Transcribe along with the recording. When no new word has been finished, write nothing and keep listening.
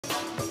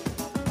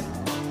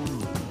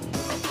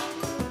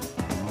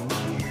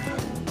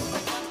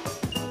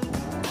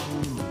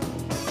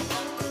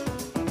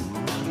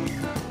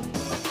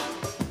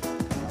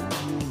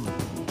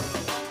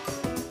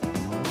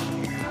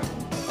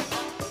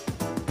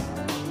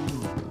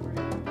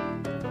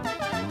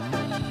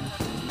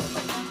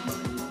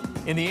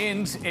In the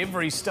end,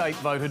 every state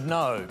voted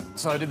no.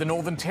 So did the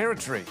Northern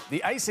Territory.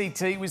 The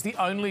ACT was the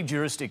only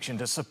jurisdiction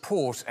to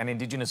support an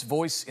Indigenous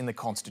voice in the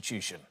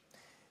Constitution.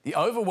 The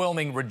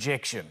overwhelming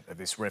rejection of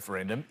this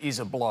referendum is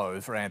a blow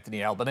for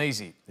Anthony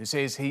Albanese, who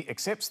says he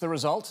accepts the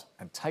result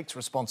and takes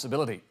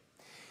responsibility.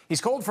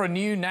 He's called for a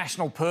new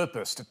national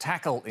purpose to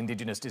tackle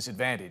Indigenous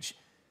disadvantage,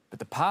 but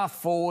the path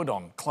forward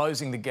on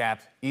closing the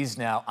gap is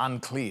now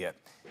unclear,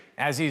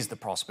 as is the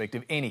prospect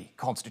of any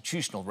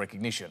constitutional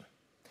recognition.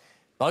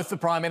 Both the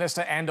Prime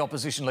Minister and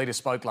opposition leader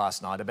spoke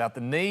last night about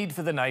the need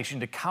for the nation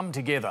to come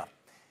together.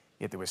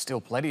 Yet there was still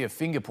plenty of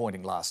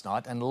finger-pointing last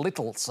night and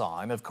little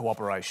sign of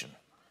cooperation.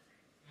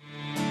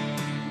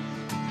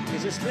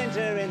 There's a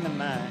splinter in the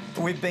mud.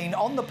 We've been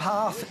on the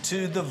path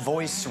to the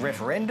voice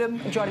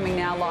referendum. Joining me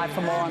now live for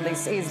more on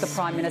this is the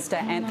Prime Minister,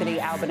 Anthony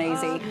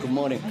Albanese. Good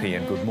morning.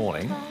 PM, good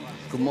morning.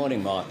 Good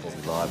morning, Michael.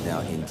 Live now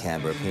in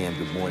Canberra. PM,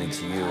 good morning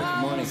to you. Good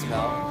morning,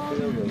 Carl.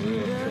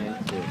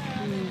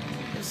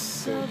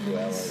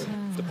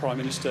 The Prime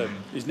Minister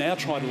is now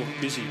trying to look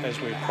busy as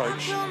we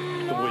approach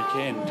the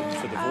weekend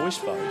for the voice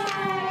vote.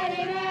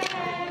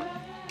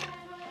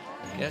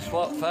 Guess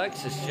what,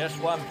 folks? It's just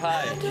one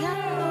page.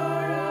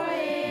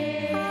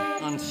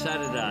 On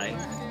Saturday,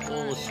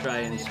 all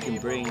Australians can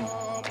bring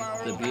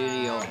the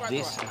beauty of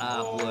this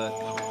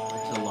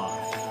artwork to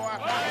life.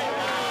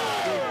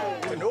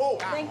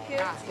 Thank you.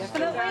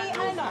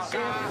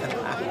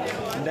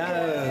 No.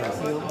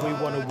 We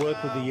want to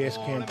work with the Yes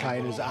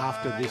campaigners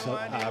after this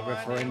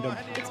referendum.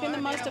 It's been the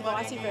most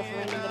divisive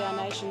referendum that our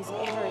nation's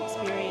ever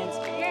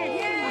experienced.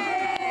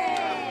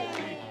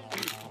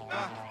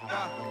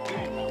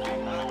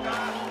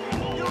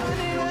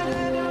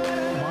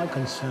 My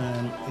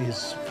concern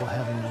is for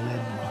having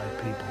led my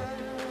people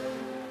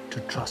to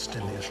trust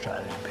in the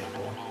Australian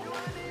people.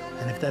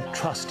 And if that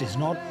trust is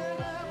not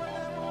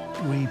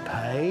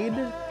repaid,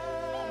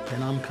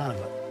 then I'm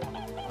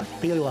I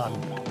feel I'm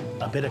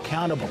a bit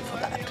accountable for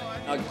that.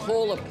 I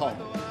call upon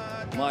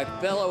my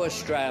fellow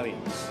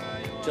Australians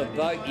to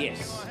vote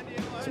yes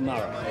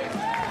tomorrow.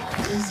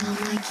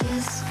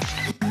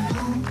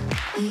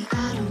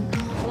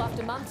 Well,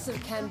 after months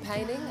of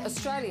campaigning,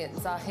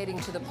 Australians are heading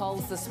to the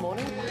polls this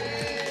morning.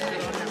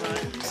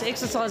 It's the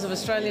exercise of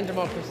Australian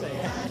democracy.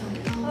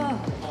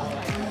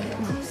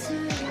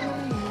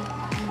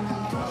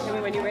 Tell me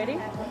when you're ready.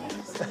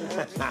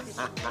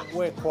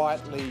 We're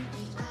quietly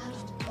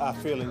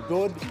feeling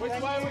good. Which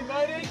way are we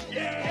voting?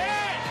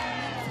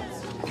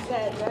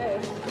 Sad day.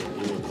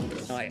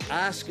 I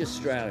ask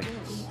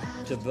Australians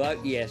to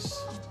vote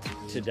yes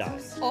today.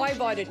 I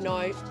voted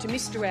no to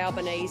Mr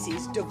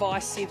Albanese's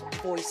divisive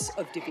voice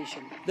of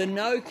division. The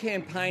No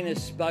campaign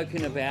has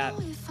spoken about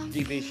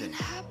division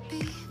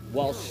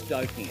while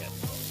stoking it.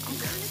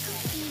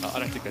 I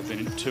don't think they've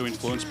been too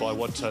influenced by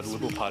what the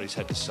Liberal parties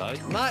had to say.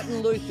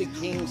 Martin Luther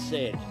King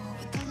said,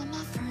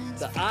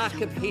 "The arc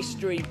of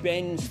history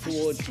bends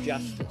towards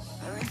justice."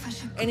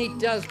 And it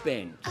does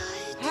bend.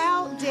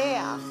 How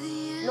dare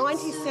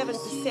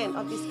 97%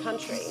 of this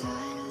country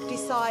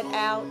decide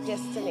our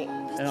destiny?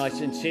 And I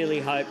sincerely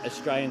hope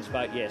Australians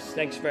vote yes.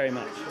 Thanks very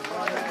much.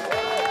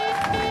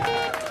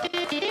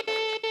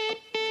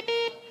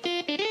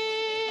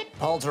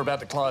 Polls are about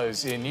to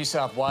close in New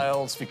South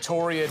Wales,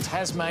 Victoria,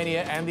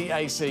 Tasmania and the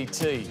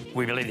ACT.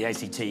 We believe the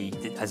ACT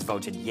has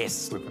voted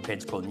yes. We're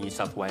prepared to call New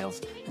South Wales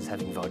as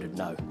having voted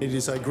no. It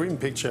is a grim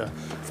picture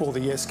for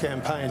the Yes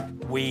campaign.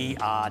 We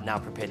are now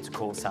prepared to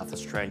call South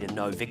Australia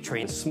no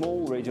victory.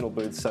 Small regional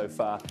booths so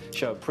far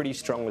show a pretty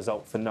strong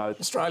result for no.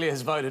 Australia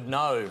has voted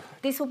no.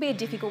 This will be a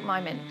difficult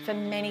moment for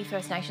many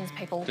First Nations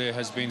people. There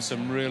has been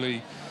some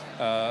really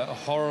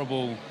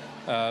horrible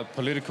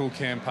political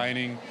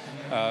campaigning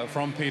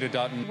from Peter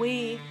Dutton.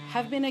 We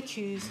have been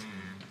accused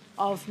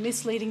of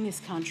misleading this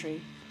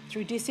country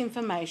through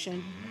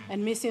disinformation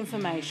and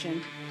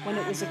misinformation when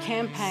it was a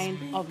campaign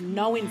of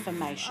no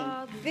information.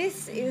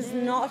 This is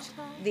not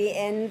the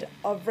end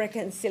of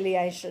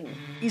reconciliation.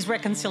 Is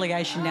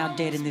reconciliation now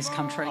dead in this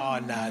country? Oh,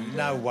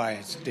 no way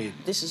it's dead.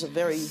 This is a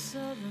very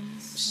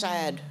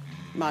sad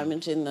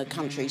moment in the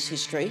country's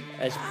history.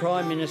 As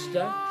Prime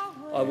Minister,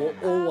 I will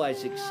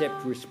always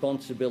accept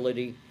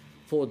responsibility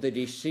for the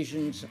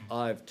decisions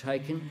I've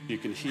taken. You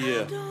can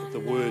hear the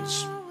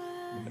words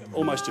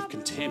almost of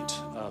contempt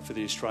for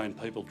the Australian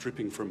people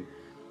dripping from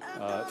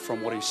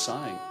what he's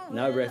saying.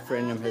 No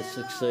referendum has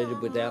succeeded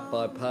without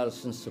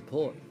bipartisan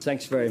support.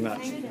 Thanks very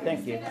much.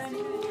 Thank you.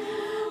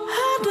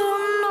 I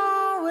don't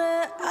know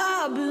where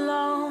I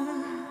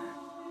belong.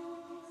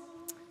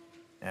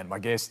 And my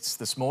guests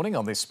this morning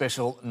on this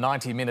special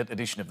 90-minute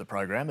edition of the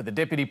program are the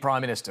Deputy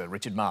Prime Minister,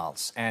 Richard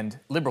Marles, and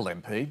Liberal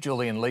MP,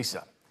 Julian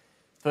Leeser.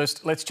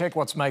 First, let's check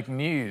what's making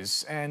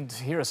news. And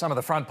here are some of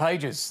the front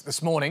pages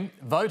this morning.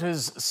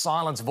 Voters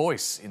silence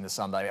voice in the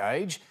Sunday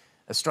Age.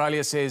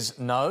 Australia says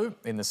no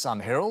in the Sun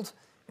Herald.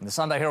 In the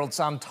Sunday Herald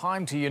Sun,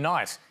 time to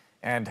unite.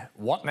 And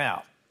what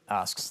now?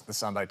 Asks the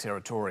Sunday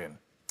Territorian.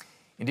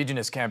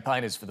 Indigenous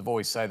campaigners for the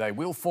Voice say they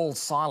will fall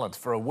silent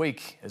for a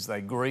week as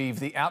they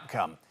grieve the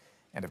outcome.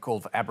 and have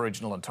called for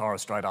Aboriginal and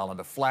Torres Strait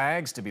Islander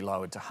flags to be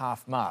lowered to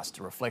half-mast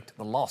to reflect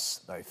the loss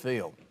they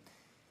feel.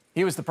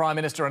 Here was the Prime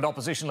Minister and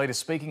opposition leader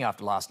speaking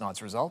after last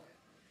night's result.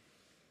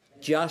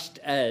 Just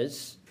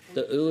as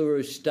the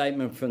Uluru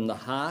Statement from the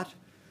Heart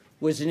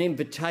was an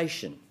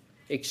invitation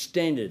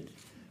extended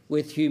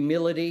with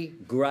humility,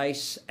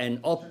 grace and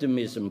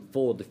optimism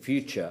for the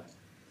future,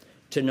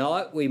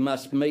 tonight we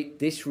must meet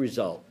this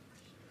result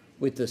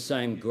with the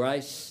same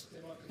grace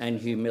and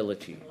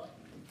humility.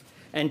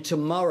 And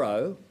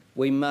tomorrow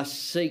we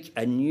must seek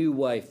a new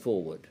way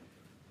forward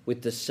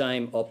with the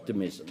same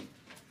optimism.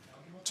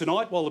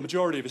 Tonight, while the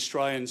majority of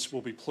Australians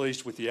will be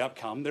pleased with the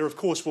outcome, there of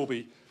course will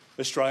be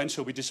Australians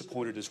who will be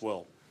disappointed as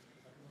well.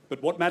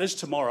 But what matters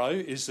tomorrow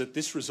is that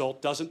this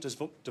result doesn't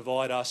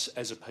divide us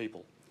as a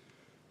people.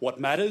 What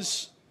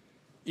matters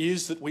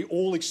is that we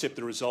all accept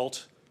the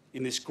result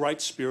in this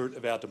great spirit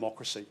of our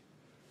democracy.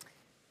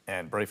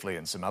 And briefly,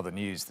 in some other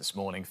news this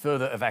morning,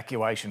 further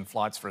evacuation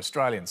flights for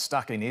Australians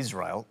stuck in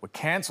Israel were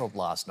cancelled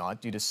last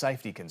night due to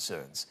safety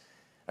concerns.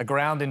 A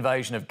ground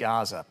invasion of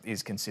Gaza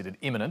is considered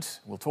imminent.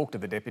 We'll talk to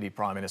the Deputy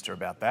Prime Minister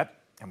about that,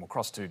 and we'll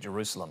cross to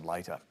Jerusalem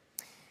later.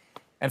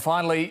 And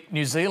finally,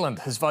 New Zealand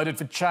has voted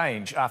for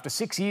change after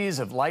 6 years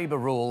of Labor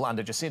rule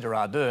under Jacinda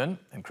Ardern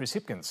and Chris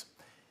Hipkins.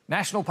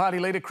 National Party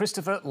leader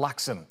Christopher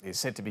Luxon is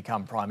set to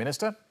become Prime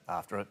Minister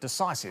after a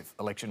decisive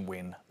election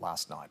win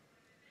last night.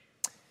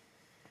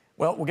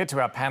 Well, we'll get to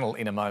our panel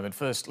in a moment.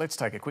 First, let's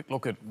take a quick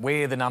look at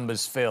where the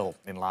numbers fell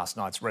in last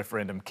night's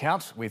referendum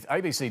count with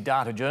ABC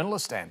data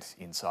journalist and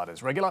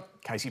Insiders regular,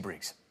 Casey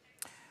Briggs.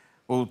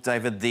 Well,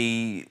 David,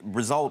 the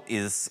result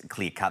is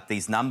clear-cut.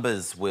 These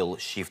numbers will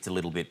shift a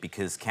little bit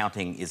because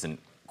counting isn't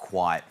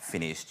quite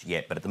finished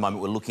yet, but at the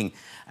moment we're looking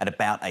at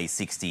about a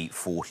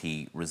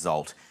 60-40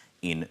 result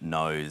in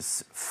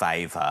No's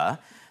favour.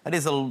 That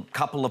is a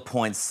couple of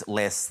points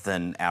less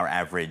than our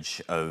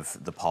average of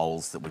the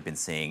polls that we've been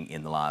seeing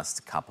in the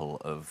last couple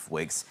of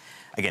weeks.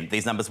 Again,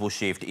 these numbers will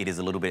shift. It is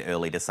a little bit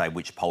early to say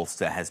which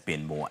pollster has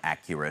been more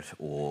accurate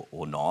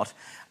or not.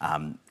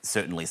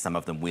 Certainly some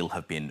of them will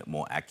have been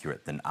more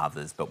accurate than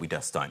others, but we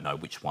just don't know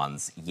which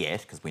ones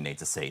yet because we need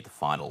to see the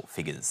final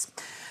figures.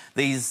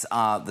 These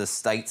are the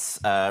state's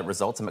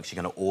results. I'm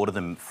actually going to order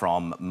them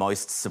from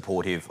most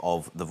supportive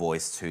of the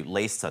voice to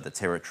least, so the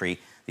Territory,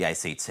 the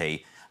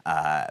ACT,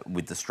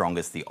 with the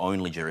strongest, the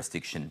only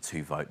jurisdiction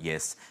to vote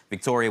yes.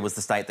 Victoria was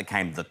the state that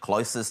came the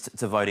closest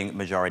to voting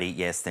majority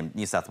yes, then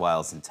New South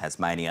Wales and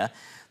Tasmania.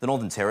 The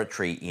Northern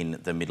Territory in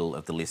the middle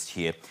of the list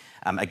here.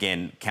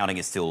 Again, counting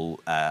is still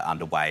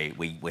underway.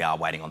 We are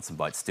waiting on some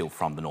votes still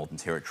from the Northern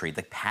Territory.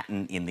 The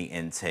pattern in the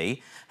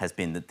NT has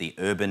been that the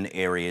urban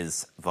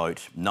areas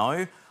vote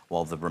no,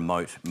 while the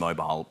remote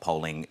mobile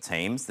polling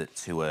teams that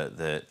tour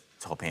the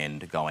top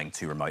end going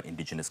to remote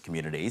Indigenous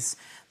communities,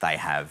 they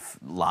have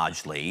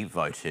largely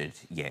voted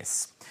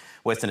yes.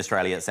 Western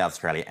Australia, South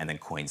Australia and then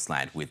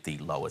Queensland with the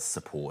lowest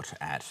support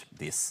at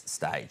this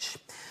stage.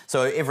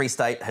 So every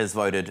state has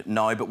voted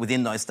no, but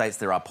within those states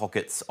there are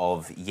pockets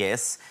of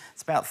yes.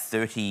 It's about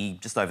 30,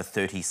 just over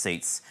 30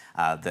 seats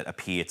that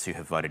appear to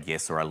have voted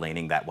yes or are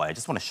leaning that way. I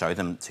just want to show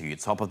them to you.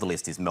 Top of the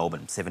list is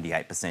Melbourne,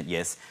 78%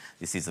 yes.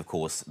 This is, of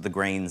course, the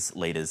Greens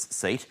leader's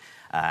seat,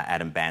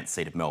 Adam Bandt's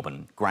seat of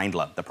Melbourne.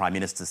 Grayndler, the Prime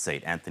Minister's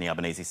seat, Anthony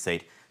Albanese's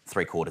seat,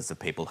 3/4 of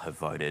people have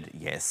voted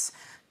yes.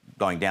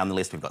 Going down the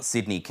list, we've got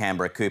Sydney,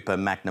 Canberra, Cooper,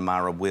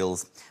 Macnamara,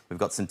 Wills. We've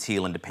got some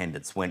teal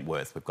independents,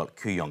 Wentworth. We've got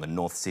Kooyong and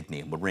North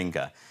Sydney and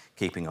Warringah.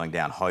 Keeping going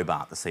down,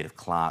 Hobart, the seat of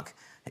Clark,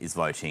 is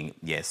voting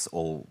yes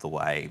all the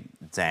way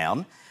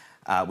down.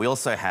 We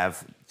also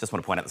have, just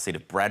want to point out the seat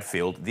of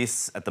Bradfield.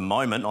 This, at the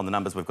moment, on the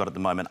numbers we've got at the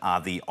moment,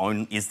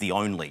 is the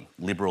only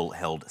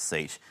Liberal-held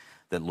seat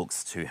that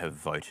looks to have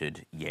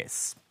voted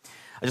yes.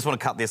 I just want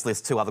to cut this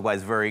list two other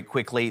ways very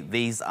quickly.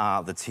 These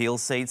are the teal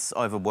seats,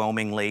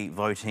 overwhelmingly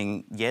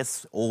voting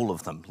yes, all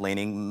of them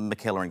leaning.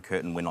 McKellar and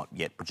Curtin, we're not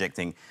yet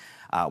projecting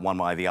one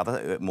way or the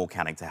other, more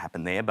counting to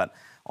happen there, but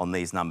on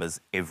these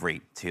numbers,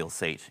 every teal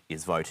seat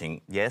is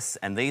voting yes.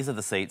 And these are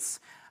the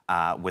seats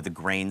where the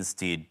Greens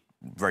did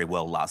very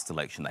well last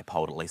election. They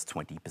polled at least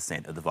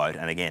 20% of the vote.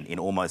 And again, in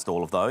almost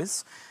all of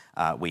those,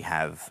 we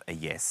have a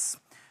yes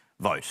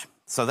vote.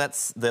 So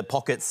that's the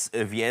pockets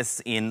of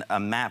yes in a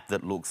map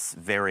that looks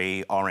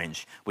very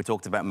orange. We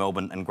talked about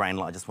Melbourne and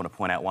Grayndler. I just want to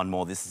point out one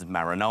more. This is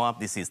Maranoa.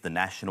 This is the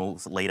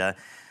Nationals leader,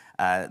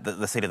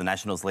 the seat of the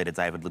Nationals leader,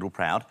 David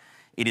Littleproud.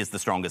 It is the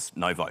strongest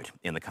no vote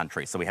in the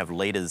country. So we have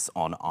leaders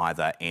on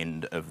either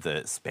end of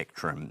the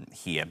spectrum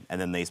here.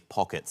 And then these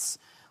pockets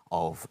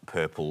of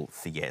purple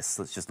for yes.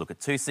 Let's just look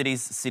at two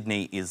cities.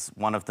 Sydney is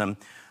one of them.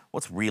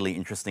 What's really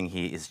interesting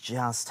here is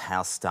just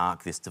how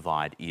stark this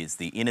divide is.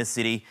 The inner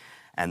city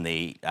and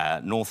the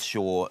North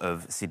Shore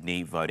of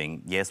Sydney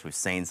voting yes. We've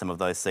seen some of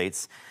those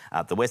seats.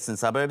 The western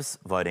suburbs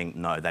voting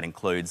no. That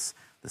includes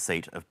the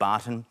seat of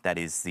Barton. That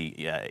is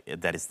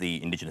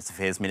the Indigenous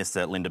Affairs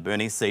Minister Linda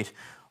Burney's seat.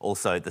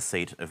 Also the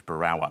seat of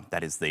Barawa.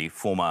 That is the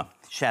former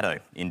shadow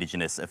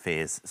Indigenous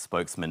Affairs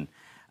spokesman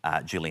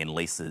Julian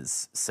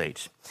Leeser's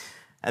seat.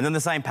 And then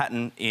the same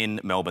pattern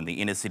in Melbourne.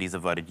 The inner cities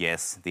have voted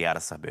yes. The outer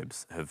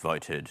suburbs have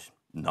voted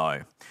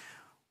no.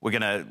 We're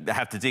going to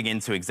have to dig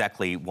into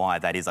exactly why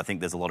that is. I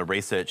think there's a lot of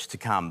research to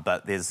come,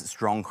 but there's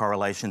strong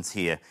correlations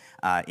here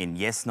in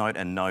yes vote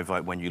and no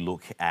vote when you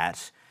look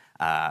at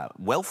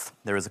wealth.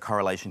 There is a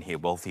correlation here,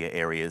 wealthier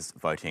areas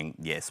voting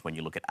yes. When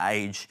you look at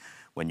age,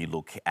 when you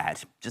look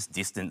at just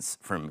distance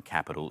from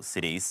capital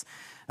cities.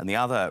 And the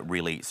other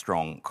really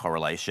strong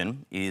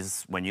correlation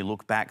is when you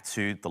look back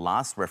to the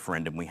last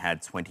referendum we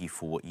had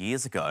 24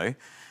 years ago.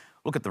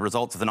 Look at the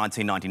results of the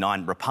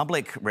 1999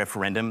 Republic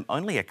referendum.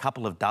 Only a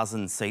couple of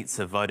dozen seats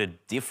have voted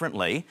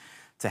differently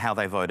to how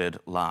they voted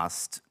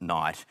last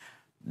night.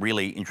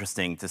 Really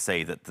interesting to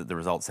see that the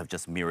results have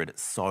just mirrored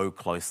so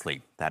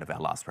closely that of our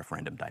last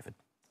referendum, David.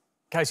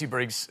 Casey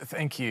Briggs,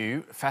 thank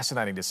you.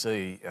 Fascinating to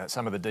see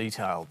some of the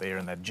detail there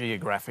and that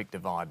geographic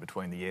divide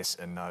between the yes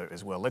and no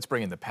as well. Let's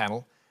bring in the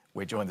panel.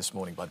 We're joined this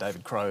morning by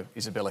David Crowe,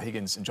 Isabella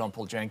Higgins and John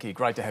Paul Janke.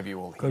 Great to have you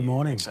all here. Good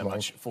morning. Thanks so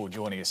much for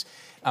joining us.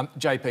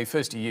 JP,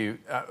 first to you.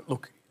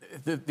 Look,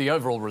 the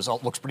overall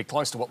result looks pretty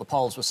close to what the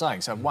polls were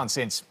saying, so in one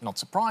sense, not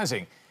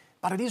surprising.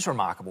 But it is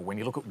remarkable when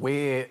you look at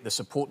where the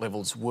support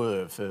levels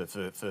were for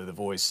the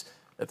Voice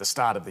at the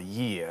start of the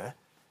year.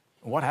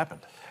 What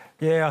happened?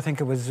 Yeah, I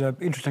think it was an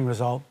interesting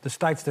result. The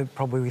states that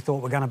probably we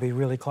thought were going to be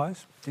really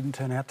close didn't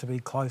turn out to be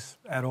close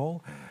at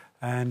all.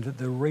 And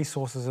the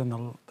resources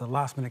and the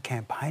last-minute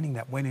campaigning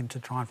that went in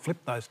to try and flip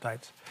those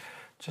states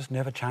just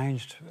never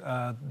changed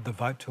the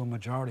vote to a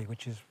majority,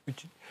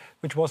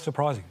 which was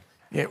surprising.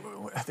 Yeah,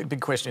 I think the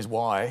big question is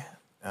why,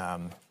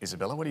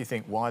 Isabella. What do you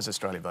think? Why has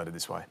Australia voted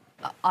this way?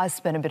 I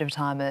spent a bit of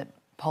time at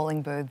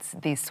polling booths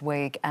this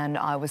week and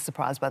I was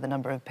surprised by the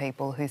number of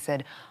people who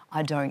said,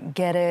 I don't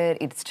get it,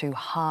 it's too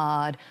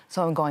hard,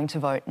 so I'm going to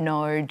vote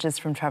no.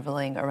 Just from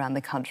travelling around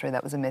the country,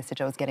 that was a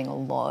message I was getting a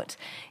lot,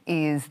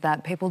 is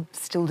that people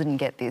still didn't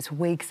get this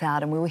weeks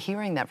out, and we were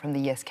hearing that from the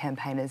Yes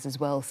campaigners as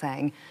well,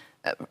 saying,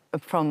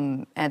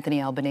 from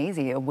Anthony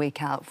Albanese, a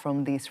week out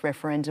from this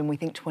referendum, we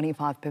think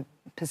 25%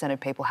 of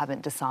people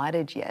haven't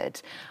decided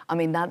yet. I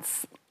mean,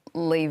 that's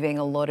leaving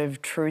a lot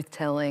of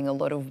truth-telling, a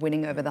lot of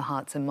winning over the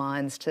hearts and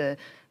minds to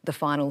the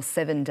final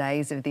 7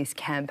 days of this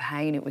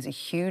campaign. It was a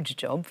huge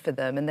job for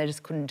them and they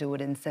just couldn't do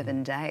it in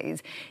 7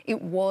 days. It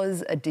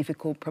was a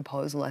difficult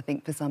proposal, I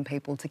think, for some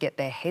people to get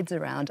their heads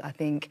around. I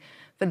think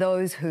for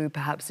those who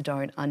perhaps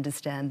don't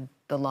understand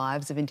the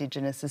lives of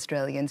Indigenous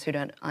Australians, who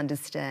don't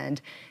understand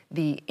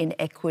the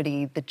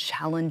inequity, the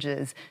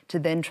challenges, to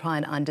then try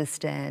and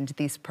understand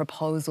this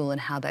proposal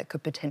and how that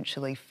could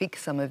potentially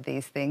fix some of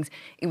these things,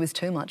 it was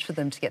too much for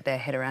them to get their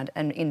head around.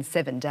 And in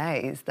 7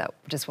 days, that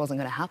just wasn't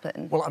going to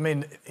happen. Well, I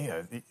mean, you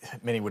know,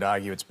 many would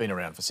argue it's been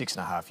around for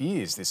 6.5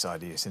 years, this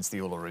idea, since the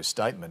Uluru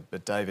Statement.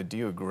 But David, do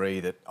you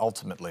agree that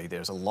ultimately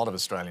there's a lot of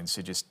Australians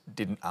who just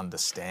didn't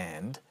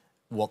understand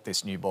what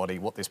this new body,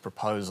 what this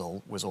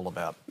proposal was all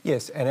about?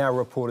 Yes, and our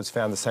reporters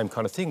found the same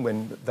kind of thing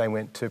when they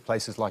went to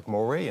places like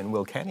Moree and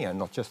Wilcannia,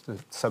 not just the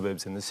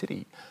suburbs in the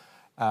city.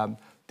 The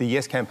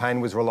Yes campaign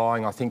was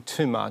relying, I think,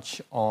 too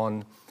much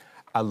on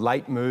a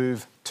late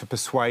move to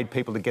persuade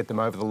people to get them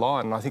over the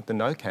line. And I think the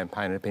No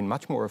campaign had been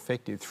much more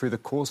effective through the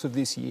course of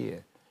this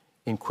year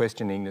in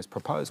questioning this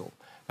proposal.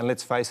 And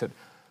let's face it,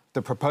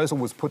 the proposal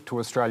was put to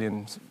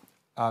Australians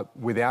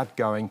without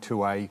going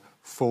to a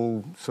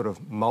full sort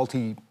of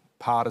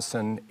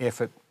multi-partisan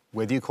effort,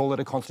 whether you call it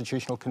a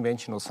constitutional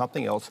convention or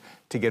something else,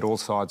 to get all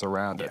sides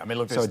around it. I mean,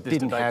 look, so it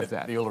didn't have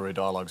that. The Uluru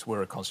Dialogues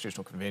were a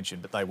constitutional convention,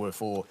 but they were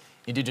for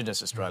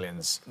Indigenous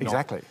Australians,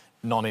 exactly,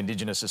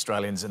 non-Indigenous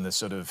Australians, in the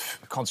sort of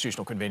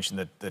constitutional convention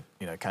that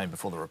you know came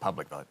before the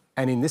Republic vote.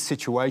 And in this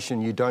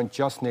situation, you don't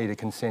just need a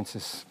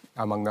consensus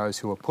among those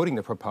who are putting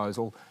the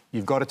proposal.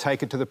 You've got to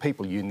take it to the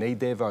people. You need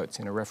their votes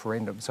in a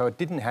referendum. So it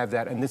didn't have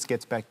that, and this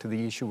gets back to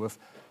the issue of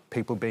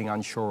people being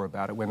unsure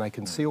about it. When they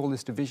can see all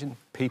this division,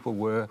 people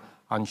were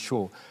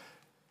unsure.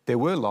 There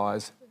were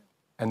lies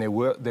and there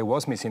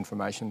was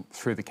misinformation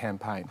through the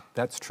campaign.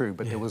 That's true,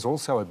 but there was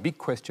also a big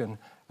question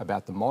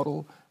about the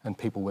model and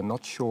people were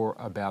not sure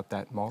about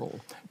that model.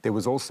 There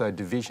was also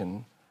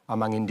division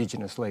among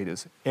Indigenous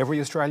leaders. Every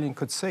Australian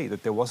could see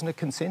that there wasn't a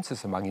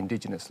consensus among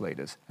Indigenous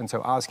leaders. And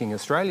so asking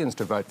Australians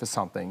to vote for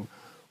something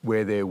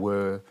where there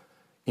were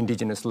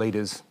Indigenous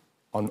leaders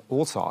on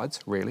all sides,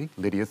 really,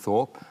 Lydia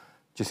Thorpe,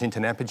 Jacinta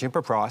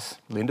Nampijinpa-Price,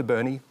 Linda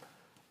Burney,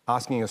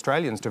 asking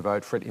Australians to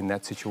vote for it in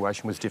that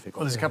situation was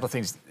difficult. Well, there's a couple of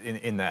things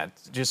in that,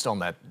 just on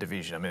that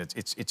division. I mean,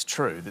 it's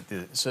true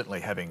that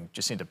certainly having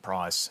Jacinta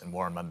Price and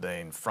Warren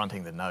Mundine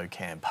fronting the No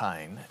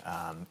campaign,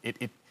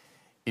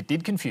 it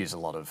did confuse a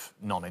lot of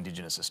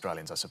non-Indigenous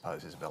Australians, I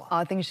suppose, Isabella.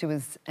 I think she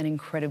was an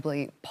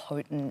incredibly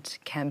potent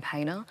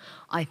campaigner.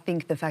 I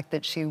think the fact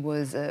that she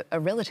was a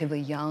relatively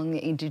young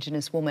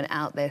Indigenous woman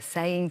out there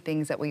saying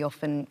things that we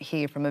often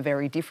hear from a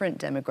very different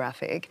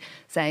demographic,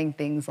 saying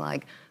things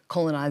like,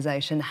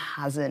 colonisation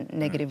hasn't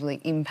negatively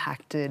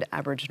impacted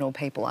Aboriginal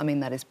people. I mean,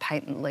 that is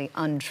patently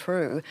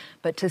untrue.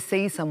 But to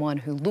see someone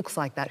who looks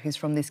like that, who's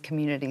from this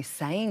community,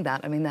 saying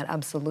that, I mean, that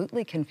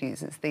absolutely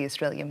confuses the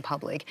Australian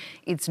public.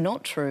 It's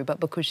not true, but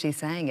because she's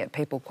saying it,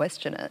 people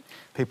question it.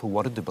 People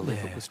wanted to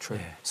believe it was true.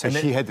 So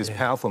she had this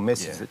powerful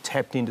message that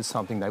tapped into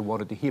something they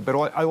wanted to hear. But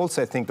I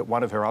also think that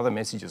one of her other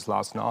messages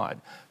last night,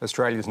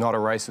 Australia is not a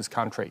racist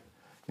country,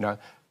 you know,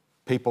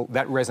 people,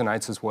 that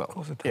resonates as well. Of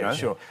course it does.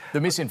 Sure. The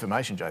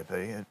misinformation,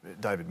 JP,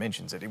 David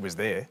mentions it was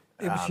there.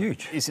 It was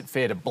huge. Is it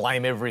fair to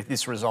blame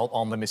this result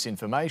on the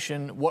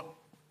misinformation?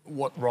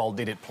 What role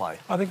did it play?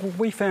 I think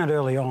we found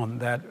early on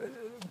that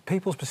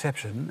people's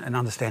perception and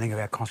understanding of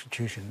our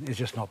Constitution is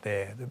just not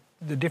there.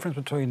 The difference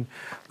between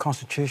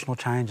constitutional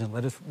change and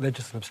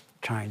legislative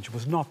change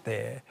was not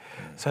there.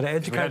 So to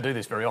educate... We don't do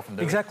this very often,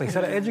 do we? Exactly.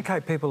 So to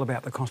educate people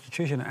about the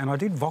Constitution, and I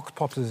did Vox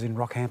Pops in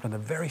Rockhampton at the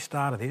very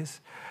start of this,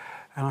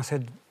 and I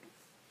said,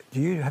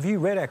 have you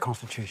read our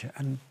Constitution?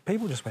 And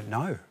people just went,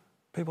 no.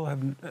 People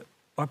haven't...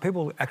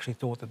 people actually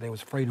thought that there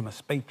was freedom of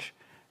speech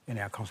in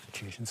our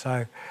Constitution.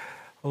 So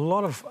a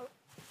lot of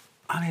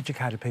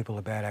uneducated people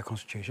about our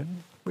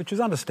Constitution, which is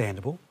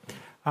understandable,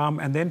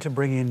 and then to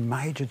bring in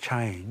major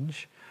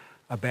change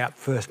about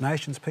First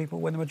Nations people,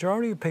 when the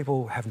majority of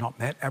people have not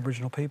met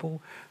Aboriginal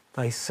people,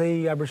 they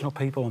see Aboriginal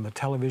people on the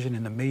television,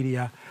 in the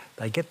media,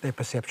 they get their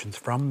perceptions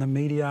from the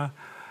media.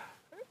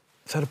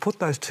 So to put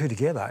those two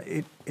together,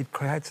 it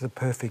creates the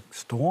perfect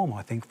storm,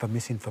 I think, for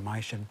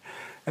misinformation.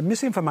 And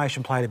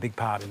misinformation played a big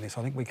part in this.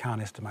 I think we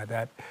can't estimate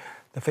that.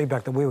 The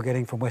feedback that we were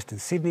getting from Western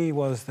Sydney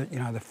was that, you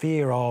know, the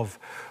fear of,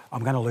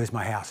 I'm going to lose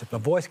my house. If the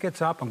voice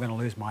gets up, I'm going to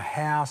lose my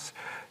house.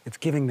 It's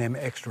giving them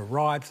extra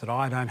rights that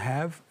I don't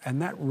have.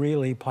 And that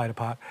really played a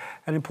part.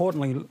 And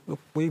importantly, look,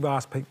 we've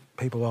asked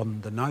people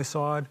on the no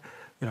side,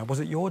 you know, was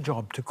it your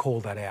job to call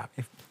that out?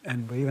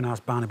 And we even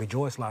asked Barnaby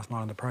Joyce last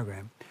night on the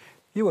program.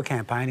 You were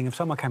campaigning. If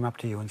someone came up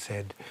to you and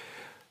said,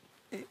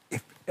 are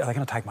they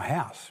going to take my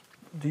house?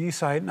 Do you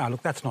say, no,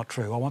 look, that's not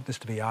true. I want this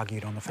to be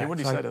argued on the facts. Yeah, what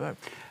do you say to that?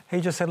 He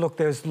just said, look,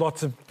 there's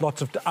lots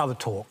of other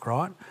talk,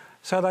 right?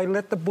 So they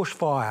let the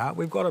bushfire,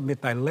 we've got to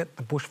admit, they let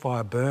the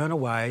bushfire burn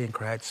away and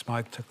create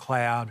smoke to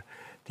cloud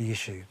the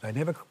issue. They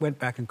never went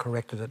back and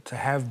corrected it to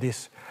have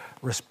this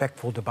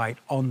respectful debate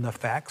on the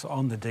facts,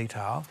 on the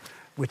detail,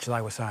 which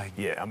they were saying.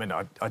 Yeah, I mean,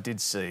 I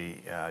did see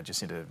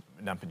Jacinta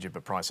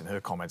Nampijinpa-Price in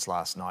her comments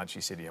last night.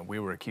 She said, you know, we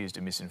were accused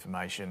of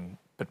misinformation,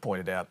 but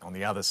pointed out on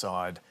the other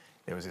side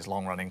there was this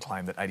long-running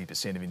claim that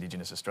 80% of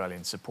Indigenous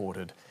Australians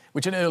supported,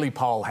 which an early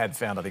poll had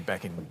found, I think,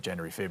 back in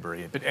January,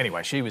 February. But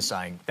anyway, she was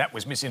saying that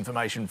was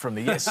misinformation from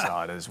the yes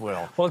side as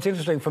well. Well, it's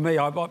interesting for me.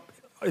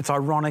 It's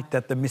ironic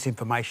that the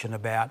misinformation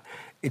about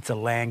it's a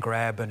land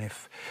grab and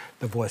if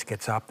the voice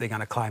gets up, they're going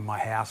to claim my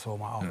house or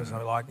my office.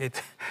 Like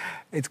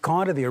it's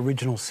kind of the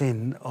original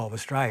sin of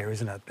Australia,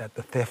 isn't it? That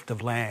the theft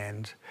of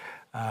land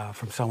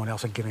from someone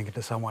else and giving it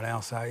to someone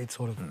else. So it's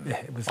sort of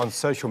it was on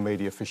social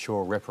media for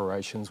sure.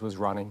 Reparations was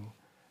running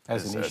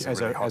as an issue,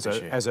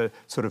 as a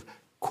sort of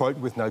quote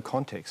with no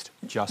context,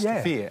 just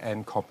fear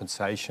and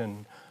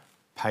compensation,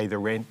 pay the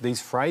rent.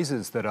 These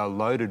phrases that are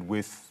loaded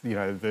with, you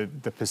know,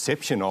 the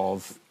perception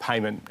of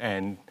payment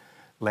and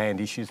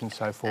land issues and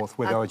so forth,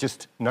 where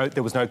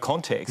there was no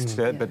context,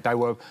 but they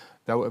were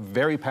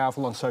very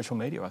powerful on social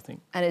media, I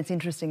think. And it's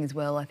interesting as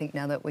well, I think,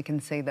 now that we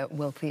can see that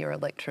wealthier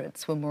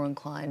electorates were more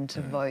inclined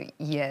to vote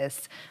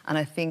yes. And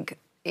I think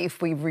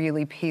if we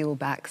really peel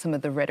back some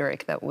of the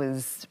rhetoric that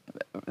was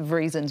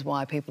reasons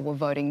why people were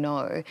voting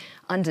no,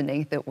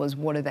 underneath it was,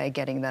 what are they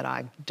getting that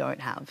I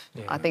don't have?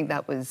 Yeah. I think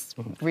that was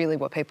really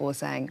what people were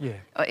saying. Yeah.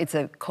 It's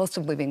a cost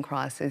of living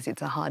crisis.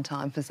 It's a hard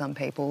time for some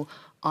people.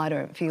 I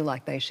don't feel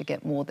like they should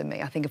get more than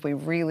me. I think if we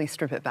really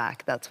strip it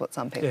back, that's what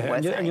some people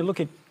were saying. And you look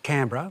at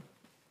Canberra,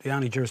 the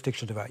only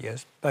jurisdiction to vote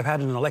yes. They've had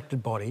an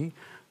elected body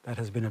that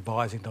has been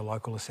advising the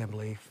local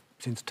assembly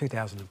since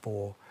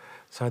 2004.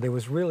 So there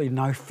was really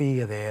no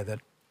fear there that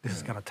this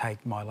is going to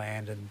take my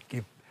land and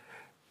give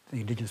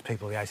the Indigenous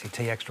people of the ACT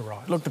extra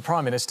rights. Look, the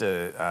Prime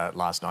Minister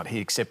last night, he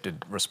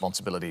accepted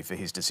responsibility for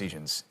his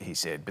decisions, he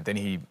said, but then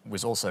he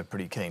was also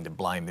pretty keen to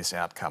blame this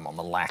outcome on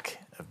the lack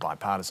of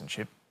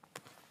bipartisanship.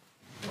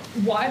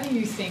 Why do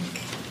you think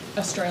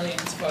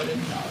Australians voted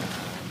no?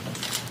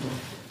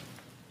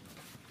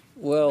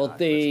 Well,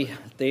 the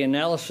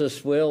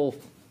analysis will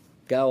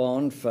go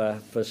on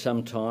for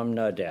some time,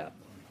 no doubt.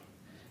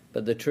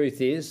 But the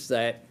truth is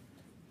that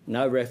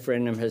no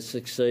referendum has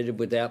succeeded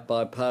without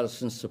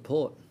bipartisan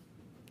support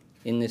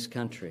in this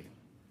country.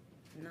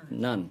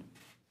 None.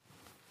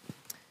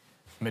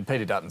 I mean,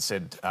 Peter Dutton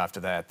said after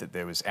that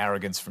there was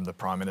arrogance from the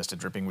Prime Minister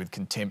dripping with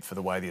contempt for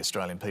the way the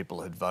Australian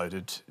people had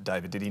voted.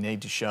 David, did he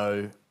need to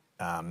show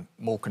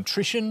more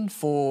contrition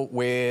for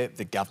where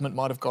the government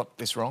might have got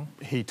this wrong?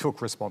 He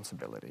took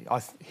responsibility.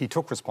 He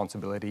took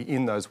responsibility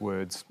in those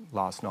words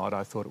last night.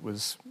 I thought it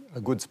was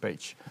a good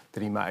speech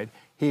that he made.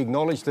 He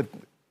acknowledged that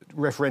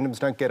referendums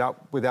don't get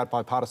up without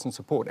bipartisan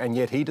support, and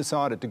yet he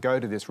decided to go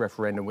to this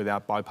referendum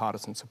without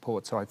bipartisan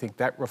support. So I think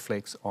that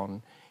reflects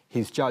on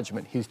his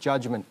judgment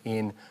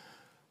in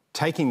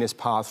taking this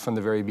path from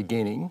the very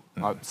beginning,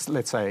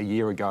 let's say a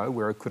year ago,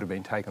 where it could have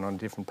been taken on a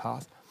different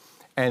path,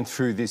 and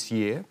through this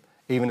year,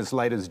 even as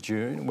late as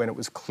June, when it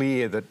was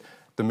clear that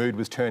the mood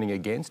was turning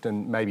against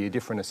and maybe a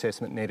different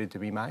assessment needed to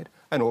be made,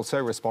 and also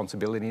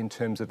responsibility in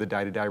terms of the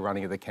day-to-day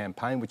running of the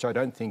campaign, which I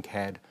don't think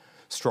had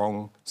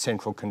strong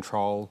central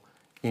control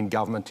in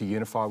government to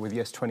unify with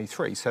Yes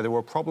 23. So there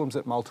were problems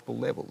at multiple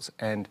levels,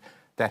 and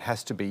that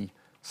has to be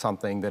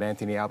something that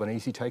Anthony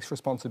Albanese takes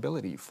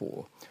responsibility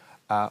for.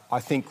 I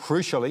think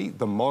crucially,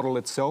 the model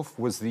itself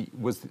was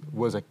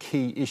a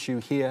key issue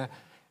here,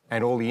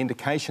 and all the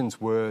indications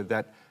were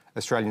that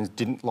Australians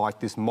didn't like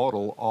this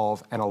model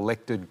of an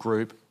elected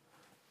group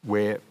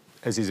where,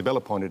 as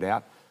Isabella pointed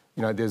out,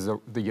 you know, there's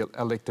the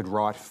elected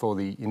right for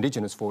the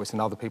Indigenous voice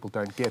and other people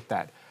don't get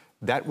that.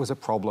 That was a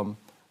problem.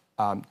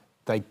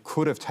 They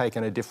could have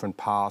taken a different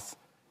path.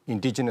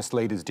 Indigenous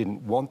leaders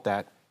didn't want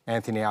that.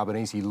 Anthony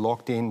Albanese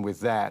locked in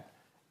with that,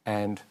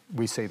 and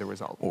we see the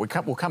result. Well,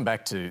 we'll come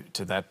back to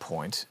that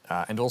point,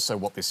 and also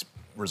what this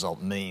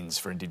result means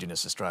for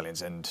Indigenous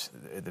Australians and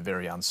the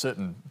very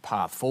uncertain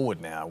path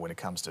forward now when it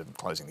comes to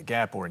closing the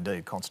gap or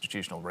indeed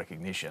constitutional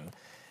recognition.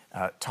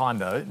 Time,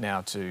 though,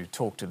 now to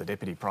talk to the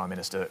Deputy Prime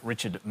Minister,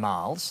 Richard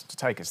Marles, to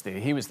take us there.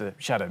 He was the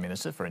Shadow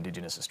Minister for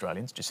Indigenous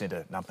Australians,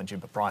 Jacinta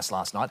Nampijinpa-Price,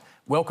 last night,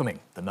 welcoming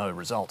the no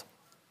result.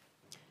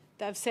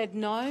 They've said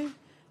no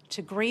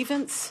to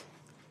grievance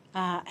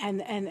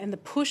and the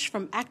push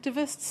from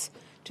activists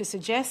to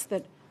suggest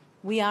that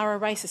we are a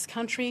racist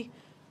country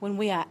when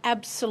we are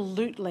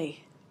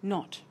absolutely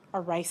not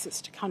a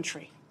racist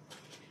country.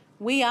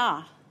 We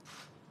are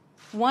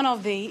one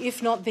of the,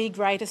 if not the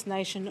greatest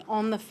nation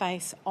on the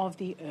face of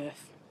the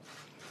earth.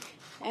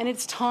 And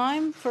it's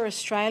time for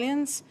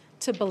Australians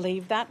to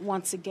believe that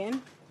once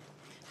again,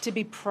 to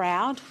be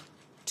proud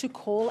to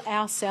call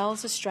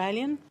ourselves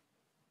Australian.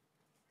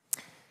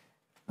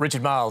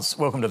 Richard Marles,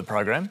 welcome to the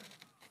program.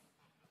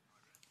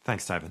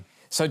 Thanks, David.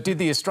 So did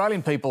the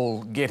Australian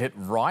people get it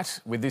right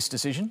with this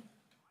decision?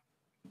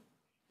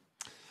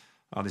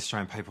 Oh, the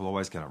Australian people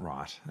always get it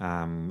right.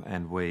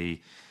 And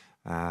we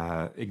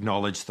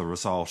acknowledge the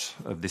result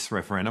of this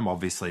referendum.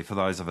 Obviously, for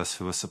those of us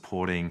who are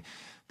supporting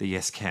the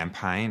Yes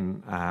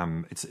campaign,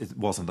 it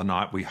wasn't the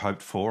night we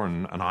hoped for,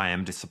 and I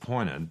am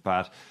disappointed.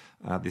 But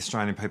the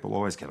Australian people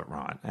always get it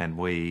right, and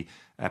we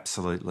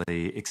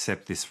absolutely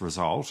accept this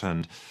result.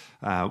 And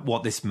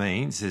what this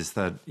means is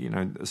that, you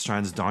know,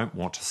 Australians don't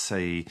want to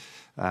see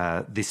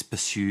this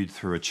pursued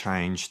through a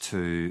change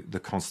to the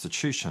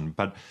Constitution.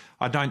 But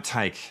I don't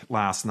take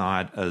last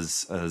night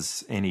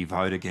as any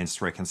vote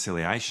against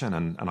reconciliation,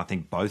 and I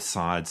think both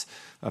sides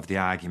of the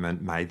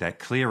argument made that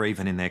clear,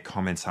 even in their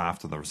comments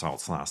after the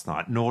results last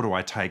night. Nor do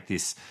I take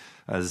this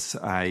as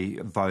a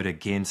vote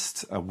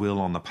against a will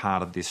on the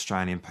part of the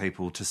Australian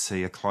people to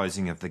see a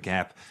closing of the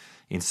gap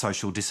in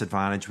social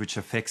disadvantage which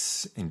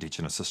affects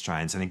Indigenous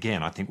Australians. And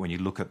again, I think when you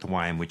look at the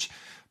way in which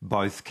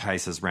both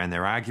cases ran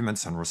their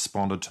arguments and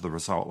responded to the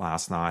result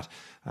last night,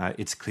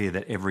 it's clear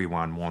that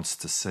everyone wants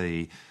to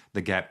see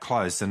the gap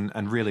closed.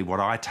 And really what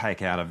I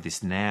take out of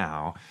this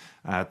now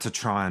to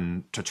try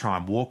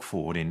and walk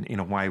forward in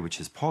a way which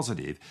is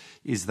positive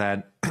is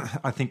that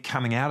I think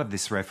coming out of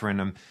this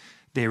referendum,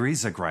 there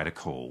is a greater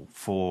call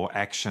for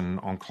action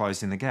on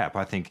closing the gap.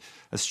 I think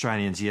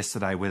Australians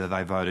yesterday, whether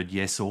they voted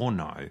yes or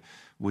no,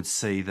 would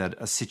see that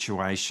a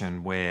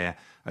situation where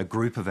a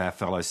group of our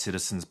fellow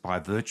citizens, by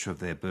virtue of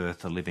their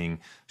birth, are living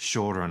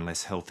shorter and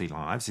less healthy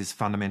lives is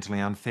fundamentally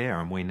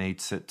unfair, and we need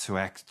to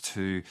act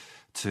to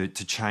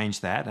change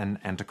that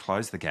and to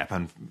close the gap.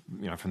 And,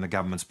 you know, from the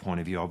government's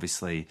point of view,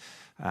 obviously,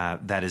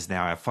 that is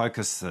now our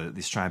focus. The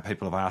Australian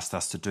people have asked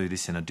us to do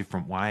this in a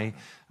different way.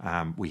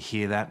 We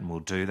hear that and we'll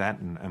do that,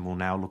 and we'll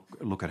now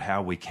look at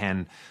how we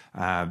can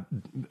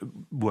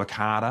work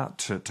harder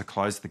to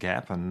close the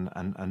gap and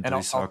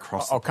do so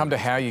across the board. I'll come to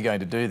how you're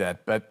going to do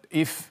that, but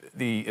if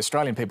the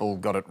Australian people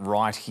got it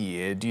right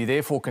here, do you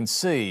therefore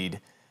concede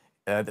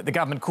that the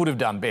government could have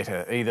done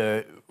better,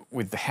 either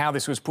with how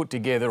this was put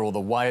together or the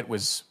way it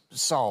was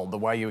sold, the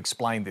way you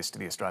explained this to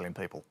the Australian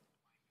people?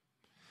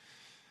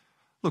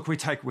 Look, we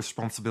take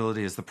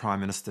responsibility, as the Prime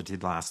Minister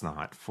did last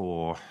night,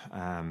 for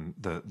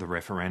the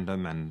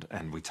referendum,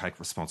 and we take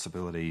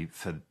responsibility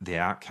for the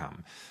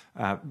outcome.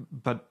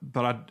 But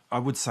I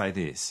would say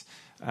this.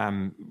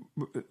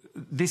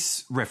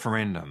 This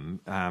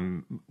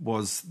referendum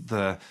was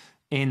the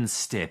end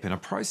step in a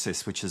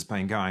process which has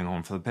been going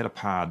on for the better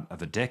part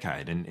of a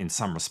decade, and in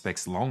some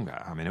respects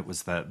longer. I mean, it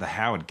was the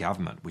Howard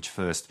government which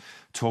first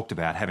talked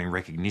about having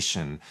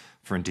recognition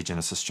for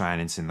Indigenous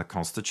Australians in the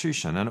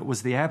Constitution, and it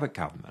was the Abbott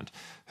government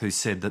who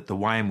said that the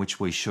way in which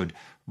we should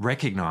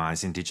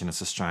recognise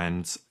Indigenous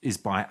Australians is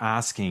by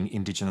asking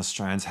Indigenous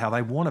Australians how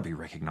they want to be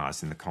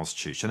recognised in the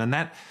Constitution. And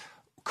that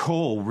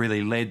call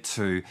really led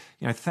to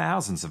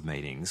thousands of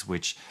meetings,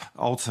 which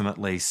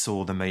ultimately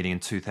saw the meeting in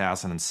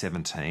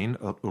 2017 at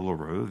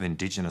Uluru of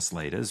Indigenous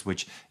leaders,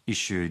 which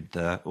issued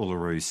the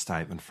Uluru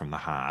Statement from the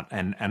Heart.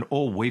 And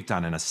all we've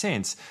done, in a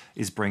sense,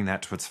 is bring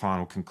that to its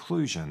final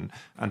conclusion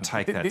and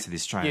take that to the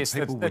Australian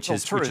people, which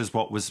is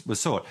what was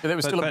sought. But there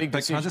was still a big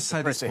decision can I just say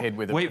to press ahead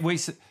with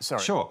it.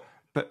 Sorry. Sure,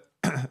 but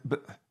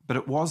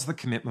it was the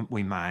commitment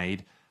we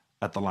made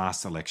at the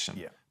last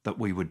election. That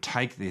we would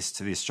take this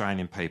to the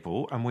Australian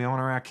people, and we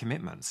honour our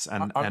commitments.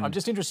 And I'm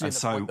just interested in the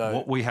point, though,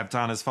 what we have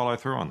done is follow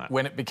through on that.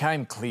 When it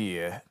became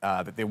clear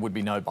that there would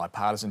be no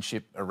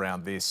bipartisanship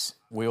around this,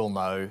 we all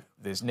know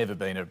there's never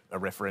been a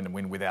referendum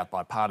win without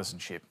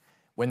bipartisanship.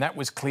 When that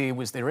was clear,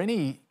 was there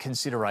any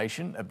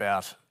consideration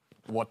about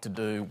what to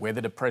do,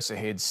 whether to press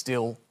ahead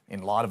still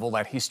in light of all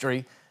that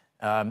history?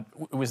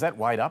 Was that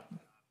weighed up?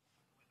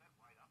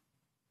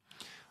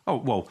 Oh,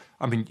 well,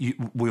 I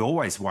mean, we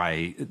always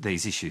weigh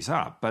these issues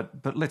up,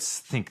 but let's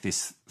think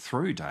this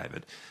through,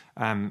 David.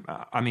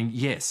 I mean,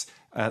 yes,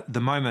 the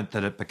moment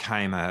that it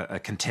became a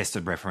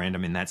contested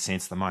referendum, in that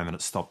sense, the moment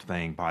it stopped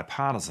being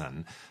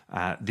bipartisan,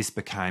 this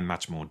became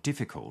much more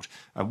difficult.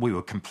 We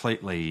were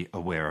completely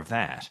aware of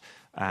that.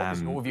 What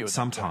was your view of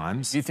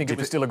sometimes... Do you think it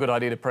was still a good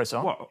idea to press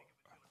on? Well,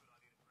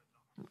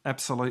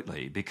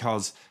 absolutely,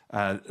 because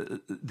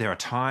there are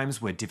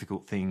times where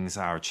difficult things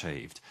are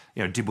achieved.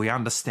 Did we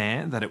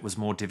understand that it was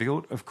more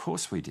difficult? Of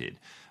course we did.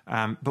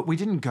 But we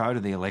didn't go to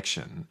the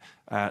election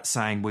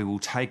saying we will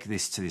take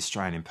this to the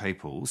Australian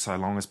people so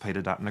long as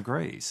Peter Dutton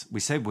agrees. We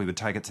said we would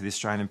take it to the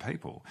Australian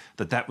people,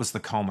 that was the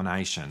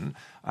culmination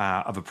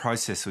of a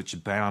process which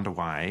had been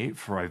underway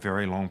for a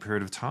very long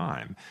period of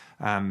time.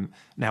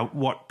 Now,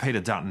 what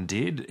Peter Dutton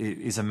did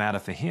is a matter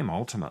for him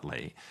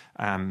ultimately,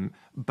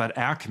 but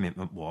our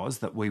commitment was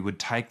that we would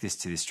take this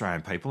to the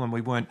Australian people, and we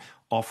weren't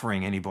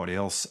offering anybody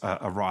else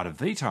a right of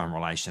veto in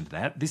relation to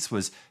that. This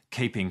was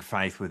keeping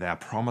faith with our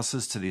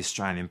promises to the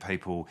Australian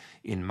people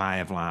in May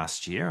of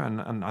last year,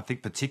 and I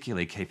think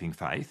particularly keeping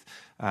faith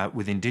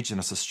with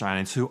Indigenous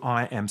Australians who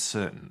I am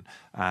certain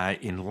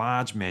in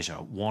large measure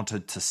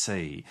wanted to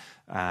see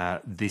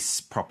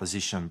this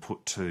proposition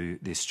put to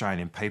the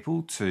Australian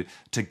people to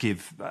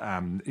give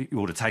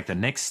or to take the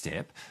next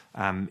step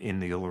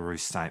in the Uluru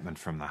Statement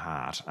from the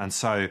Heart. And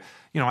so,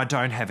 I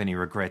don't have any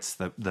regrets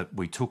that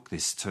we took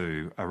this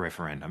to a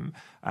referendum.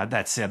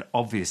 That said,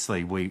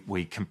 obviously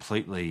we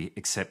completely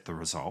accept the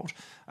result,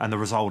 and the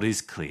result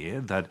is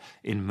clear that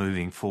in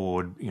moving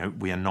forward,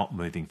 we are not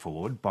moving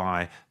forward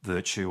by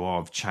virtue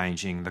of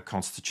changing the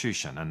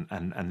Constitution,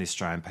 and the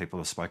Australian people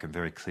have spoken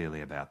very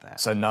clearly about that.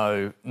 So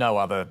no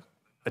other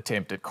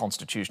attempt at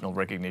constitutional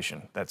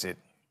recognition. That's it.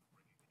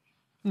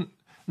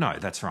 No,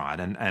 that's right.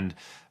 And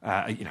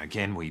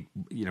again, we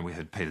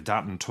heard Peter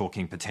Dutton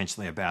talking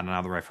potentially about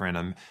another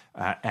referendum.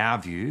 Our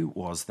view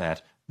was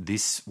that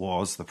this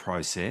was the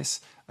process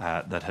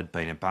that had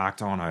been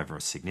embarked on over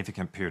a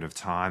significant period of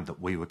time,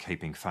 that we were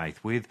keeping faith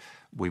with.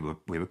 We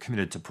were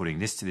committed to putting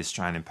this to the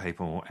Australian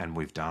people, and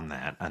we've done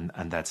that,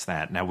 and that's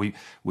that. Now,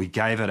 we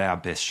gave it our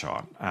best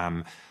shot.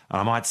 And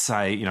I might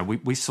say,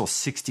 we saw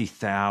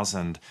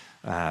 60,000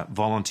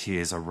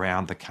 volunteers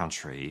around the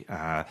country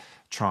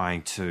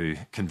trying to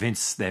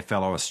convince their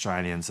fellow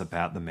Australians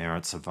about the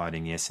merits of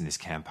voting yes in this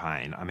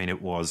campaign. I mean,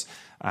 it was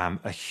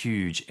a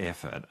huge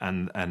effort,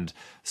 and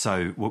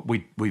so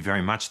we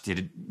very much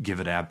did give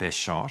it our best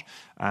shot.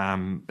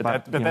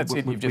 But that's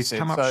it. You've just said.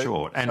 We've come up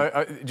short.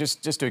 And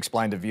just to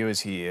explain to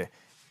viewers here,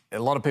 a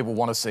lot of people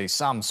want to see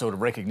some sort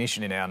of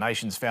recognition in our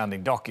nation's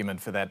founding document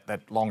for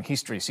that long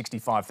history,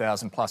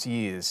 65,000 plus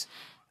years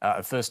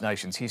of First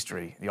Nations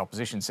history. The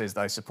opposition says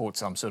they support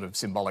some sort of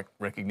symbolic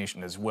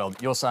recognition as well.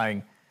 You're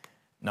saying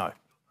no.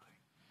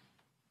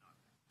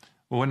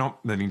 Well, we're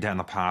not moving down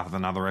the path of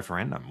another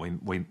referendum.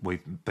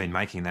 We've been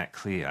making that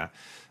clear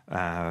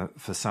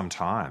for some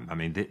time. I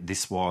mean,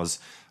 this was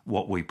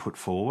what we put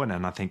forward,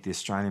 and I think the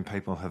Australian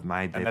people have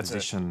made their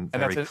position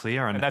very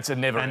clear. And that's a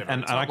never.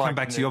 And I come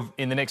back to your...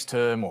 In the next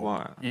term,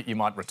 or you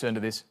might return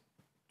to this?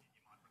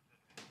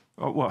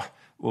 Well,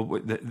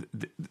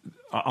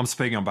 I'm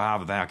speaking on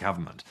behalf of our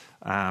government,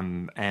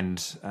 and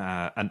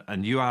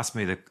you asked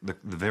me the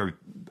very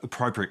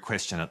appropriate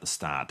question at the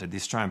start: did the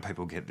Australian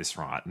people get this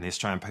right? And the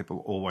Australian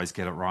people always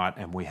get it right,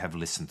 and we have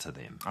listened to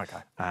them. Okay.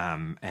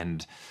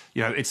 And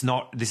it's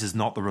not. This is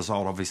not the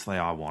result. Obviously,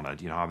 I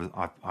wanted.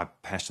 I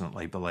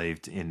passionately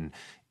believed in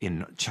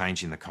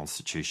changing the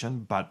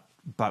Constitution,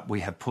 but we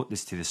have put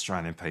this to the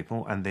Australian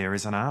people, and there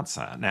is an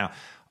answer. Now,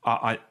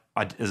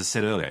 as I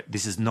said earlier,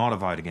 this is not a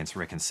vote against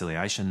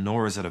reconciliation,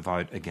 nor is it a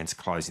vote against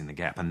closing the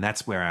gap. And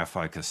that's where our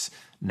focus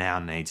now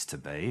needs to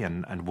be,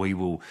 and we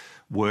will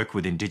work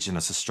with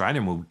Indigenous Australia,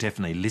 and we'll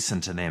definitely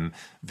listen to them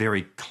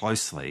very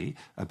closely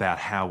about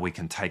how we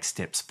can take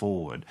steps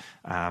forward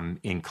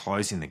in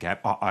closing the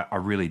gap. I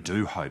really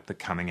do hope that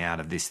coming out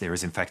of this there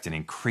is in fact an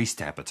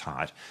increased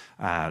appetite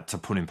to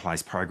put in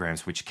place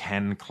programs which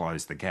can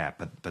close the gap,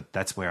 but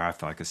that's where our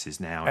focus is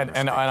now.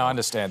 And I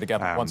understand the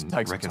government wants to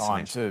take some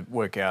time to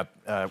work out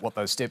what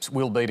those steps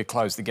will be to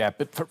close the gap,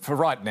 but for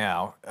right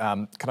now,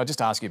 can I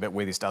just ask you about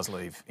where this does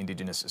leave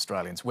Indigenous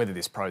Australians, whether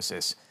this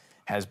process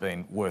has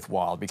been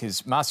worthwhile?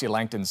 Because Marcia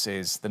Langton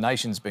says the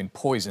nation's been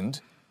poisoned.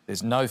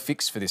 There's no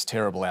fix for this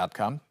terrible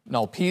outcome.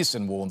 Noel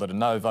Pearson warned that a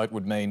no vote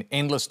would mean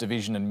endless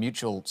division and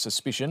mutual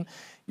suspicion.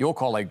 Your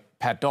colleague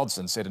Pat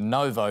Dodson said a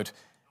no vote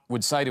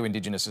would say to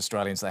Indigenous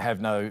Australians they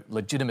have no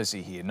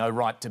legitimacy here, no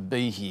right to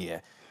be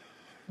here.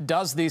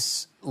 Does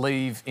this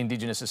leave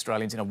Indigenous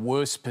Australians in a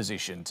worse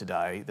position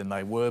today than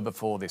they were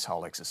before this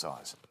whole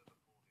exercise?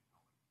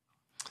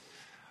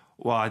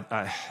 Well,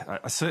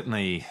 I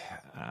certainly,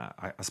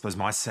 I suppose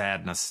my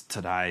sadness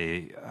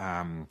today,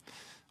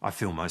 I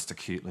feel most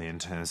acutely in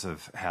terms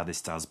of how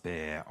this does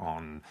bear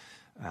on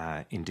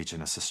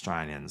Indigenous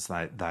Australians.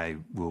 They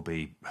will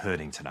be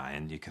hurting today,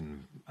 and you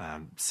can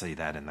see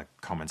that in the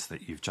comments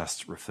that you've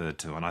just referred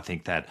to. And I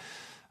think that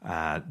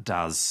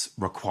does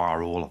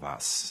require all of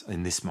us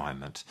in this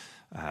moment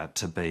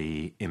to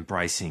be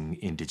embracing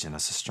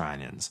Indigenous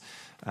Australians.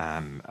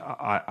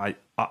 I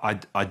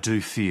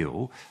do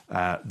feel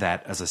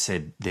that, as I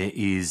said, there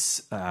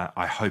is,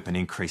 I hope, an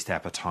increased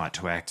appetite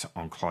to act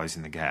on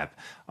closing the gap.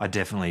 I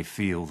definitely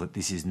feel that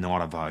this is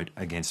not a vote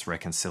against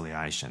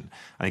reconciliation.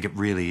 I think it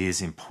really is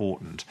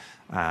important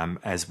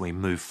as we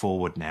move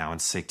forward now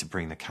and seek to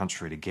bring the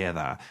country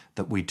together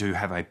that we do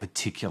have a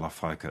particular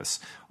focus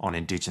on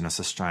Indigenous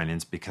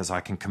Australians, because I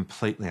can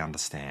completely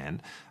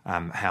understand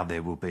how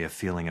there will be a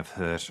feeling of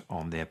hurt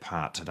on their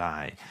part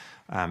today.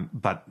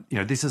 But you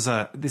know, this is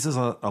a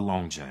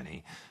long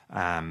journey,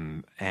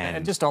 and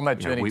just on that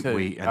journey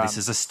this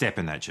is a step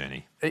in that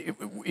journey.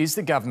 Is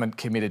the government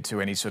committed to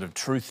any sort of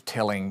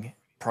truth-telling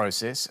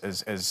process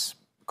as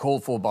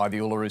called for by the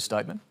Uluru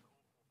Statement?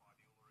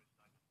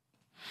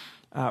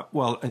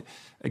 Well,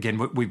 again,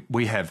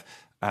 we have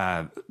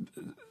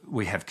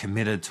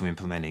committed to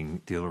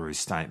implementing the Uluru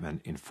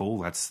Statement in full.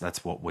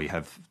 That's what we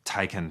have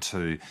taken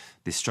to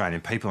the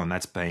Australian people, and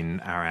that's been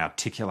our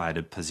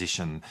articulated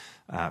position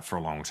for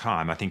a long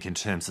time. I think in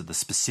terms of the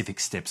specific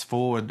steps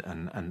forward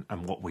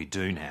and what we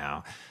do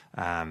now,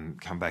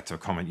 come back to a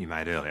comment you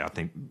made earlier, I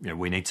think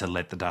we need to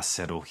let the dust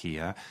settle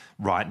here.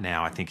 Right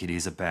now, I think it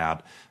is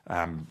about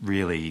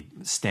really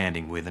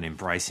standing with and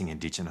embracing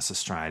Indigenous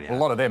Australia. Well,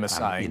 a lot of them are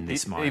saying, in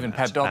this moment. Even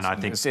Pat Dodson I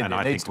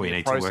think we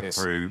need to work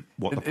through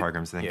what the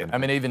program's then going to be. I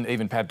mean,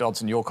 even Pat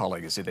Dodson, your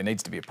colleague, has said there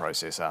needs to be a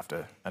process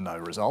after a no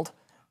result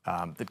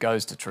that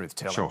goes to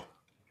truth-telling. Sure.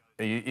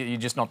 Are you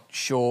just not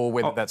sure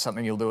whether that's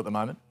something you'll do at the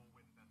moment?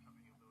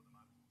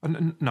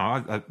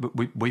 No,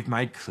 we've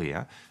made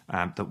clear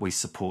that we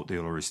support the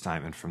Uluru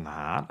Statement from the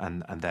heart,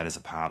 and that is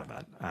a part of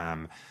it.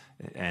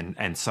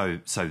 And so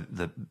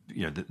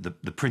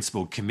the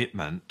principled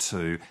commitment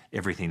to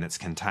everything that's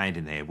contained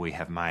in there we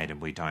have made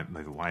and we don't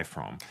move away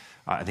from.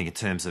 I think in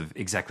terms of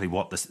exactly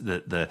what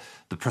the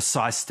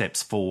precise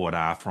steps forward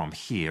are from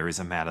here is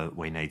a matter that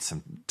we need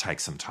take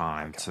some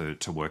time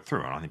to work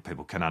through, and I think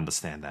people can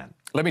understand that.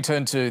 Let me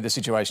turn to the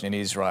situation in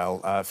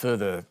Israel.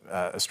 Further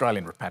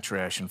Australian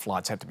repatriation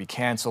flights had to be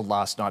cancelled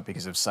last night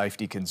because of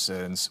safety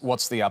concerns.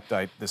 What's the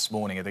update this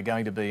morning? Are there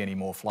going to be any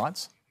more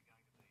flights?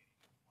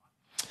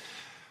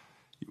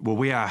 Well,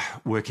 we are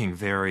working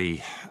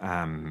very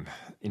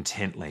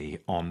intently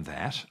on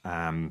that.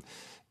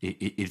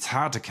 It's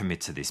hard to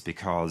commit to this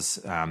because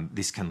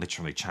this can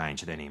literally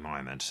change at any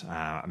moment.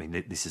 I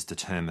mean, this is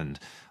determined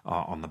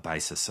on the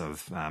basis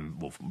of,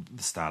 well,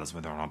 the starters,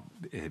 whether or not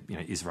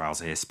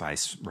Israel's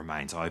airspace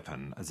remains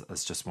open,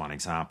 as just one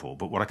example.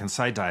 But what I can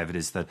say, David,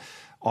 is that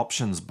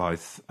options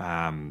both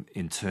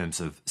in terms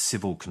of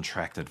civil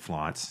contracted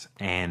flights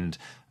and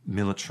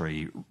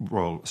military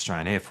Royal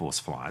Australian Air Force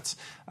flights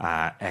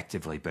are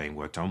actively being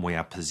worked on. We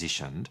are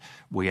positioned.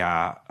 We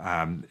have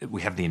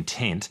the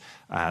intent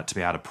to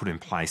be able to put in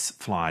place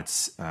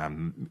flights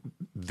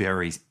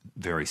very,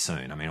 very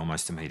soon. I mean,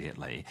 almost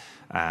immediately.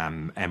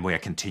 And we are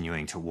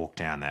continuing to walk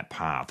down that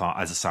path.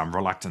 As I say, I'm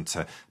reluctant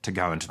to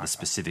go into the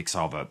specifics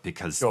of it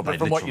because they but from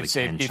literally what you've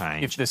said, can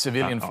change. If the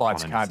civilian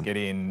flights can't get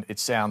in, it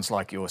sounds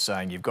like you're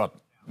saying you've got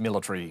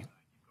military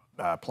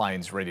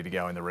planes ready to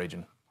go in the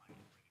region.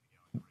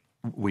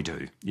 We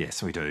do,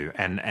 yes, we do,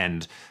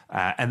 and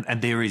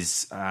there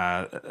is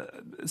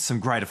some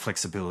greater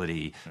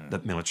flexibility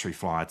that military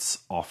flights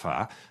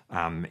offer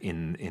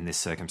in this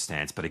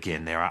circumstance. But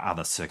again, there are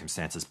other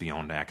circumstances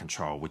beyond our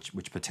control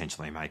which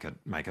potentially make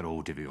it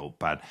all difficult.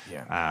 But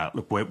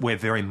look, we're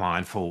very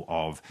mindful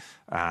of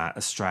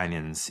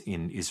Australians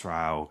in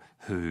Israel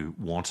who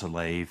want to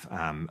leave.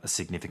 A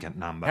significant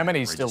number. How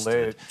many are still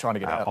there trying to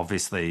get out?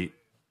 Obviously.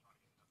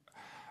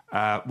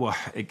 Well,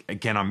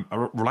 again, I'm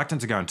reluctant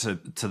to go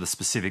into the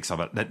specifics of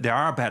it. There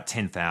are about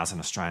 10,000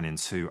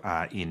 Australians who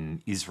are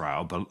in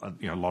Israel, but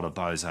a lot of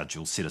those are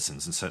dual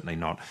citizens, and certainly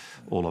not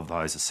all of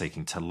those are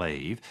seeking to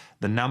leave.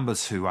 The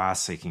numbers who are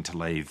seeking to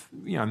leave,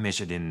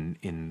 measured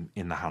in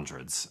the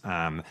hundreds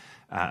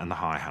and the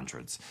high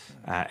hundreds,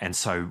 and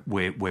so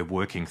we're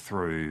working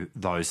through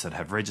those that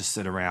have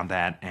registered around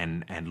that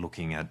and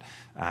looking at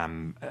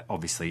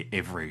obviously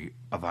every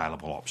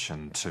available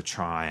option to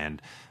try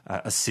and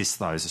assist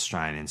those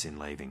Australians in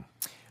leaving.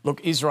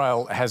 Look,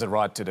 Israel has a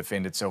right to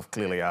defend itself,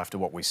 clearly, after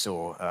what we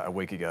saw a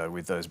week ago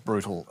with those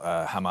brutal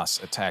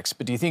Hamas attacks.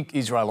 But do you think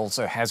Israel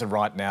also has a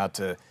right now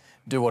to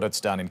do what it's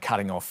done in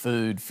cutting off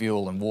food,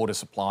 fuel and water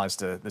supplies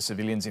to the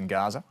civilians in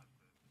Gaza?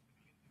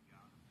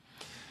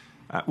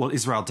 Well,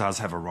 Israel does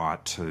have a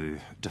right to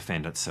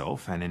defend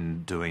itself, and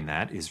in doing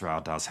that,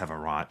 Israel does have a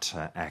right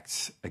to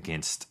act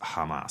against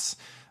Hamas.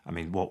 I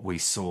mean, what we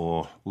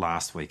saw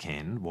last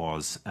weekend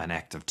was an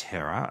act of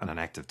terror, and an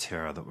act of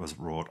terror that was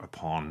wrought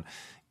upon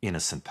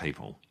innocent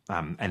people.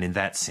 And in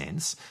that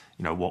sense,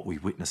 what we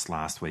witnessed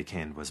last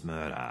weekend was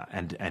murder,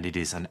 and it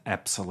is an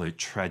absolute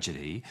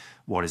tragedy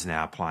what is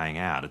now playing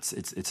out.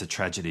 It's a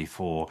tragedy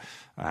for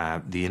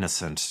the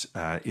innocent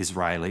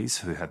Israelis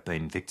who have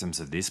been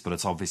victims of this, but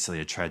it's obviously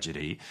a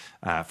tragedy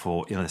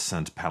for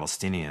innocent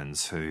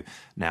Palestinians who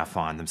now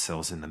find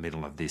themselves in the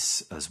middle of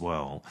this as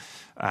well.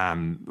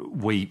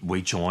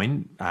 We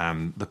join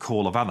the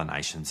call of other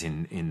nations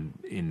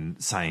in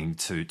saying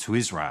to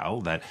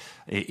Israel that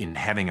in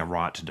having a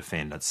right to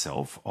defend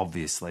itself,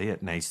 obviously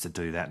it needs to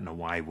do that in a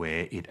way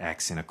where it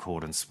acts in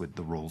accordance with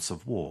the rules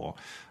of war,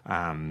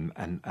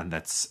 and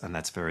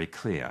that's very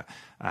clear.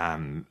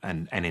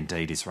 And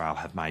indeed, Israel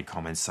have made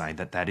comments saying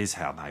that is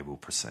how they will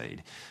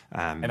proceed.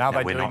 And are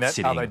they doing that?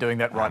 Are they doing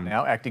that right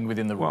now, acting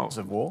within the rules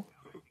of war?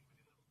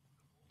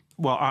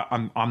 Well,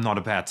 I'm not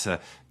about to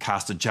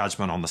cast a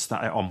judgment on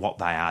what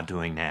they are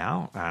doing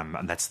now,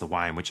 and that's the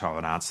way in which I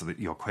would answer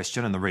your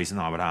question. And the reason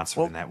I would answer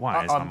it in that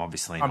way is I'm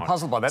obviously not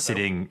puzzled by that.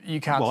 Sitting. You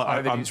can't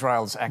say that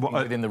Israel's acting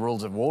within the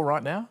rules of war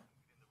right now.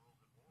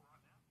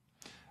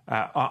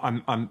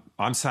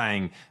 I'm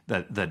saying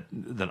that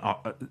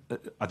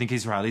I think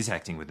Israel is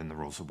acting within the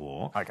rules of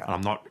war. Okay. And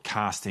I'm not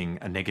casting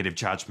a negative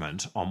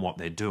judgment on what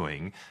they're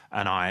doing.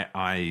 And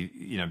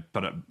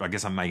but I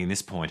guess I'm making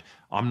this point.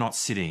 I'm not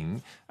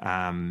sitting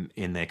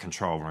in their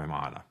control room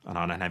either, and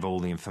I don't have all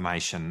the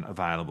information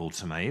available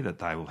to me that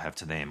they will have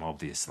to them,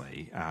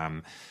 obviously.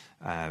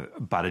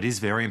 But it is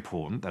very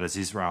important that as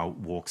Israel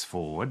walks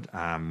forward,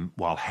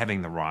 while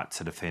having the right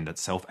to defend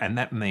itself, and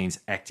that means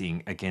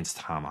acting against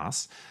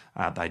Hamas,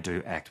 they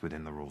do act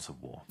within the rules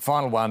of war.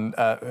 Final one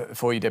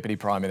for you, Deputy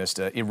Prime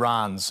Minister.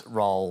 Iran's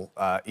role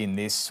in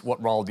this. What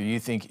role do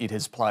you think it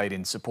has played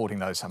in supporting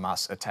those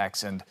Hamas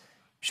attacks? And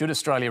should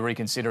Australia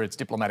reconsider its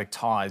diplomatic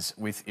ties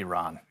with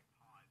Iran?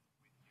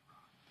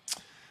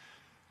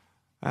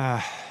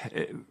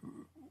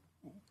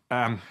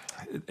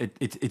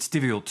 It's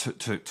difficult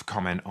to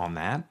comment on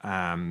that.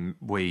 I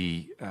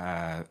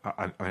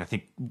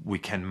think we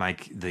can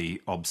make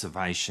the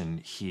observation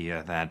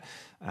here that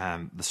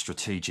the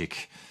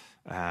strategic.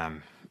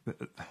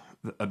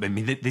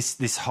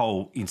 This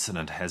whole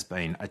incident has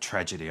been a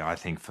tragedy, I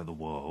think, for the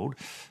world.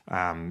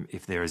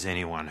 If there is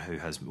anyone who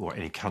has, or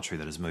any country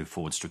that has moved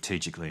forward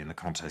strategically in the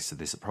context of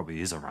this, it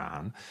probably is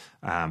Iran.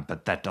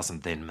 But that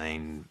doesn't then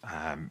mean,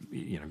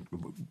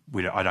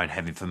 I don't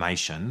have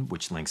information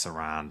which links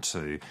Iran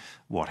to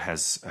what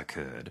has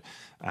occurred.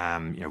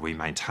 We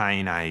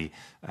maintain a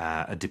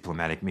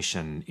diplomatic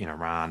mission in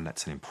Iran.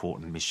 That's an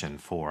important mission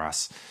for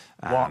us.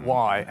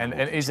 Why? And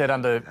is that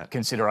under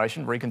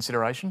consideration,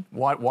 reconsideration?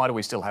 Why do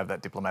we still have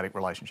that diplomatic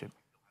relationship?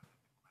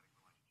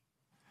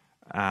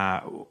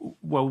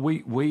 Well,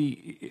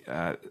 we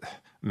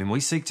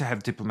seek to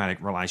have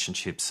diplomatic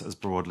relationships as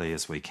broadly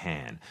as we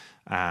can.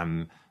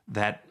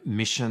 That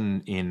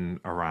mission in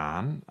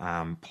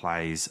Iran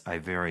plays a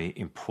very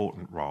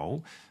important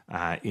role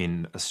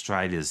in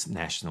Australia's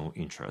national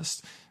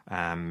interest,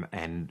 and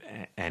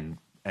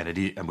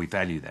we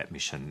value that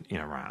mission in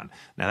Iran.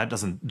 Now, that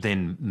doesn't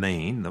then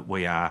mean that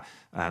we are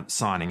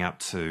signing up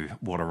to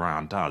what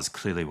Iran does.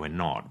 Clearly, we're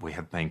not. We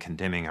have been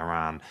condemning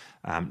Iran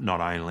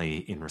not only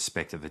in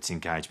respect of its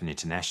engagement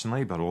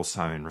internationally, but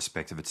also in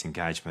respect of its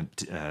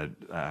engagement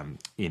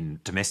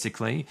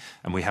domestically.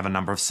 And we have a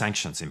number of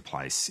sanctions in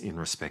place in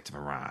respect of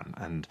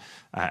Iran.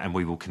 And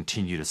we will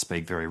continue to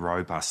speak very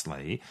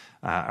robustly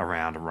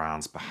around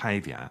Iran's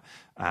behaviour.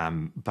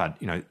 But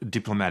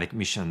diplomatic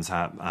missions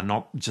are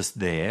not just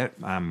there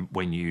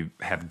when you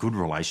have good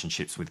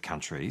relationships with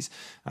countries.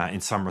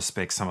 In some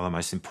respects, some of the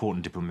most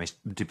important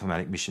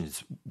diplomatic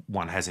missions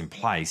one has in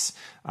place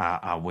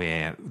are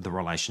where the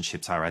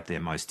relationships are at their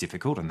most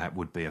difficult, and that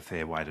would be a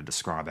fair way to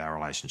describe our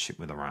relationship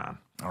with Iran.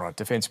 All right,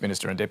 Defence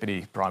Minister and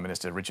Deputy Prime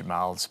Minister Richard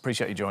Marles,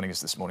 appreciate you joining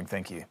us this morning.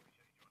 Thank you.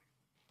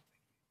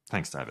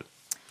 Thanks, David.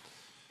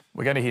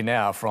 We're going to hear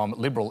now from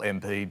Liberal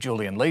MP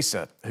Julian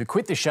Leeser, who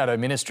quit the shadow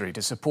ministry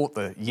to support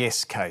the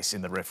yes case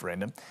in the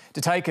referendum.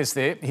 To take us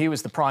there, here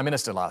was the Prime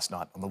Minister last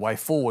night on the way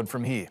forward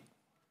from here.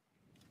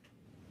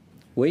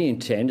 We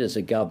intend as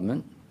a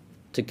government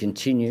to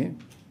continue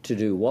to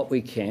do what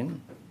we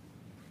can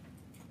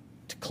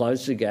to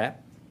close the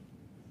gap,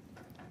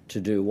 to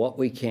do what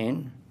we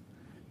can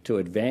to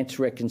advance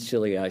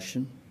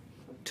reconciliation,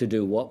 to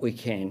do what we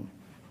can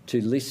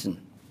to listen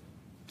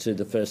to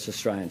the first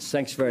Australians.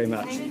 Thanks very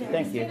much.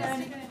 Thank you.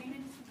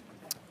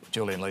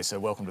 Julian, Leeser,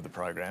 welcome to the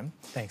program.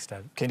 Thanks,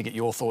 David. Keen to get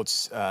your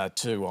thoughts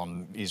too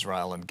on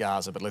Israel and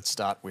Gaza, but let's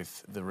start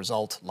with the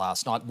result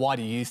last night. Why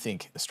do you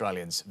think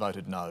Australians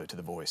voted no to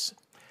the voice?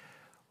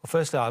 Well,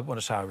 firstly, I want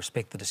to say I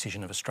respect the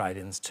decision of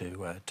Australians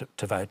to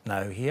vote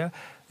no here.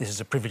 This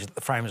is a privilege that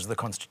the framers of the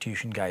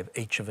Constitution gave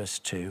each of us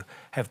to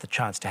have the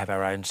chance to have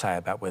our own say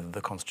about whether the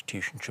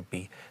Constitution should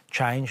be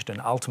changed, and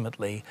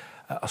ultimately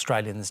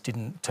Australians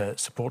didn't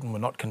support and were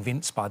not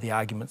convinced by the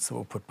arguments that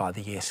were put by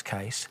the yes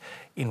case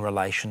in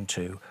relation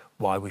to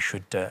why we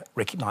should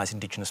recognise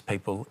Indigenous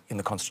people in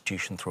the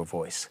Constitution through a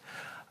voice.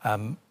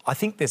 I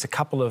think there's a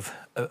couple of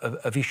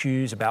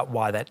issues about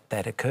why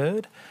that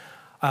occurred.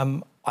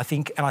 I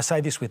think, and I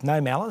say this with no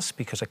malice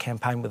because I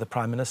campaigned with the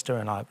Prime Minister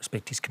and I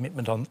respect his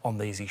commitment on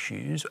these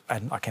issues,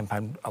 and I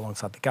campaigned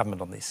alongside the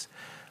government on this.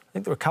 I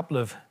think there were a couple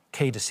of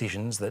key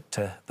decisions that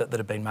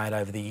have been made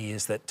over the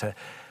years that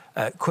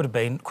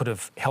could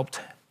have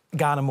helped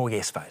garner more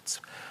yes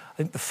votes. I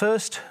think the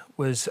first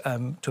was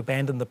to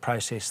abandon the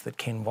process that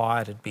Ken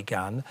Wyatt had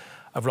begun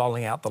of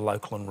rolling out the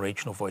local and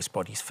regional voice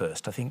bodies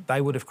first. I think they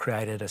would have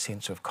created a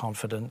sense of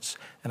confidence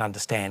and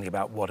understanding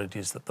about what it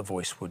is that the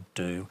voice would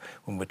do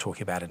when we're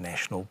talking about a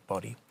national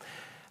body.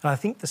 And I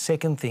think the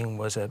second thing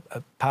was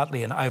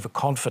partly an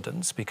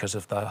overconfidence because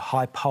of the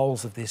high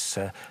polls of this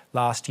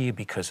last year,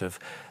 because of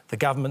the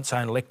government's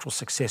own electoral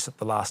success at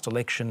the last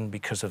election,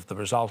 because of the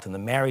result in the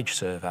marriage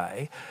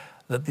survey,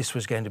 that this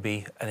was going to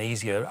be an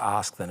easier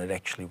ask than it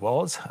actually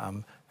was.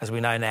 As we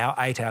know now,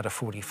 8 out of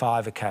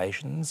 45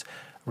 occasions,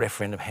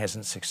 referendum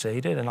hasn't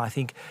succeeded, and I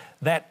think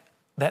that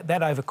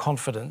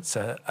overconfidence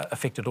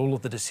affected all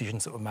of the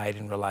decisions that were made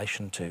in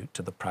relation to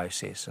the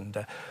process.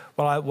 And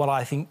what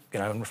I think,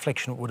 in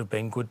reflection, it would have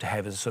been good to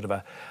have is sort of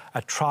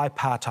a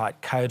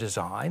tripartite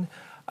co-design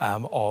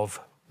of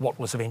what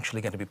was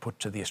eventually going to be put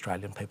to the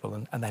Australian people,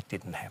 and that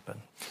didn't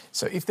happen.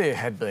 So if there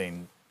had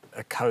been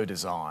a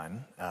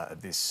co-design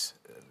of this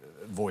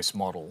voice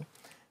model,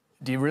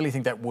 do you really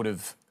think that would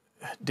have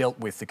dealt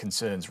with the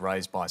concerns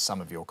raised by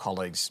some of your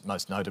colleagues,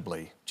 most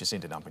notably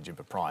Jacinta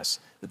Price,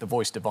 that the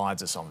voice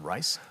divides us on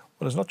race?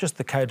 Well, it's not just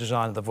the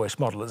co-design of the voice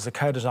model, it's the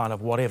co-design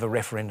of whatever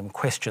referendum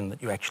question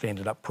that you actually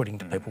ended up putting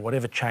to people,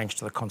 whatever change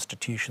to the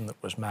Constitution that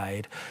was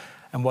made,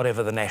 and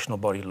whatever the national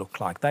body looked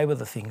like. They were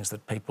the things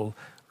that people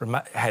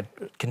had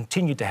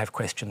continued to have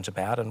questions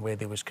about and where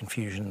there was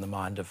confusion in the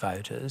mind of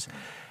voters.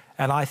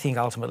 And I think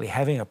ultimately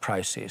having a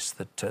process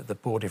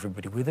that brought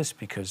everybody with us,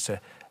 because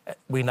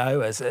we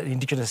know, as an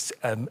Indigenous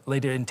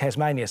leader in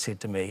Tasmania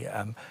said to me,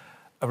 a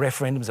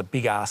referendum is a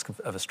big ask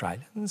of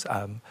Australians.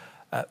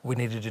 We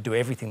needed to do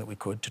everything that we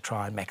could to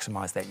try and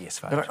maximise that yes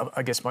vote. But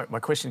I guess my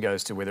question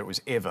goes to whether it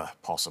was ever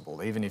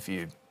possible, even if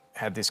you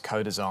had this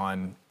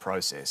co-design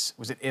process,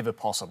 was it ever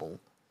possible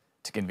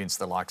to convince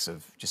the likes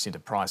of Jacinta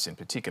Price in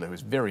particular, who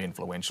was very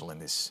influential in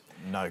this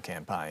no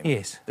campaign,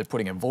 yes, that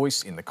putting a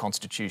voice in the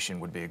Constitution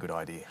would be a good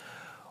idea?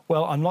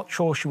 Well, I'm not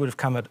sure she would have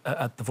come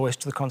at the voice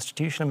to the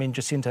Constitution. I mean,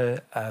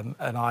 Jacinta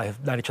and I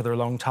have known each other a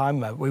long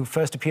time. We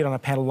first appeared on a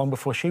panel long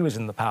before she was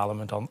in the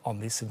Parliament on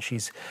this, and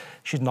she's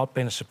not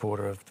been a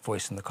supporter of the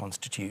voice in the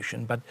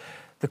Constitution. But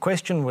the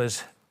question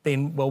was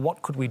then, well,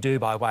 what could we do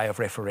by way of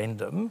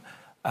referendum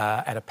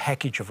and a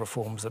package of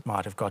reforms that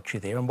might have got you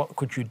there, and what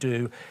could you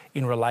do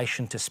in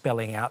relation to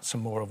spelling out some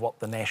more of what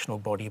the national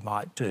body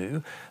might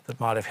do that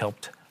might have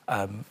helped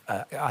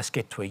us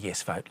get to a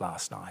yes vote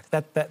last night.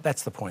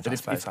 That's the point. But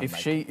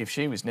if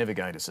she was never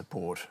going to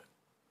support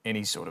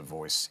any sort of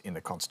voice in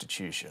the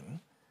Constitution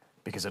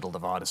because it'll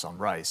divide us on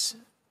race,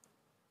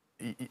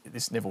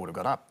 this never would have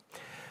got up.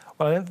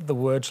 Well, I don't think the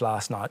words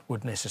last night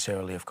would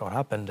necessarily have got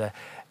up, and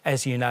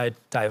as you know,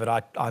 David,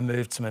 I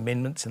moved some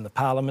amendments in the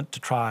Parliament to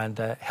try and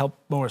help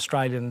more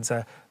Australians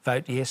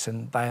vote yes,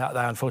 and they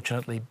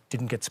unfortunately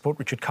didn't get support.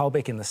 Richard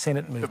Colbeck in the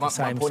Senate moved the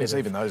same. My point is,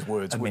 even those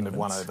words wouldn't have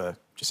won over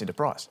Jacinta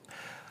Price.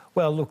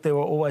 Well, look, there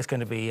were always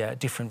going to be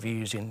different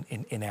views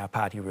in our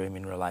party room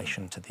in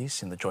relation to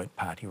this, in the joint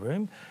party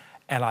room.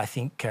 And I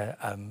think,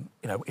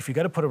 if you're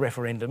going to put a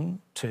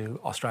referendum to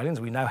Australians,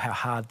 we know how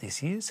hard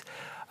this is.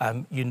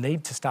 You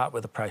need to start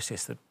with a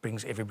process that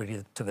brings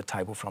everybody to the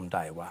table from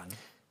day one.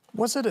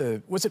 Was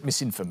it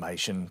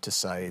misinformation to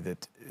say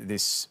that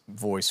this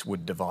voice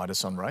would divide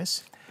us on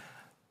race?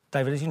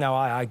 David, as you know,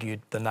 I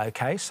argued the no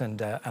case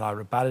and I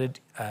rebutted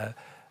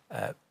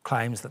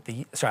claims that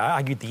I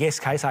argued the yes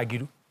case,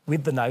 argued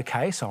with the no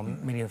case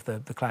on many of the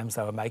claims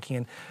they were making.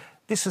 And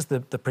this is the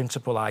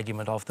principal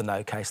argument of the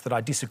no case that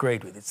I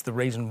disagreed with. It's the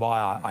reason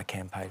why I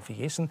campaigned for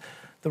yes. And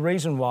the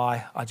reason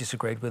why I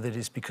disagreed with it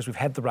is because we've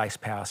had the race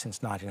power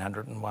since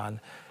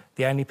 1901.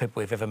 the only people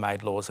we've ever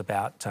made laws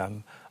about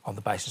on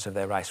the basis of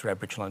their race are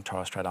Aboriginal and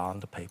Torres Strait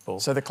Islander people.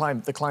 So the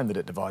claim that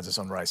it divides us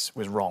on race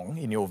was wrong,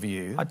 in your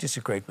view? I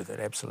disagreed with it,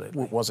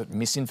 absolutely. Was it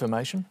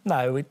misinformation?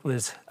 No, it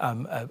was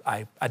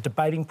a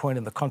debating point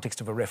in the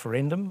context of a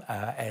referendum.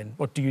 And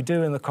what do you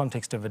do in the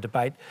context of a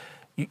debate?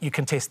 You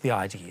contest the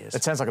ideas.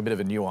 It sounds like a bit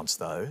of a nuance,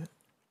 though.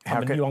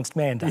 I'm a nuanced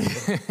man,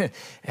 David.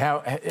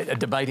 A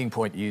debating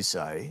point, you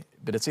say,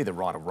 but it's either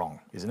right or wrong,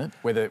 isn't it?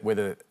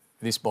 Whether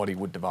this body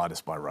would divide us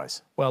by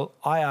race. Well,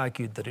 I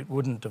argued that it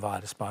wouldn't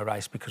divide us by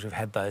race because we've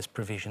had those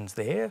provisions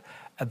there.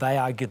 They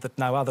argued that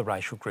no other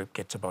racial group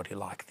gets a body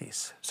like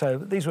this. So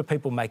these were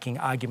people making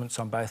arguments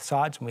on both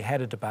sides, and we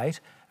had a debate,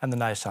 and the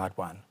no side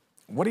won.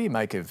 What do you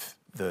make of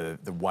the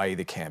way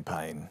the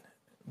campaign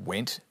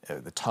went,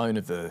 the tone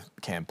of the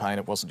campaign?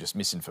 It wasn't just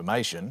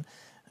misinformation,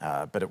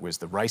 but it was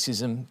the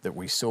racism that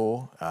we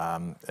saw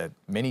at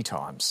many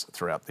times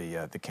throughout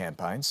the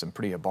campaign, some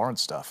pretty abhorrent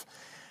stuff.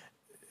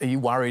 Are you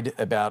worried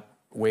about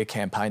where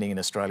campaigning in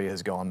Australia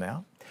has gone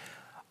now?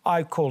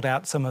 I called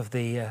out some of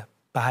the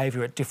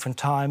behaviour at different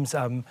times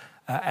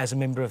as a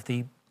member of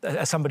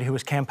as somebody who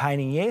was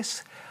campaigning,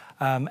 yes,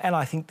 and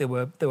I think there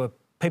were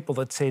people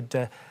that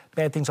said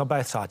bad things on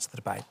both sides of the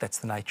debate. That's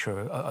the nature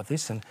of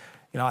this, and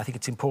you know, I think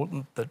it's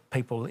important that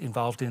people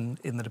involved in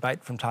the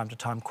debate from time to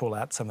time call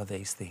out some of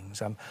these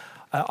things.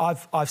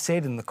 I've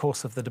said in the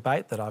course of the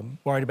debate that I'm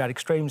worried about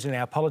extremes in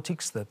our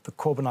politics, the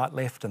Corbynite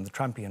left and the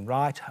Trumpian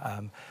right.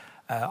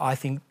 I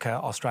think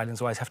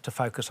Australians always have to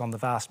focus on the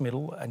vast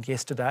middle, and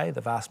yesterday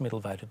the vast middle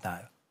voted no.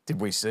 Did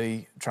we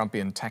see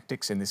Trumpian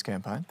tactics in this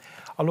campaign?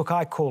 Oh, look,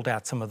 I called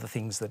out some of the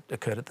things that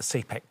occurred at the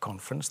CPAC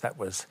conference. That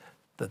was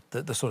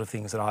the sort of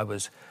things that I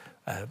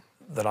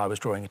was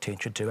drawing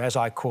attention to, as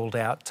I called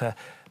out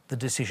the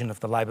decision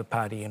of the Labor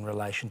Party in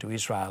relation to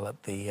Israel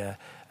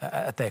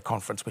at their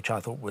conference, which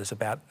I thought was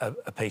about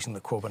appeasing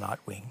the Corbynite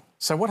wing.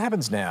 So what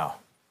happens now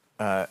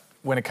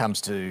when it comes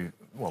to,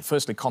 well,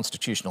 firstly,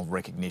 constitutional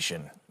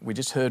recognition? We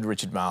just heard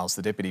Richard Marles,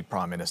 the Deputy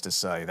Prime Minister,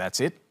 say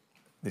that's it.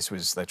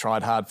 They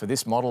tried hard for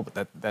this model,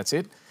 but that's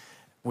it.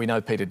 We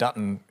know Peter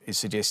Dutton is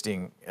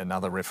suggesting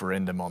another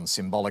referendum on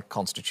symbolic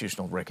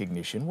constitutional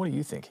recognition. What do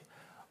you think?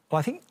 Well,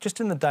 I think just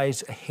in the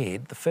days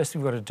ahead, the first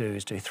thing we've got to do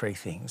is do three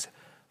things.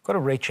 We've got to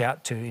reach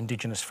out to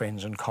Indigenous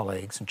friends and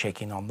colleagues and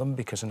check in on them,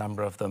 because a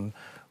number of them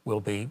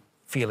will be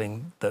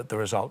feeling the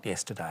result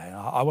yesterday.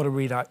 I want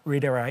to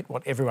reiterate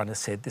what everyone has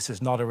said. This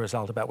is not a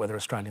result about whether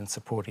Australians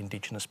support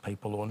Indigenous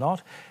people or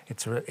not.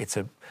 It's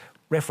a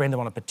referendum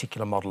on a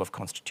particular model of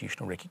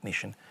constitutional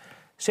recognition.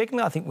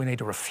 Secondly, I think we need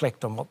to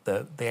reflect on what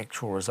the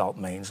actual result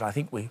means. And I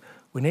think we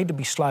need to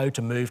be slow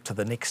to move to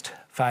the next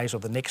phase or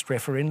the next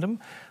referendum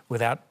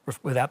without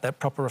that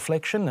proper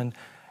reflection. And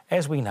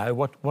as we know,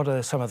 what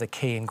are some of the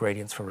key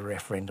ingredients for a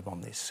referendum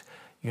on this?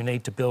 You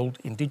need to build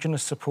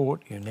Indigenous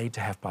support, you need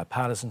to have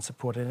bipartisan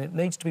support, and it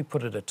needs to be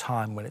put at a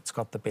time when it's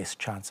got the best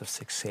chance of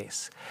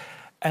success.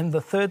 And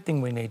the third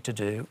thing we need to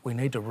do, we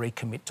need to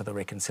recommit to the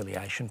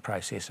reconciliation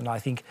process. And I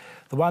think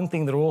the one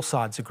thing that all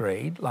sides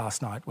agreed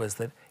last night was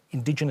that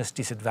Indigenous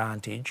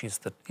disadvantage is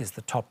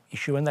the top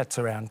issue, and that's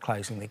around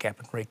closing the gap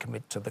and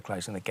recommit to the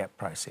closing the gap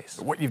process.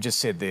 What you've just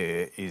said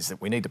there is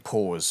that we need to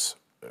pause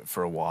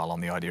for a while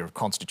on the idea of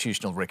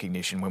constitutional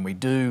recognition. When we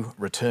do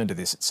return to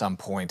this at some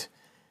point,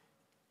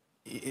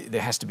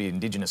 there has to be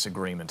Indigenous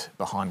agreement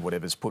behind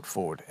whatever's put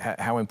forward.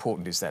 How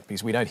important is that?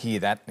 Because we don't hear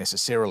that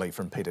necessarily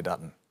from Peter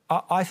Dutton.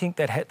 I think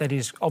that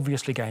is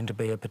obviously going to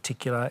be a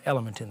particular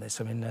element in this.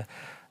 I mean,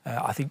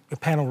 I think the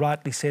panel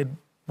rightly said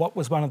what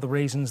was one of the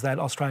reasons that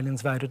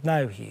Australians voted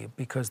no here,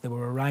 because there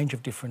were a range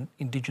of different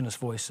Indigenous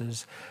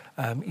voices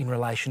in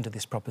relation to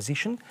this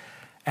proposition.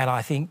 And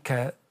I think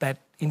that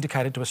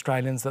indicated to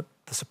Australians that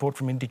the support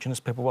from Indigenous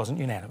people wasn't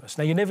unanimous.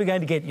 Now, you're never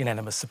going to get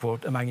unanimous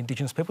support among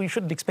Indigenous people. You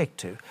shouldn't expect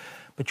to.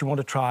 But you want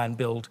to try and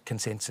build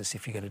consensus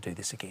if you're going to do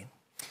this again.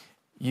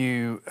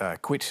 You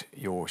quit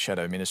your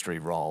shadow ministry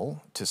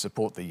role to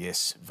support the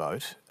yes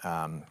vote.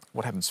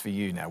 What happens for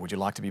you now? Would you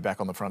like to be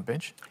back on the front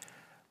bench?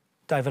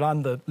 David,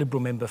 I'm the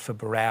Liberal member for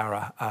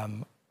Barara.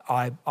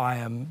 I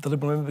am the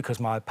Liberal member because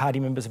my party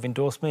members have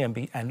endorsed me,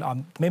 and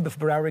I'm the member for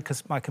Barara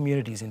because my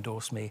community's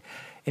endorsed me.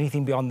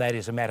 Anything beyond that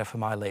is a matter for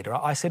my leader.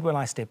 I said when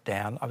I stepped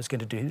down I was going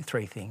to do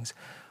three things.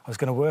 I was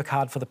going to work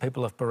hard for the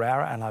people of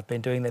Barara, and I've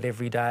been doing that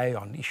every day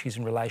on issues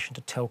in relation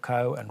to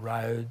telco and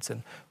roads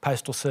and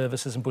postal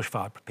services and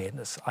bushfire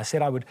preparedness. I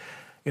said I would,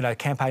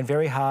 campaign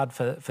very hard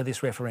for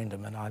this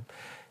referendum, and I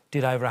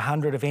did over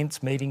 100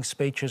 events, meetings,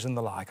 speeches and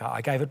the like.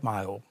 I gave it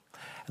my all.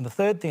 And the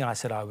third thing I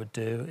said I would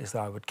do is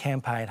that I would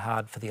campaign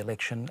hard for the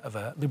election of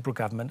a Liberal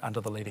government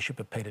under the leadership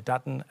of Peter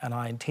Dutton, and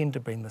I intend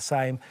to bring the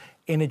same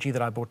energy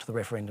that I brought to the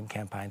referendum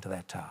campaign to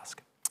that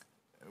task.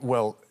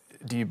 Well,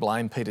 Do you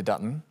blame Peter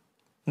Dutton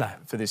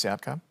for this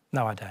outcome?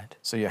 No, I don't.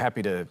 So you're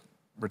happy to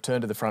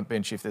return to the front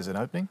bench if there's an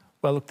opening?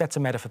 Well, look, that's a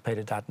matter for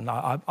Peter Dutton.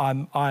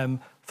 I'm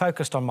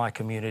focused on my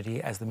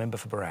community as the member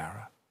for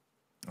Barara.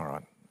 All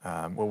right.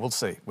 Well, we'll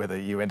see whether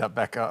you end up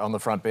back on the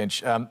front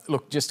bench.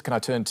 Look, just can I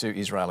turn to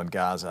Israel and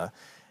Gaza?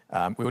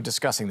 We were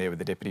discussing there with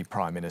the Deputy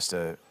Prime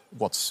Minister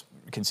what's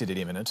considered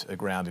imminent, a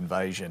ground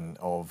invasion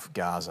of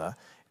Gaza.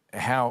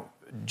 How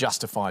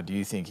justified do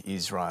you think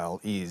Israel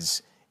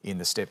is in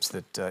the steps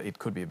that it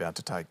could be about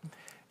to take?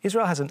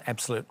 Israel has an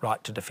absolute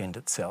right to defend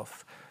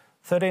itself.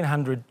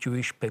 1,300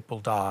 Jewish people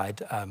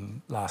died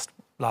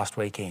last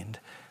weekend.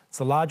 It's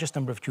the largest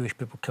number of Jewish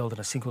people killed in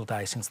a single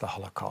day since the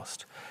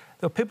Holocaust.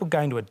 There were people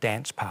going to a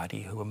dance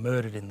party who were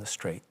murdered in the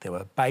street. There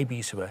were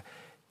babies who were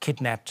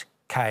kidnapped,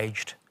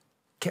 caged,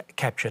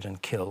 captured and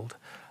killed.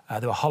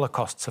 There were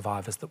Holocaust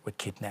survivors that were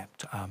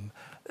kidnapped.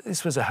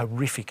 This was a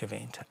horrific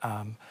event.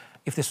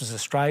 If this was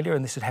Australia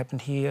and this had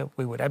happened here,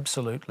 we would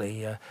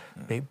absolutely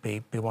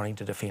be wanting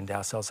to defend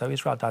ourselves. So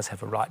Israel does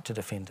have a right to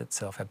defend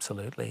itself,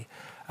 absolutely,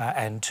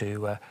 and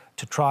to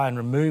try and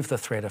remove the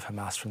threat of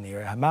Hamas from the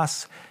area.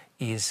 Hamas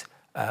is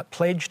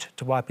pledged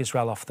to wipe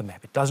Israel off the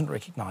map. It doesn't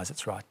recognise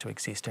its right to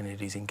exist and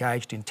it is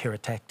engaged in terror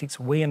tactics.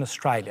 We in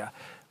Australia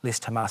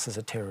list Hamas as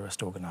a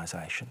terrorist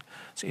organisation.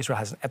 So Israel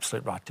has an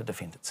absolute right to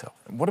defend itself.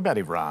 What about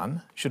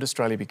Iran? Should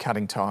Australia be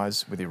cutting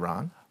ties with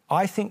Iran?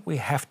 I think we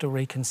have to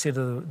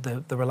reconsider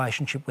the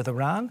relationship with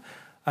Iran.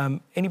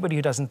 Anybody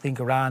who doesn't think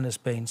Iran has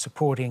been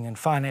supporting and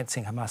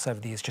financing Hamas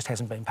over the years just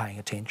hasn't been paying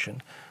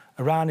attention.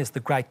 Iran is the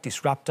great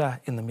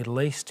disruptor in the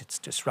Middle East. It's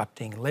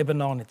disrupting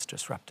Lebanon. It's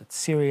disrupted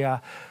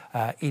Syria.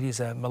 It is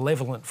a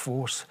malevolent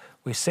force.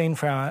 We've seen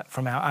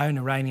from our own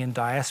Iranian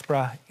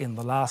diaspora in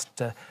the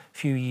last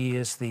few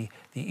years the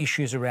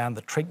issues around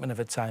the treatment of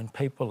its own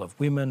people, of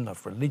women,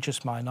 of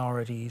religious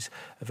minorities,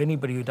 of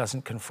anybody who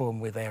doesn't conform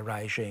with their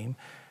regime.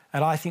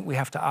 And I think we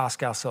have to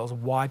ask ourselves,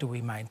 why do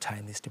we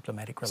maintain this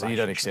diplomatic relationship? So you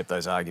don't accept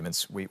those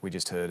arguments we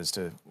just heard as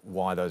to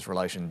why those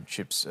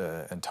relationships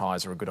and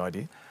ties are a good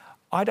idea?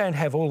 I don't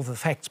have all of the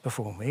facts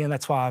before me, and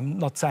that's why I'm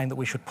not saying that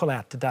we should pull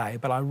out today,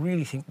 but I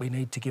really think we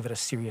need to give it a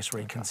serious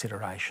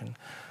reconsideration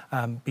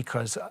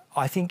because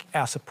I think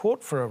our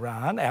support for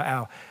Iran,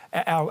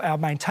 our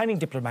maintaining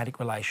diplomatic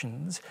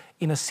relations,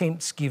 in a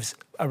sense gives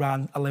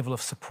Iran a level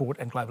of support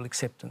and global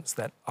acceptance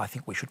that I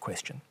think we should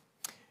question.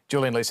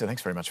 Julian, Leeser,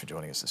 thanks very much for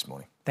joining us this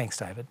morning. Thanks,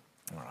 David.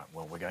 All right,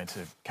 well, we're going to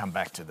come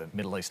back to the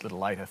Middle East a little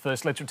later.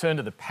 First, let's return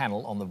to the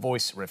panel on the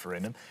Voice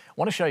referendum. I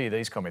want to show you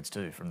these comments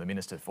too from the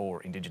Minister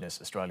for Indigenous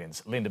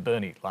Australians, Linda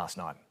Burney, last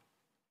night.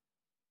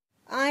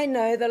 I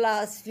know the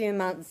last few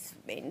months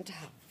have been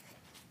tough,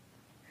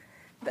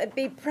 but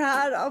be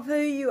proud of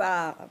who you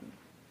are.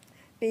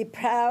 Be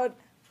proud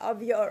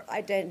of your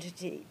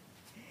identity.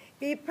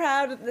 Be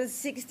proud of the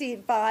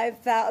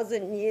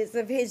 65,000 years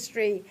of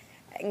history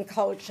and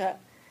culture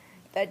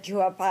that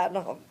you are part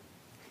of,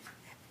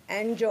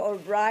 and your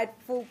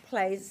rightful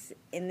place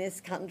in this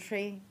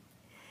country.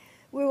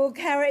 We will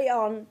carry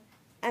on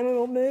and we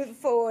will move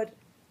forward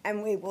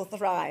and we will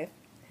thrive.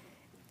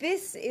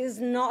 This is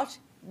not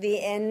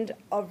the end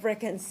of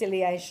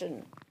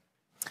reconciliation.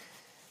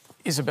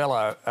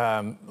 Isabella,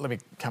 let me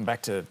come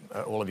back to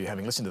all of you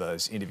having listened to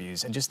those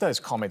interviews and just those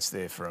comments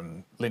there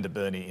from Linda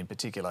Burney in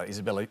particular.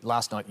 Isabella,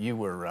 last night you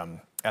were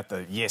at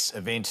the Yes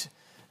event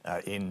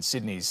in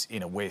Sydney's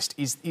Inner West.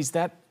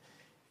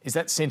 Is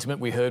that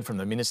sentiment we heard from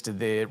the Minister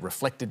there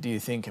reflected, do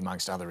you think,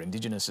 amongst other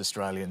Indigenous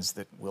Australians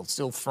that we'll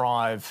still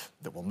thrive,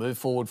 that we'll move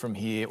forward from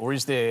here, or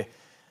is there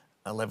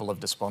a level of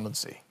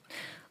despondency?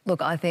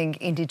 Look, I think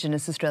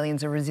Indigenous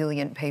Australians are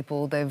resilient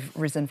people. They've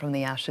risen from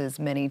the ashes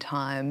many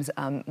times.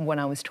 When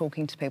I was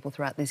talking to people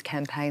throughout this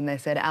campaign, they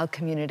said our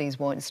communities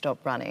won't stop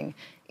running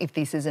if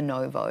this is a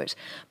no vote.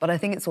 But I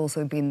think it's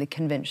also been the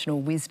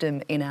conventional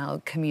wisdom in our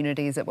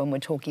communities that when we're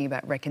talking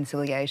about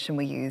reconciliation,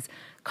 we use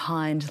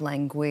kind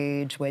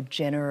language, we're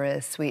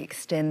generous, we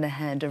extend the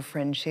hand of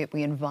friendship,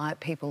 we invite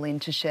people in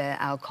to share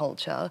our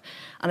culture.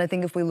 And I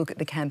think if we look at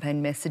the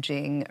campaign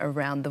messaging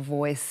around the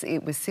Voice,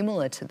 it was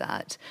similar to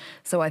that.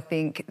 So I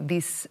think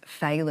this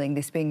failing,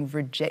 this being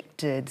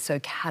rejected so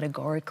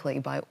categorically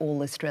by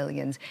all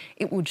Australians,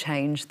 it will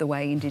change the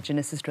way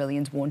Indigenous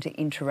Australians want to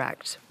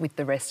interact with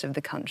the rest of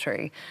the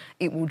country.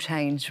 It will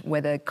change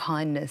whether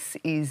kindness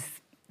is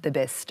the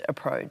best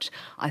approach.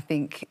 I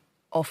think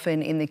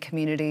often in the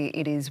community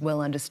it is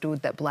well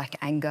understood that black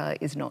anger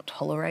is not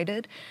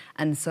tolerated,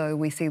 and so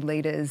we see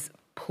leaders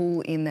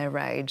pull in their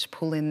rage,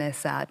 pull in their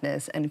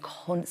sadness and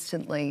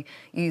constantly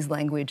use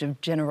language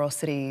of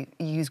generosity,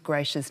 use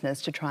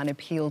graciousness to try and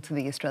appeal to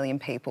the Australian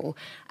people.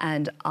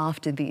 And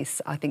after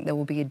this, I think there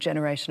will be a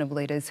generation of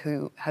leaders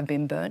who have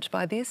been burnt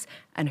by this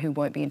and who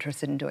won't be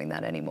interested in doing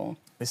that anymore.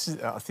 I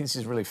think this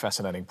is a really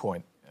fascinating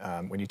point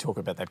when you talk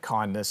about that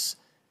kindness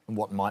and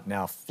what might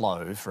now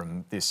flow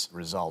from this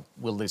result.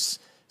 Will this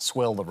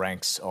swell the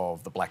ranks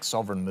of the Black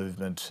Sovereign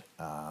movement,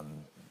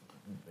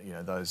 you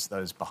know,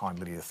 those behind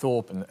Lydia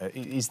Thorpe? And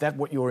is that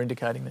what you're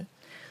indicating there?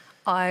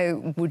 I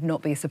would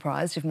not be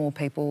surprised if more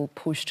people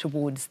push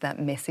towards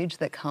that message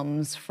that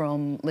comes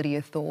from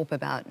Lydia Thorpe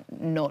about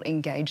not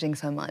engaging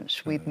so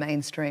much with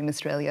mainstream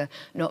Australia,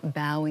 not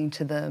bowing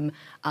to them,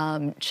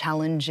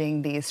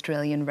 challenging the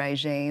Australian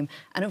regime.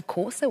 And of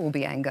course there will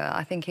be anger.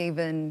 I think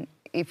even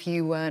if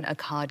you weren't a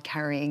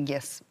card-carrying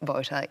yes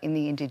voter in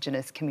the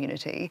Indigenous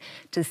community,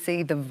 to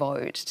see the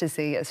vote, to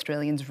see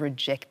Australians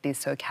reject this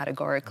so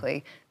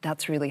categorically,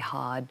 that's really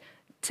hard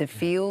to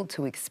feel,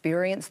 to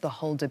experience. The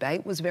whole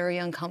debate was very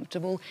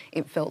uncomfortable.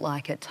 It felt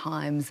like at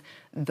times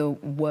the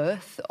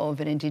worth of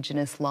an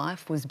Indigenous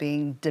life was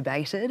being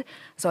debated.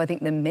 So I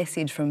think the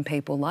message from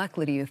people like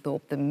Lydia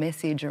Thorpe, the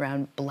message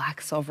around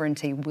black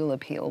sovereignty will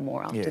appeal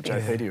more after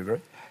this. JP, do you agree?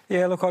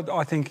 Yeah, look,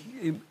 I think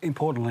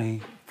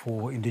importantly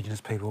for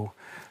Indigenous people,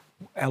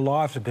 our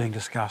lives are being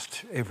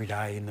discussed every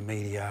day in the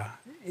media,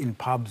 in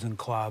pubs and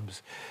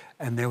clubs,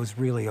 and there was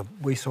really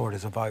we saw it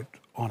as a vote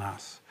on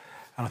us.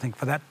 And I think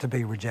for that to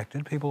be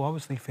rejected, people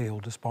obviously feel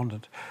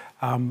despondent.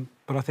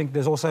 But I think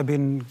there's also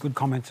been good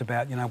comments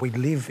about, you know, we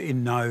live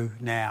in no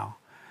now.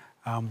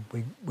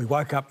 We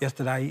woke up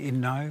yesterday in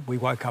no, we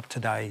woke up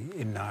today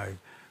in no.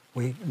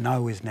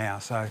 No is now,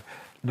 so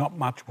not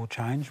much will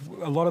change.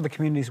 A lot of the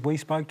communities we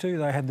spoke to,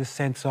 they had this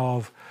sense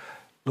of,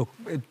 look,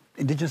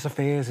 Indigenous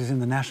affairs is in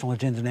the national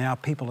agenda now.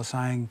 People are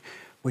saying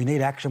we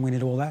need action, we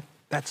need all that.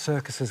 That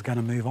circus is going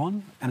to move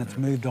on, and it's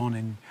moved on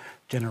in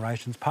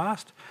generations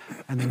past,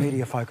 and the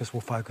media focus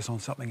will focus on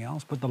something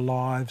else, but the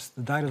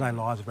day-to-day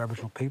lives of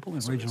Aboriginal people in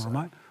regional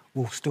remote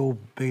will still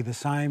be the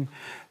same.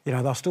 You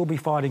know, they'll still be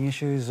fighting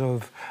issues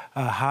of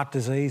heart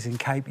disease in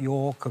Cape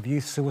York, of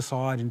youth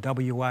suicide in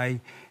WA,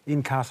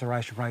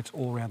 incarceration rates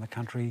all around the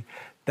country.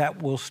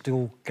 That will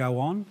still go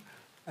on,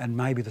 and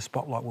maybe the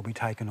spotlight will be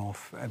taken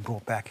off and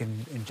brought back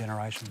in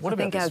generations. I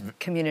think our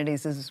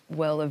communities as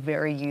well are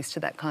very used to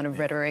that kind of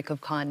rhetoric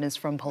of kindness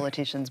from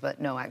politicians,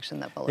 but no action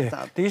that follows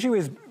up. The issue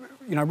is,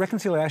 you know,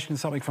 reconciliation is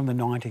something from the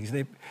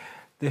 90s.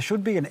 There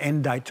should be an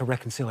end date to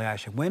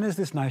reconciliation. When does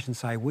this nation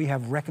say we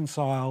have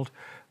reconciled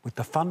with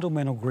the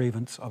fundamental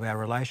grievance of our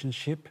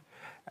relationship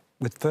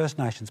with First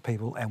Nations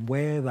people and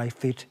where they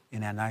fit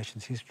in our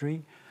nation's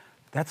history?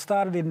 That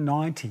started in the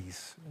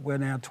 90s. We're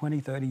now 20,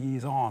 30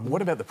 years on.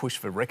 What about the push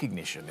for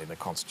recognition in the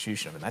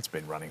Constitution? I mean, that's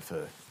been running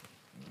for...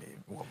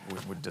 Well, we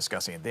were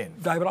discussing it then.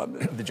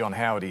 David, the John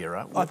Howard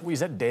era. Is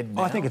that dead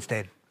now? I think it's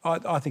dead.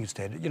 I think it's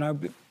dead. You know,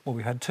 well,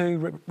 we had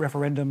two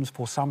referendums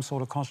for some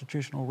sort of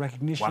constitutional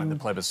recognition. One in the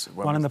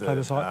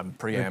plebiscite,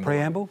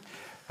 preamble.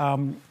 I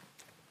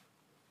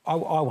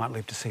won't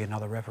live to see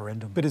another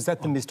referendum. But is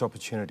that the missed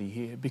opportunity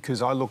here?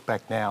 Because I look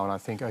back now and I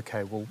think,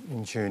 OK, well,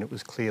 in June it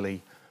was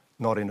clearly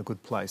not in a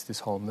good place, this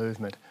whole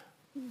movement.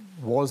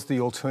 Was the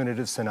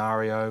alternative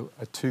scenario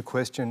a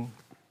two-question,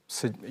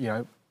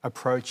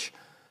 approach,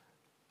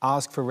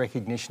 ask for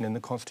recognition in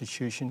the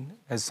Constitution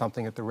as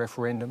something at the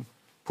referendum,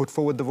 put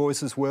forward the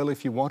voice as well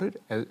if you wanted,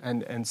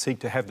 and seek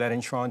to have that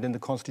enshrined in the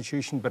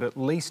Constitution, but at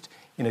least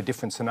in a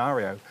different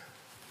scenario,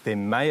 there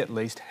may at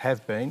least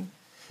have been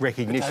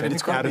recognition out of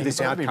this outcome. It's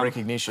got to be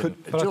recognition.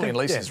 Julian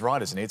Leeser's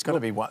right, isn't he? It's got to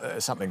be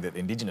something that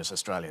Indigenous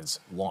Australians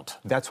want.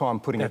 That's why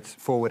I'm putting it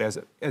forward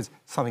as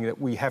something that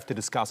we have to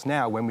discuss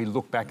now when we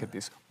look back at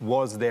this.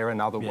 Was there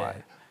another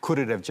way? Could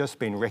it have just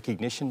been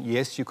recognition?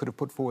 Yes, you could have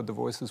put forward the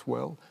voice as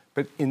well.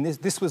 But in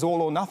this was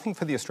all or nothing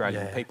for the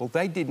Australian people.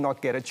 They did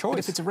not get a choice. But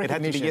if it's a it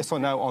had to be yes or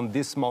no on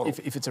this model.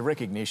 If it's a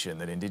recognition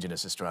that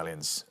Indigenous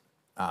Australians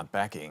aren't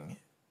backing,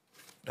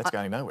 that's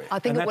going nowhere. I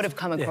think it would have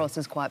come across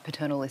as quite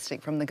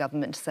paternalistic from the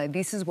government to say,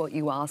 this is what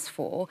you asked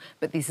for,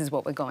 but this is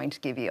what we're going to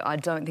give you. I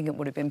don't think it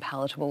would have been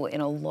palatable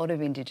in a lot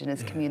of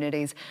Indigenous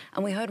communities.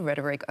 And we heard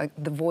rhetoric,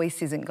 the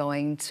voice isn't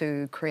going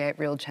to create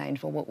real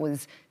change. Well, what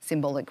was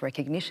symbolic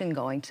recognition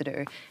going to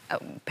do?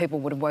 People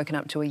would have woken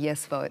up to a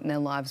yes vote and their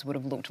lives would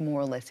have looked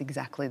more or less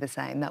exactly the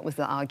same. That was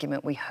the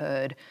argument we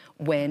heard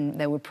when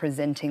they were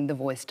presenting the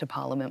voice to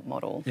Parliament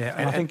model. Yeah,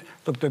 and I think,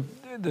 look,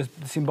 the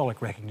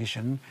symbolic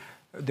recognition,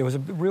 there was a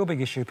real big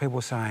issue. People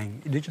were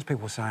saying, Indigenous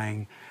people were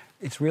saying,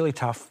 it's really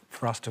tough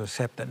for us to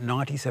accept that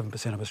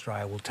 97% of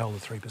Australia will tell the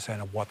 3%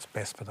 of what's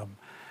best for them.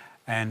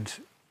 And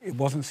it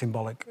wasn't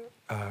symbolic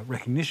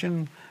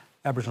recognition.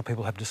 Aboriginal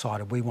people have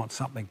decided we want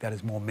something that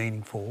is more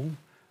meaningful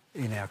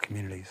in our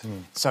communities.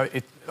 So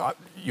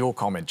your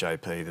comment,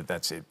 JP,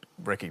 that's it,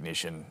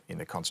 recognition in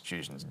the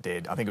Constitution's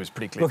dead. I think it was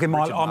pretty clear.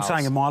 Look, I'm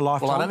saying in my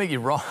lifetime... Well, I don't think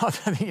you're wrong. I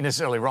don't think you're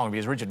necessarily wrong,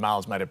 because Richard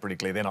Marles made it pretty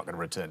clear they're not going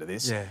to return to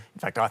this. Yeah. In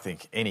fact, I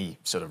think any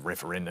sort of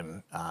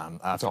referendum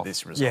after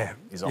this result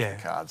is off the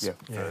cards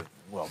for,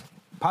 well,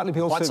 partly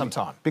also quite some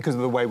time. Because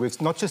of the way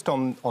we've, not just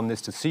on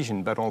this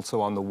decision, but also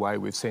on the way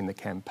we've seen the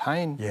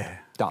campaign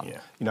done.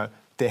 Yeah. You know,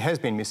 there has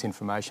been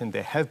misinformation,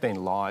 there have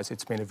been lies,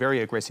 it's been a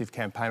very aggressive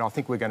campaign. I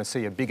think we're going to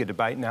see a bigger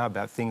debate now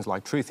about things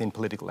like truth in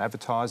political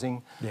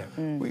advertising. Yeah.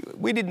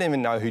 We didn't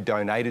even know who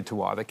donated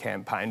to either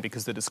campaign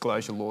because the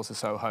disclosure laws are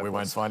so hopeless. We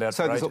won't find out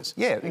for ages.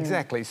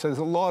 Exactly. So there's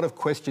a lot of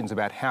questions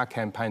about how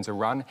campaigns are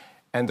run,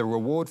 and the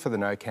reward for the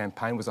No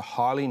campaign was a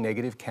highly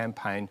negative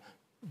campaign,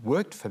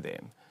 worked for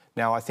them.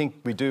 Now, I think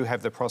we do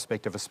have the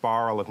prospect of a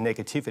spiral of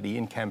negativity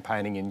in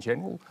campaigning in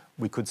general.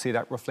 We could see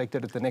that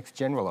reflected at the next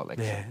general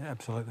election. Yeah,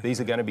 absolutely.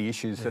 These are going to be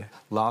issues that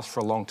last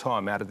for a long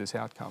time out of this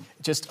outcome.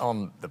 Just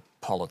on the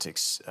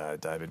politics,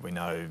 David, we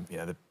know,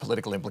 the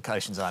political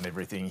implications aren't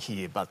everything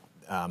here, but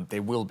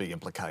there will be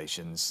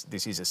implications.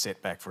 This is a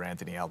setback for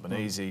Anthony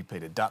Albanese.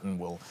 Peter Dutton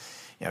will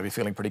be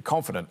feeling pretty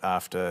confident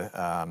after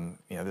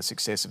the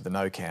success of the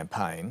No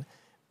campaign.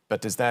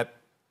 But does that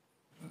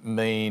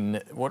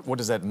mean? What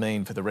does that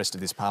mean for the rest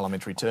of this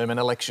parliamentary term and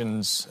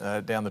elections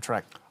down the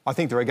track? I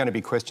think there are going to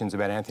be questions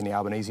about Anthony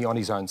Albanese on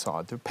his own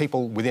side. The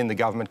people within the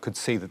government could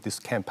see that this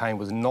campaign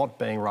was not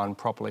being run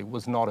properly,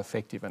 was not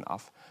effective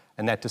enough,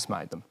 and that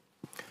dismayed them.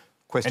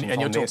 Questions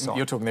on their side.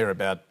 You're talking there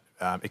about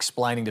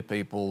explaining to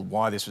people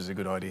why this was a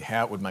good idea,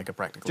 how it would make a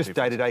practical difference.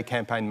 Just day-to-day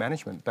campaign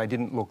management. They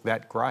didn't look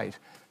that great.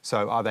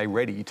 So are they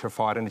ready to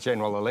fight in a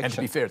general election? And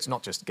to be fair, it's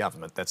not just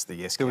government, that's the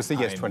Yes campaign. There was the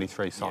Yes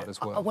 23 side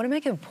as well. I want to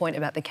make a point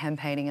about the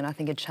campaigning, and I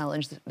think a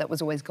challenge that was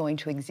always going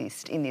to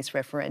exist in this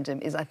referendum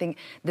is I think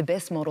the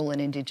best model in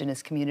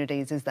Indigenous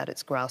communities is that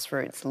it's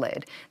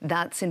grassroots-led.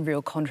 That's in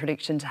real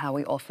contradiction to how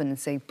we often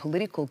see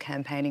political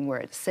campaigning where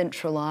it's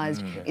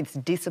centralised, it's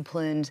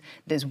disciplined,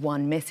 there's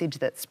one message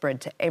that's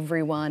spread to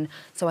everyone.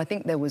 So I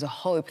think there was a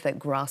hope that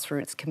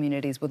grassroots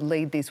communities would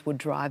lead this, would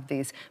drive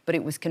this, but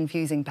it was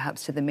confusing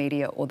perhaps to the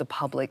media or the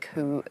public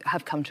who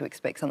have come to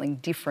expect something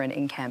different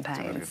in campaigns. That's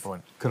a really good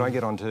point. Could I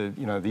get on to,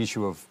 the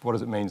issue of what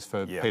does it mean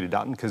for Peter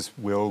Dutton, because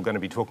we're all going to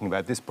be talking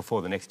about this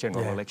before the next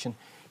general election.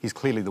 He's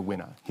clearly the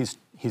winner.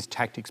 His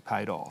tactics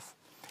paid off.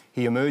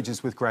 He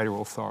emerges with greater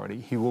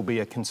authority. He will be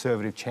a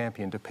Conservative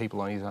champion to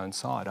people on his own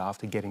side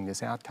after getting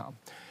this outcome.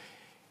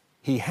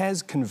 He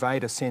has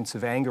conveyed a sense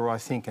of anger, I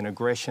think, and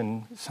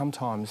aggression,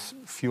 sometimes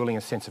fueling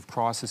a sense of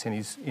crisis in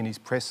his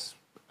press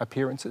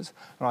appearances.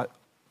 And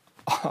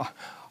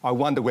I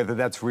wonder whether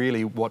that's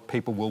really what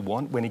people will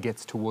want when he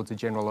gets towards a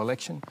general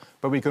election.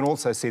 But we can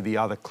also see the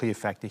other clear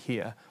factor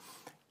here.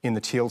 In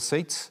the Teal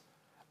seats,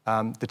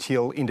 the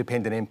Teal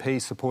independent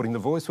MPs supporting the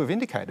Voice have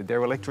indicated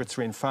their electorates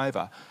are in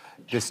favour.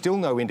 There's still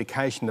no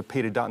indication that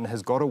Peter Dutton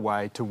has got a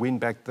way to win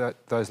back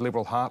those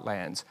Liberal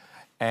heartlands.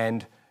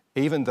 And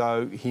even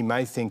though he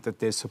may think that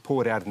there's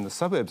support out in the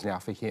suburbs now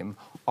for him,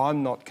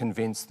 I'm not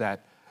convinced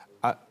that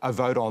a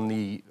vote on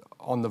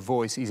the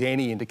Voice is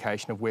any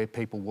indication of where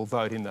people will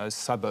vote in those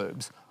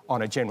suburbs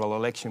on a general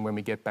election when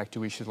we get back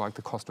to issues like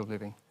the cost of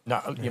living.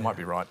 No, you might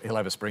be right. He'll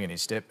have a spring in his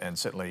step, and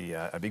certainly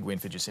a big win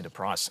for Jacinta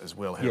Price as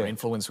well. Her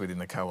influence within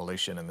the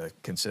coalition and the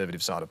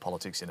Conservative side of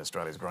politics in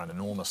Australia has grown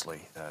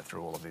enormously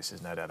through all of this,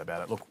 there's no doubt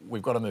about it. Look,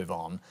 we've got to move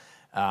on.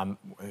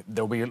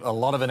 There'll be a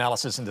lot of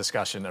analysis and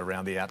discussion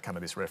around the outcome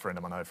of this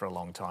referendum, I know, for a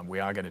long time. We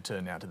are going to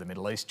turn now to the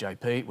Middle East.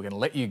 JP, we're going to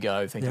let you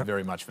go. Thank you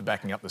very much for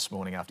backing up this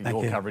morning after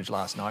your coverage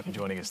last night and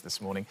joining us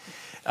this morning.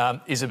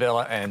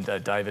 Isabella and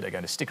David are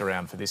going to stick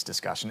around for this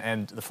discussion,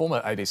 and the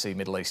former ABC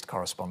Middle East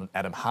correspondent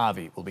Adam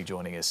Harvey will be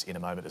joining us in a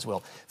moment as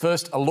well.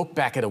 First, a look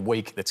back at a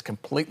week that's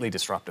completely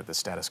disrupted the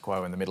status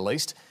quo in the Middle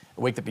East,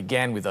 a week that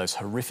began with those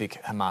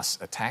horrific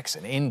Hamas attacks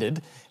and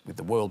ended with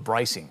the world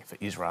bracing for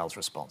Israel's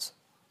response.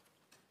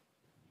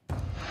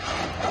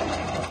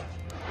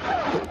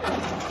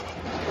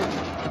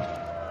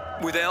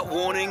 Without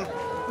warning,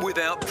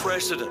 without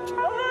precedent.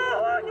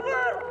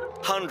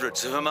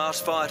 Hundreds of Hamas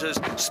fighters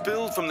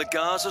spilled from the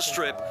Gaza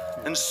Strip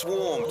and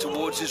swarmed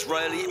towards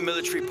Israeli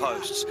military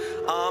posts,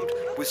 armed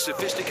with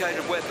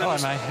sophisticated weapons.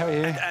 Hi, mate. How are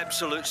you? And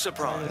absolute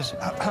surprise.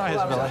 Hi,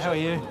 Isabella. How are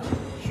you?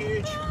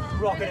 Huge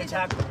rocket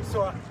attack. We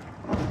saw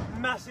a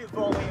massive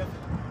volley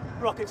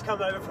of rockets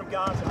come over from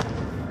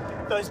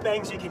Gaza. Those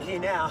bangs you can hear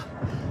now,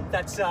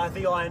 that's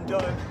the Iron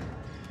Dome,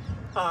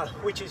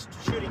 which is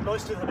shooting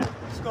most of them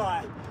at the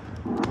sky.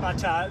 But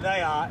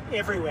they are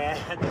everywhere,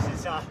 and this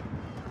is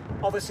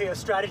obviously a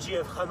strategy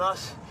of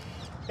Hamas.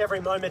 Every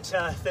moment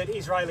that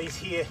Israelis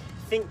here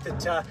think that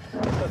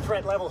the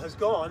threat level has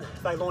gone,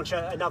 they launch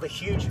another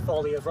huge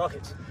volley of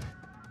rockets.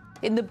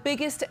 In the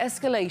biggest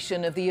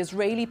escalation of the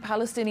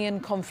Israeli-Palestinian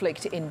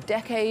conflict in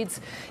decades,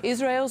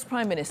 Israel's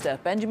Prime Minister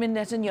Benjamin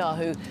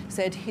Netanyahu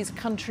said his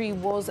country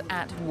was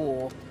at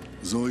war.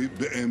 זוהי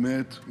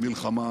באמת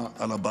מלחמה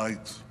על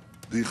הבית,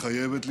 והיא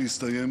חייבת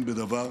להסתיים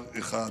בדבר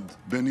אחד,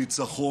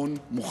 בניצחון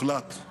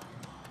מוחלט,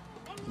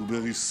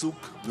 ובריסוק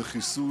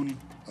וחיסול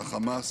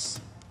החמאס,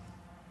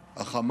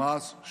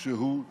 החמאס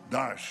שהוא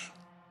דאעש.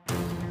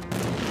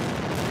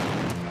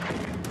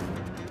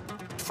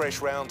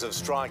 Fresh rounds of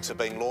strikes have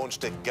been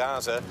launched at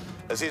Gaza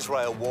as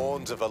Israel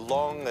warns of a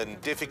long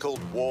and difficult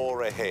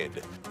war ahead.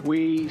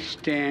 We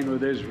stand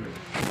with Israel.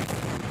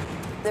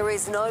 There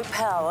is no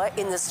power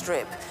in the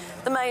Strip.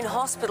 The main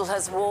hospital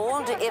has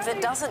warned if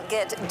it doesn't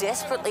get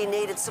desperately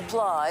needed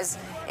supplies,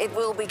 it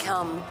will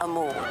become a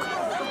morgue.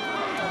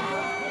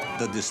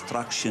 The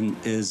destruction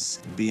is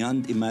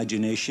beyond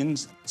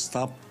imaginations.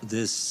 Stop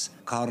this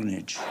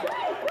carnage.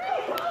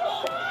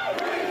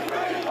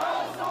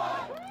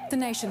 The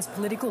nation's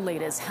political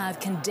leaders have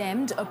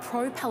condemned a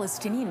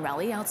pro-Palestinian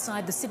rally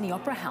outside the Sydney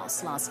Opera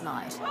House last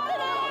night.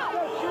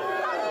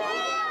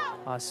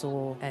 I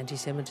saw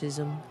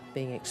anti-Semitism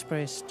being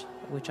expressed,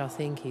 which I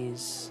think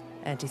is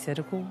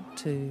antithetical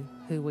to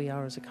who we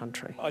are as a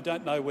country. I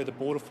don't know whether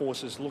Border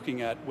Force is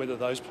looking at whether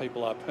those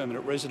people are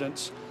permanent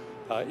residents,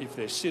 if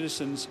they're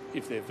citizens,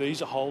 if they're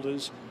visa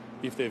holders.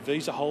 If they're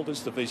visa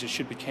holders, the visa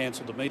should be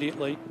cancelled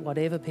immediately.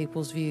 Whatever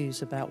people's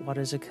views about what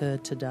has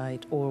occurred to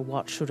date or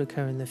what should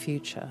occur in the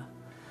future,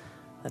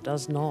 that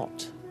does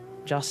not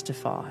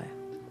justify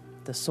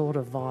the sort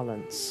of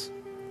violence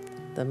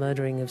the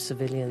murdering of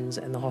civilians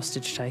and the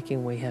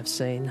hostage-taking we have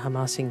seen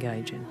Hamas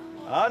engage in.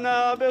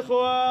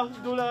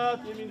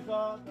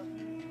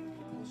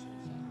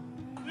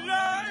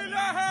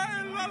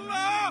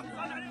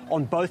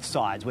 On both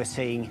sides, we're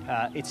seeing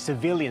it's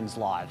civilians'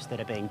 lives that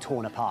are being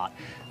torn apart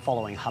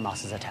following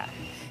Hamas's attack.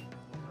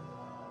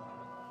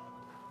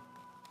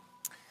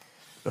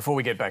 Before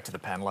we get back to the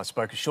panel, I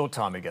spoke a short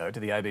time ago to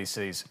the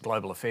ABC's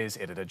Global Affairs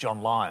editor,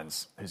 John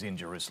Lyons, who's in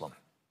Jerusalem.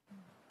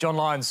 John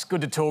Lyons,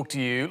 good to talk to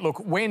you.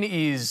 Look, when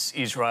is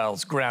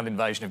Israel's ground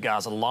invasion of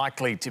Gaza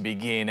likely to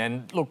begin?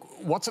 And look,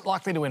 what's it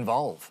likely to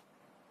involve?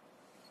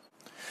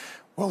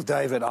 Well,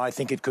 David, I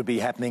think it could be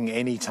happening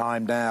any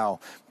time now.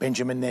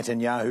 Benjamin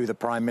Netanyahu, the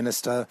Prime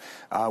Minister,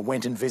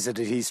 went and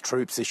visited his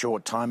troops a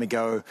short time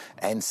ago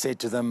and said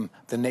to them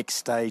the next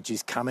stage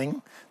is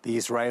coming. The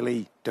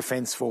Israeli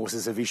Defence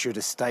Forces have issued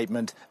a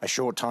statement a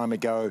short time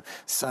ago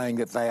saying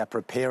that they are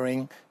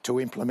preparing to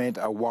implement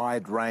a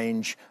wide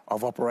range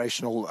of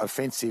operational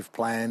offensive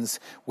plans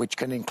which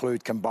can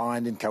include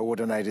combined and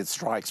coordinated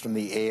strikes from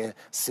the air,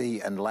 sea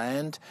and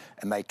land.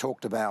 And they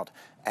talked about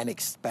an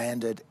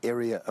expanded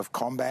area of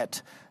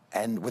combat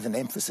and with an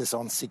emphasis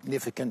on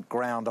significant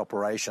ground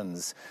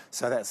operations.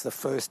 So that's the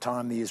first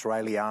time the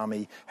Israeli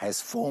army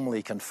has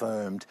formally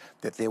confirmed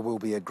that there will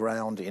be a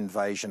ground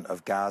invasion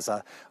of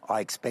Gaza. I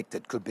expect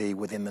it could be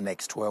within the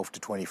next 12 to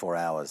 24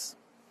 hours.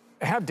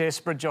 How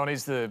desperate, John,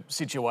 is the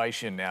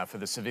situation now for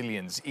the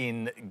civilians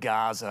in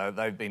Gaza?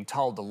 They've been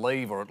told to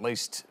leave or at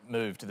least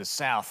move to the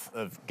south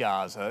of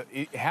Gaza.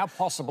 How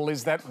possible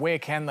is that? Where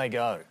can they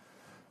go?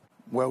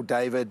 Well,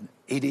 David,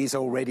 it is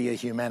already a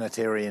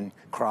humanitarian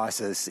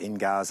crisis in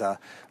Gaza.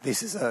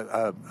 This is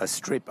a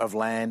strip of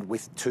land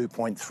with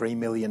 2.3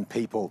 million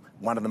people,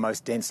 one of the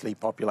most densely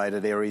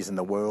populated areas in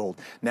the world.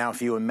 Now,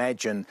 if you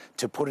imagine,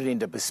 to put it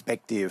into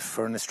perspective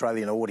for an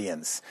Australian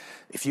audience,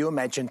 if you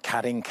imagine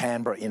cutting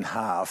Canberra in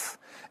half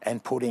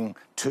and putting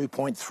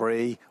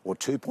 2.3 or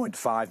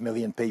 2.5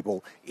 million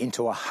people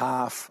into a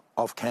half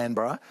of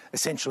Canberra,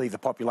 essentially the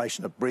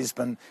population of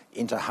Brisbane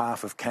into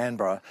half of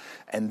Canberra,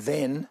 and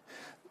then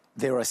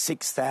there are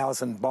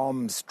 6,000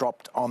 bombs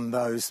dropped on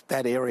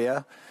that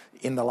area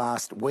in the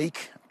last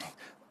week.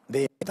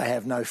 They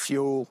have no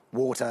fuel,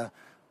 water,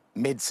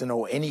 medicine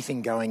or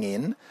anything going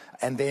in.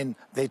 And then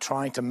they're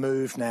trying to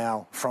move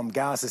now from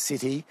Gaza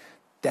City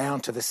down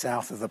to the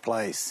south of the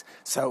place.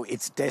 So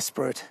it's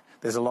desperate.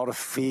 There's a lot of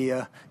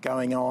fear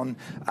going on.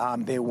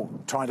 They're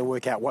trying to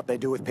work out what they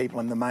do with people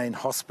in the main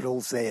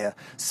hospitals there.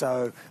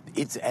 So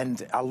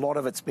and a lot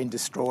of it's been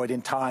destroyed.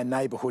 Entire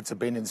neighbourhoods have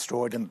been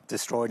destroyed in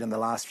the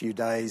last few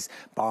days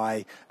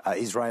by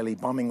Israeli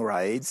bombing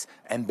raids.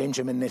 And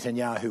Benjamin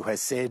Netanyahu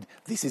has said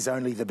this is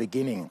only the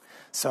beginning.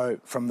 So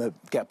from the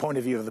point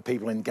of view of the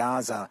people in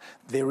Gaza,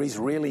 there is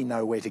really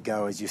nowhere to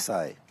go, as you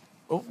say.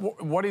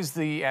 What is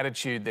the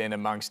attitude then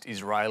amongst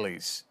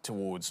Israelis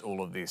towards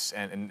all of this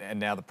and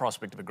now the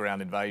prospect of a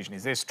ground invasion?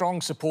 Is there strong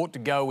support to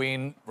go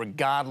in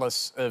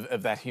regardless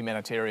of that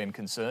humanitarian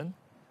concern?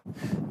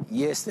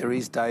 Yes, there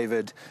is,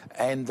 David.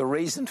 And the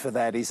reason for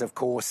that is, of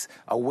course,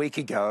 a week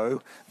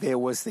ago there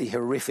was the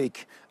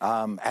horrific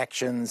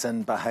actions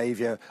and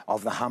behaviour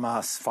of the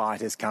Hamas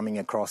fighters coming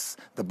across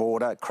the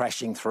border,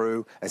 crashing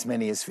through, as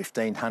many as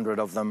 1,500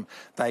 of them.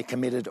 They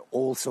committed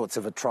all sorts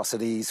of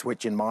atrocities,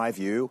 which in my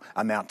view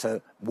amount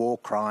to war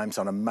crimes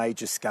on a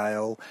major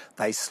scale.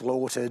 They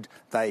slaughtered,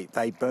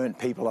 they burnt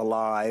people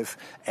alive.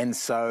 And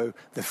so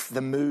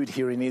the mood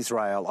here in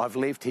Israel, I've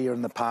lived here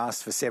in the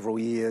past for several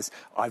years,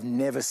 I've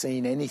never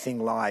seen anything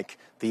like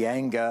the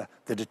anger,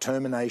 the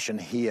determination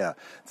here.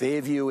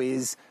 Their view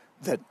is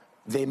that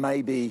there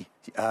may be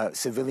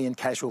civilian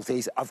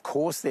casualties. Of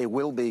course there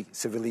will be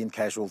civilian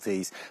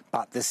casualties,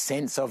 but the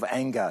sense of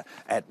anger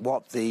at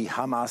what the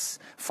Hamas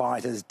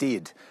fighters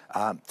did,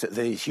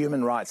 the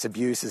human rights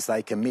abuses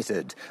they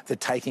committed, the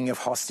taking of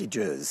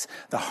hostages,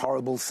 the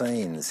horrible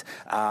scenes.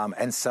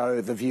 And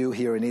so the view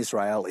here in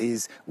Israel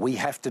is we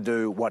have to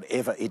do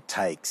whatever it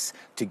takes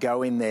to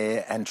go in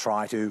there and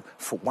try to,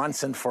 for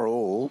once and for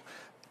all,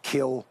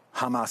 kill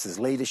Hamas's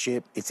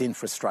leadership, its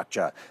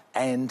infrastructure,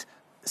 and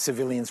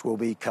civilians will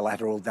be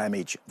collateral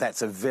damage.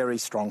 That's a very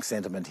strong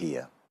sentiment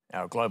here.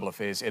 Our Global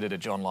Affairs editor,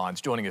 John Lyons,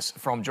 joining us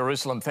from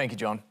Jerusalem. Thank you,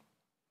 John.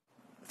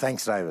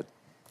 Thanks, David.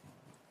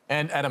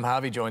 And Adam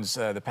Harvey joins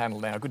the panel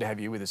now. Good to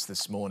have you with us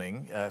this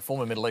morning.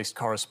 Former Middle East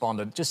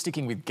correspondent. Just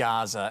sticking with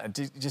Gaza, and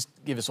to just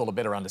give us all a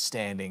better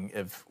understanding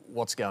of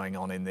what's going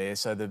on in there.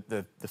 So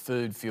the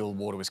food, fuel,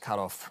 water was cut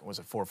off, was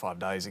it 4 or 5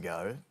 days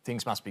ago?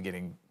 Things must be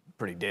getting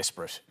pretty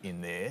desperate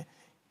in there.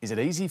 Is it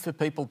easy for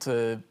people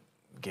to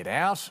get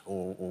out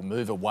or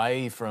move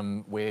away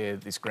from where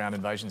this ground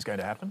invasion is going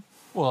to happen?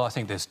 Well, I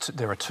think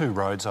there are 2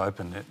 roads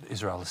open.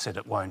 Israel has said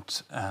it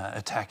won't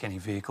attack any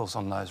vehicles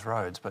on those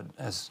roads, but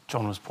as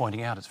John was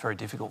pointing out, it's very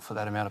difficult for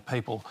that amount of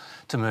people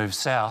to move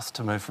south,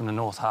 to move from the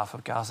north half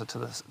of Gaza to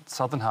the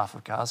southern half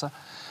of Gaza.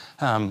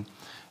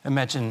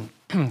 Imagine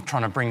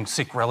trying to bring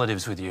sick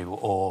relatives with you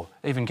or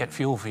even get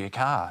fuel for your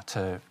car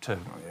to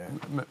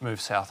move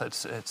south.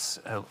 It's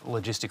a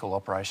logistical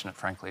operation that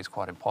frankly is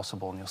quite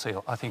impossible, and you'll see,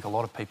 I think, a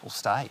lot of people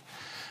stay.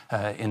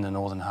 in the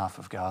northern half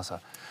of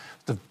Gaza.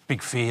 The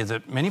big fear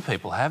that many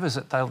people have is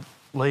that they'll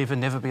leave and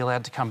never be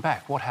allowed to come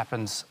back. What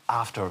happens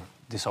after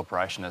this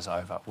operation is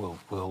over?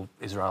 Will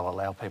Israel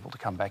allow people to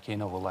come back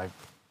in, or will they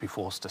be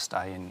forced to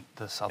stay in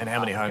the southern And how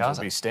many part of homes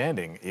Gaza? will be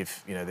standing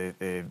if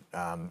they're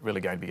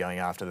really going to be going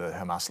after the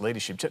Hamas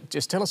leadership?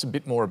 Just tell us a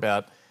bit more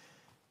about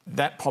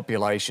that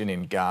population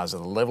in Gaza,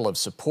 the level of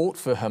support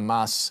for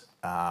Hamas,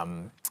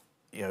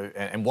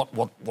 and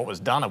what was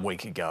done a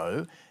week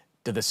ago.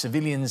 Do the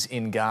civilians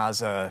in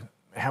Gaza,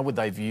 how would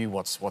they view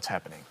what's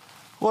happening?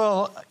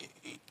 Well,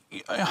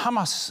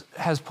 Hamas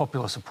has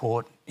popular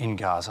support in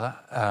Gaza.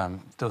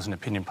 There was an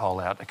opinion poll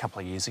out a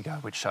couple of years ago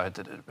which showed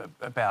that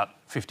about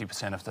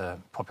 50% of the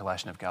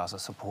population of Gaza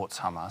supports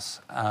Hamas.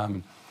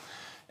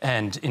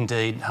 And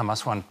indeed,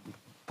 Hamas won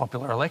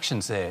popular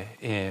elections there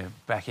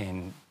back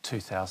in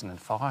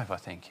 2005, I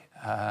think.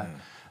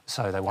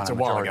 So they won a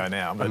while ago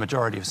now, a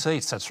majority of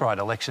seats. That's right.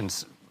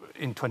 Elections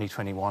in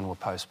 2021 were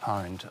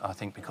postponed, I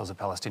think, because the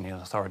Palestinian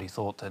Authority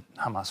thought that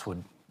Hamas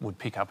would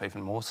pick up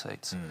even more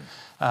seats.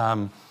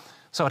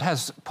 So it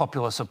has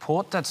popular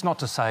support. That's not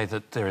to say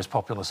that there is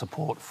popular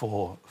support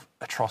for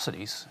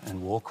atrocities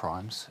and war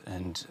crimes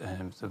and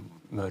the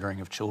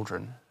murdering of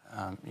children.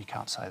 You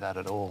can't say that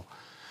at all.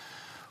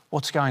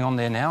 What's going on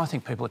there now? I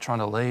think people are trying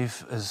to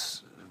leave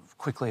as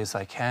quickly as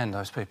they can,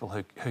 those people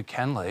who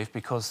can leave,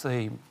 because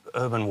the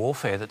urban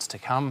warfare that's to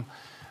come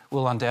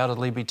will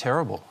undoubtedly be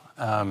terrible.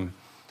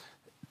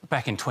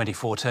 Back in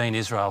 2014,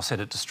 Israel said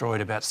it destroyed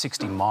about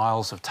 60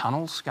 miles of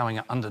tunnels going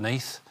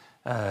underneath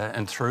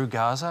and through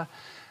Gaza.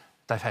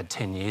 They've had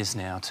 10 years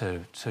now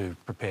to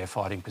prepare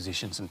fighting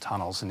positions and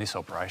tunnels, and this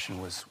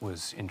operation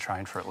was in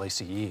train for at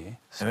least a year.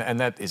 So. And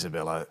that,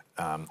 Isabella,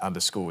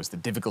 underscores the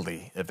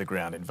difficulty of the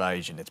ground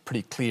invasion. It's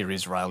pretty clear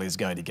Israel is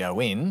going to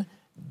go in,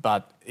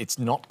 but it's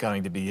not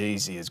going to be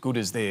easy. As good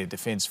as their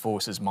defence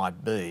forces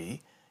might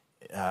be,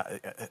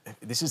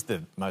 this is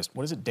the most,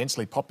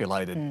 densely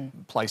populated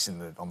place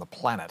on the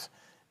planet.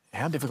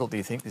 How difficult do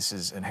you think this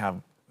is, and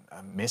how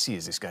messy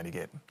is this going to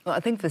get? Well, I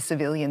think for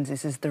civilians,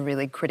 this is the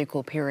really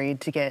critical period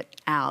to get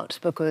out,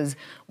 because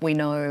we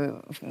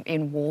know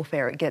in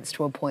warfare it gets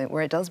to a point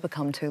where it does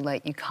become too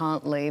late. You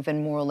can't leave,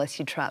 and more or less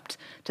you're trapped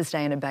to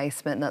stay in a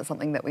basement. And that's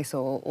something that we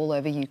saw all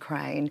over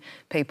Ukraine,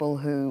 people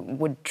who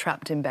were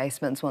trapped in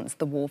basements once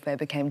the warfare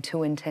became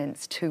too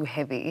intense, too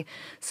heavy.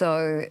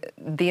 So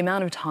the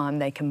amount of time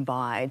they can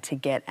buy to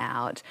get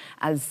out,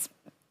 as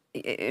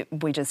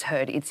we just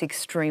heard, it's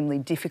extremely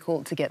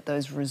difficult to get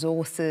those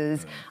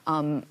resources.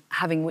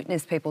 Having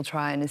witnessed people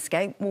try and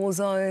escape war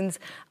zones,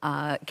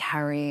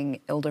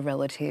 carrying elder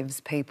relatives,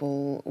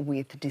 people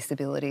with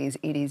disabilities,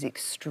 it is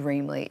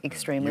extremely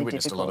difficult. You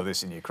witnessed a lot of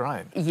this in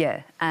Ukraine.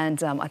 Yeah,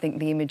 and I think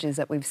the images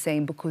that we've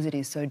seen, because it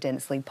is so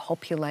densely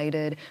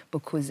populated,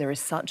 because there is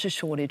such a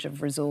shortage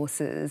of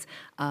resources,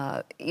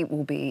 it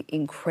will be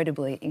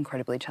incredibly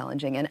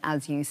challenging. And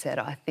as you said,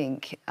 I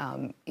think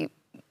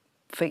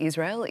for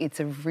Israel, it's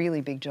a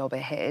really big job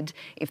ahead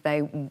if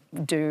they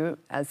do,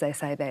 as they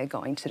say they're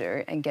going to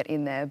do, and get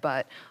in there.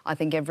 But I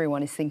think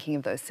everyone is thinking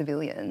of those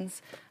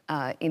civilians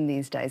in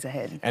these days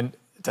ahead. And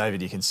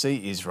David, you can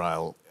see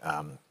Israel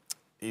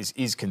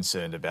is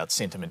concerned about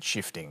sentiment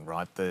shifting,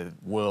 right? The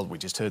world, we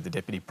just heard the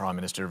Deputy Prime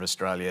Minister of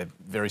Australia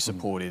very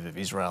supportive of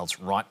Israel's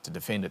right to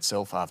defend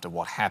itself after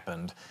what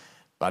happened.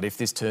 But if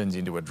this turns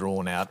into a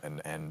drawn-out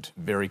and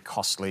very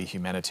costly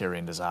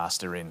humanitarian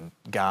disaster in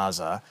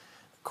Gaza,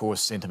 of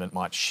course, sentiment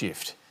might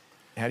shift.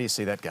 How do you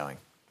see that going?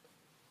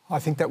 I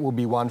think that will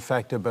be one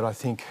factor, but I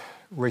think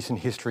recent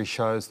history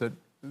shows that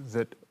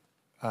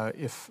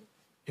if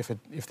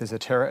there's a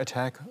terror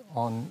attack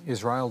on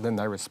Israel, then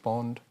they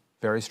respond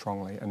very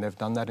strongly, and they've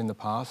done that in the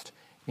past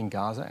in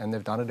Gaza, and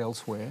they've done it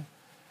elsewhere,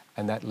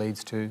 and that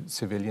leads to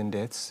civilian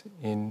deaths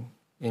in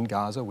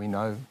Gaza. We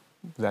know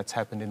that's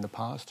happened in the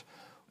past.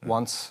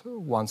 Once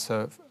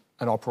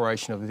an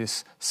operation of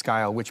this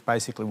scale, which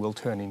basically will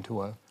turn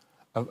into a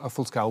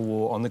full-scale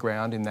war on the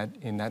ground in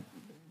that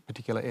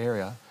particular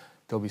area,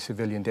 there'll be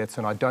civilian deaths.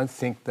 And I don't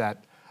think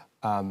that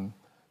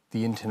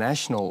the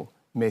international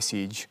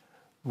message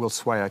will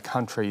sway a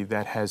country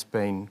that has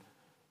been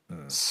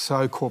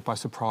so caught by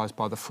surprise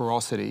by the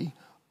ferocity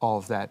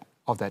of that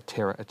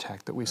terror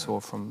attack that we saw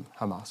from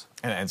Hamas.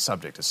 And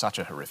subject to such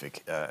a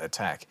horrific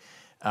attack.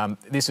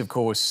 This, of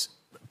course,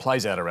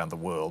 plays out around the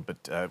world,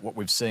 but what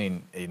we've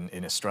seen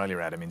in Australia,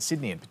 Adam, in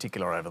Sydney in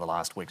particular over the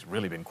last week has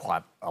really been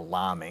quite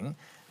alarming.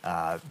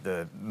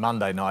 The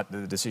Monday night,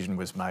 the decision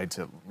was made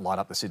to light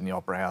up the Sydney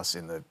Opera House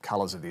in the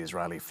colours of the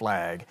Israeli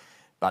flag,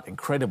 but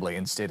incredibly,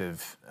 instead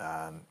of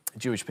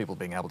Jewish people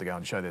being able to go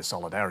and show their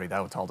solidarity, they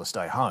were told to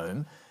stay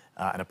home,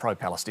 and a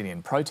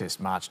pro-Palestinian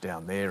protest marched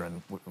down there,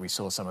 and we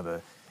saw some of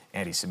the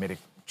anti-Semitic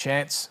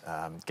chants,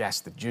 gas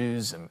the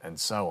Jews and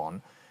so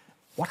on.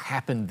 What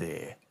happened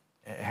there?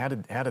 How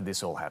did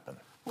this all happen?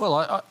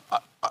 Well,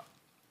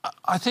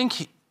 I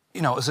think,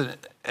 it was an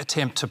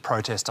attempt to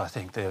protest, I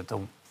think,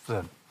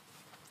 the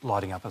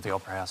lighting up of the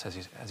Opera House,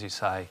 as you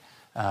say.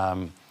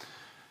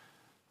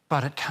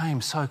 But it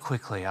came so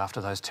quickly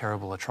after those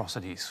terrible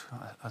atrocities,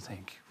 I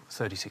think.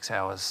 36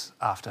 hours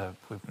after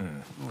we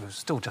were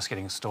still just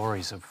getting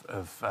stories of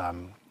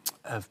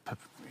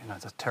you know,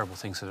 the terrible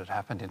things that had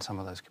happened in some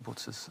of those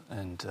kibbutzes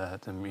and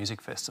the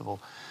music festival.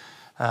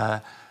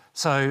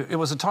 So it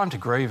was a time to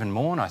grieve and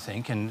mourn, I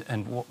think,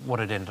 and what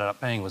it ended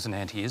up being was an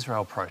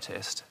anti-Israel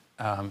protest.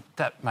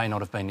 That may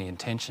not have been the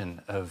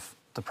intention of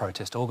the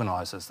protest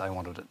organisers. They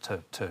wanted it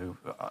to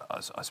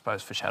I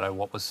suppose, foreshadow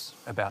what was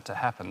about to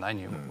happen. They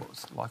knew what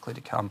was likely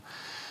to come.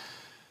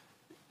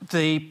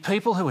 The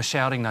people who were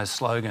shouting those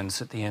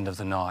slogans at the end of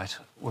the night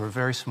were a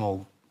very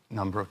small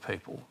number of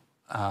people,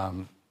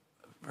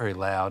 very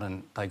loud,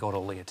 and they got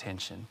all the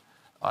attention.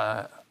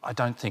 I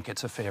don't think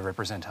it's a fair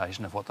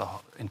representation of what the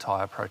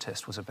entire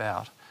protest was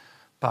about.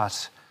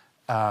 But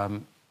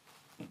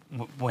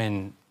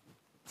when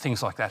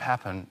things like that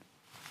happen,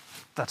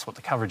 that's what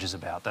the coverage is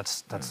about.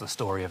 That's the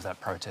story of that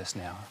protest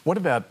now. What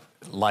about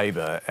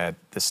Labor at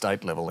the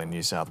state level in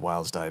New South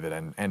Wales, David,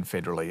 and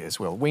federally as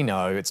well? We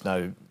know it's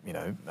no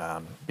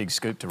big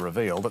scoop to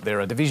reveal that there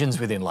are divisions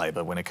within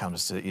Labor when it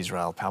comes to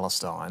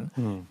Israel-Palestine,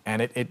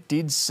 and it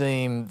did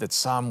seem that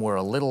some were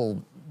a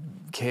little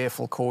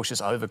careful, cautious,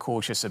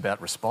 over-cautious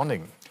about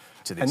responding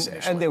to this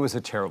initially. And there was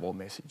a terrible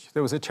message.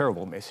 There was a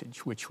terrible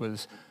message, which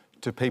was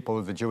to people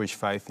of the Jewish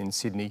faith in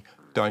Sydney,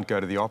 don't go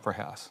to the Opera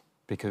House,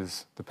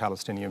 because the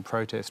Palestinian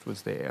protest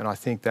was there. And I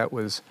think that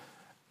was,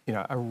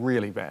 a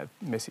really bad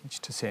message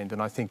to send.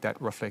 And I think that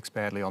reflects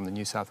badly on the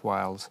New South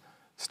Wales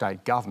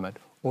state government,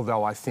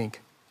 although I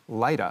think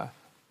later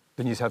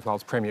the New South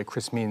Wales Premier,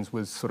 Chris Minns,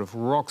 was sort of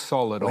rock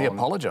solid on... He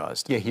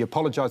apologised. Yeah, he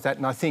apologised that.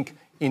 And I think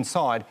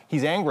inside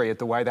he's angry at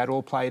the way that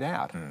all played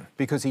out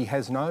because he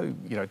has no,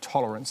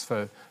 tolerance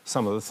for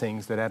some of the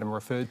things that Adam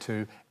referred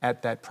to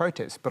at that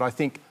protest. But I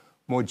think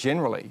more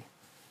generally,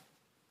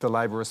 the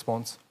Labor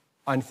response,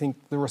 I think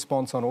the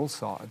response on all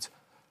sides,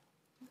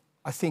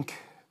 I think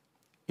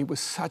it was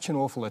such an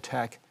awful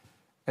attack,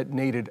 it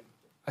needed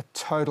a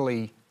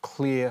totally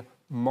clear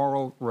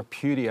moral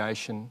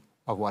repudiation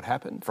of what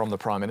happened. From the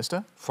Prime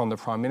Minister? From the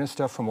Prime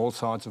Minister, from all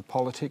sides of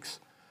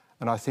politics.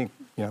 And I think,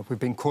 we've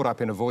been caught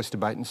up in a voice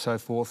debate and so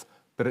forth,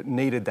 but it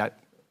needed that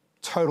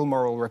total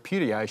moral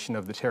repudiation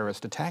of the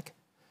terrorist attack.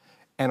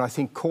 And I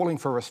think calling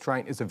for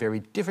restraint is a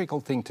very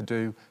difficult thing to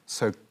do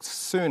so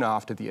soon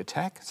after the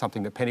attack,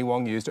 something that Penny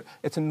Wong used.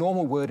 It's a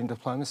normal word in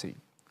diplomacy,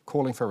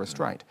 calling for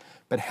restraint.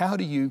 But how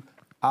do you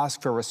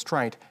ask for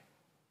restraint?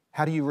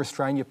 How do you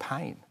restrain your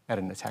pain at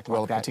an attack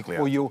like that?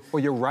 Or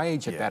your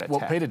rage at that attack?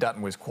 Well, Peter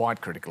Dutton was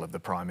quite critical of the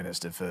Prime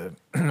Minister for,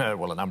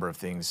 a number of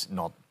things,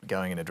 not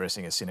going and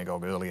addressing a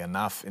synagogue early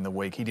enough in the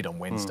week. He did on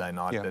Wednesday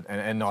night,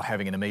 and not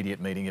having an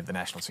immediate meeting of the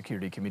National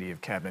Security Committee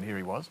of Cabinet. Here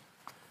he was.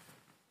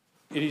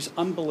 It is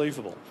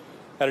unbelievable,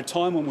 at a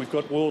time when we've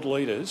got world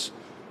leaders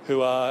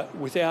who are,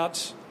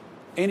 without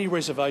any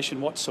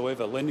reservation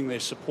whatsoever, lending their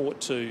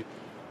support to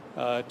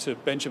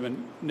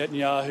Benjamin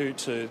Netanyahu,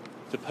 to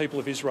the people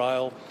of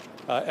Israel.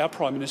 Our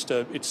Prime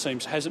Minister, it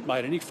seems, hasn't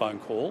made any phone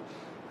call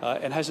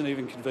and hasn't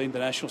even convened the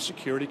National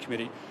Security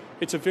Committee.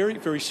 It's a very,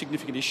 very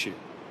significant issue,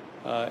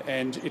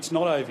 and it's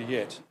not over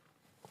yet.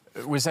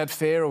 Was that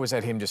fair, or was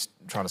that him just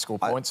trying to score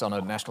points on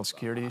a national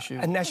security issue?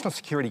 A National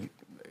Security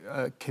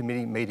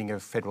Committee meeting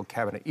of Federal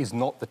Cabinet is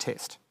not the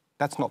test.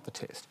 That's not the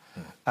test.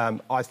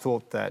 I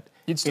thought that...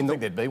 You'd still think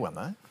there'd be one,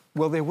 though?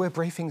 Well, there were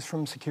briefings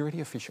from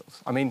security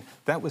officials. I mean,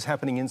 that was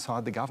happening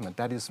inside the government.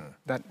 That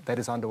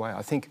is underway.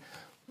 I think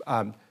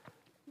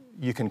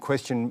you can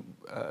question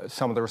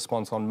some of the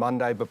response on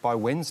Monday, but by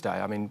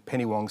Wednesday,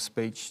 Penny Wong's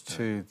speech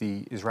to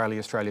the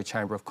Israeli-Australia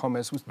Chamber of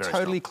Commerce was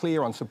totally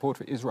clear on support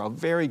for Israel,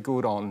 very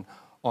good on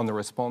the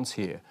response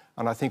here.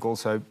 And I think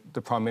also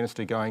the Prime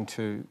Minister going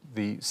to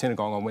the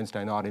synagogue on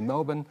Wednesday night in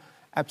Melbourne,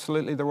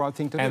 absolutely the right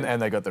thing to do.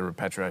 And they got the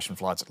repatriation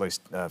flights, at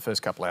least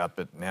first couple out,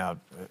 but now,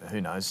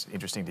 who knows,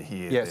 interesting to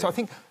hear. Yeah, so I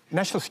think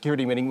National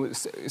Security meeting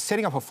was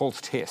setting up a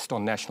false test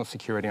on national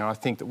security, and I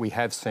think that we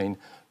have seen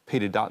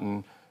Peter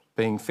Dutton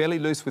being fairly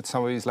loose with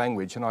some of his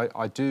language, and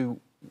I do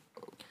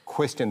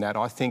question that.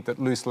 I think that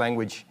loose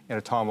language at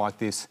a time like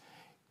this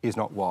is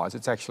not wise.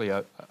 It's actually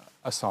a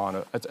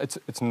sign.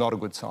 It's not a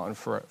good sign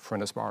for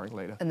an aspiring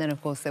leader. And then,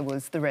 of course, there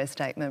was the rare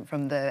statement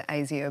from the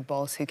ASIO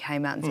boss who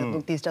came out and said,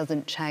 look, this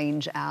doesn't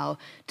change our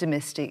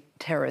domestic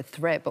terror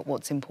threat, but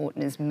what's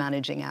important is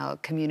managing our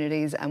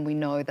communities. And we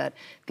know that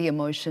the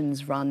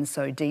emotions run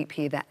so deep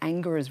here, that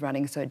anger is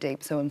running so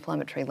deep, so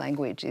inflammatory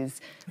language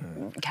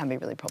can be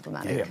really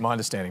problematic. Yeah, my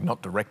understanding,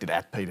 not directed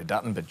at Peter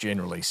Dutton, but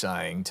generally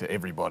saying to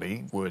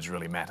everybody, words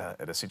really matter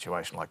at a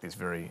situation like this,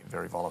 very,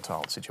 very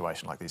volatile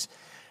situation like this.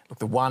 Look,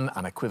 the one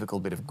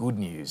unequivocal bit of good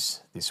news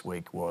this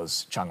week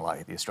was Cheng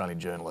Lei, the Australian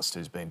journalist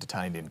who's been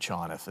detained in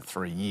China for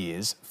 3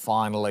 years,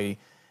 finally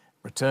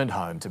returned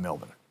home to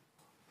Melbourne.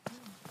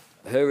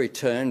 Her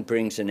return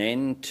brings an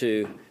end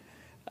to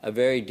a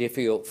very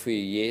difficult few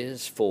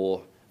years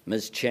for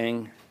Ms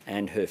Cheng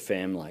and her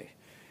family.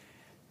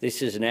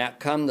 This is an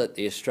outcome that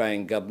the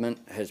Australian government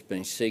has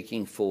been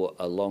seeking for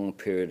a long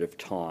period of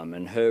time,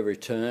 and her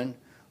return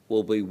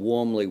will be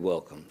warmly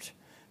welcomed,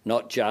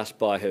 not just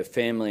by her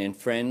family and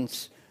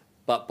friends,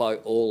 but by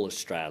all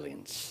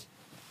Australians.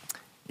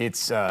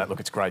 Look,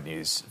 it's great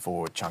news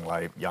for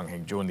Changlei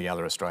Yangheng Jun. The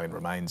other Australian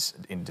remains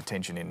in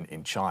detention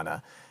in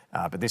China.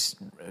 But this,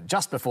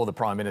 just before the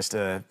Prime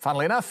Minister,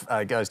 funnily enough,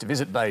 goes to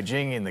visit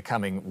Beijing in the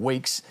coming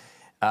weeks.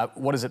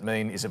 What does it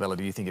mean, Isabella,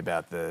 do you think,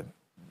 about the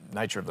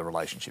nature of the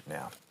relationship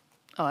now?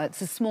 Oh,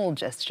 it's a small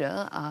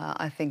gesture.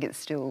 I think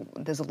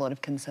there's a lot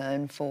of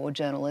concern for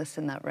journalists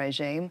in that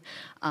regime.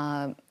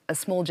 A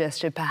small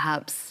gesture,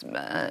 perhaps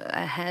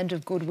a hand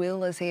of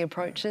goodwill as he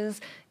approaches.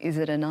 Is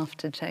it enough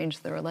to change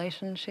the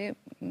relationship?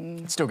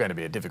 It's still going to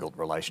be a difficult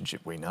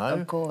relationship, we know.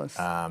 Of course.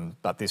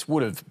 But this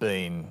would have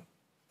been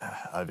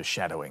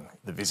overshadowing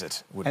the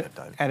visit, wouldn't it,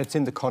 David? And it's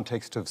in the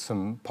context of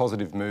some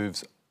positive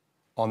moves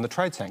on the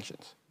trade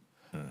sanctions.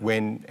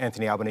 When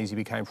Anthony Albanese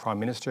became Prime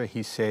Minister,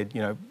 he said,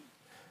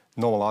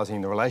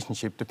 normalising the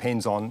relationship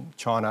depends on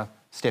China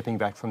stepping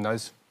back from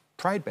those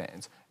trade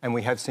bans. And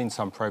we have seen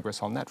some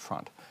progress on that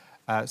front.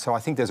 So I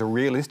think there's a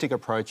realistic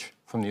approach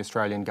from the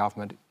Australian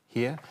government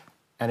here.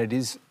 And it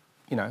is,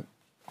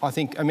 I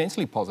think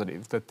immensely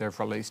positive that they've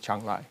released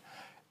Changlei.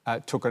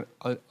 Took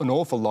an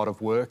awful lot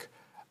of work.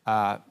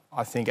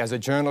 I think as a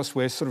journalist,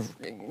 we're sort of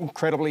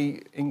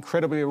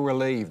incredibly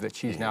relieved that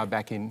she's now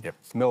back in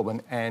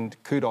Melbourne.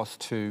 And kudos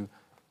to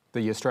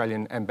the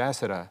Australian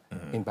ambassador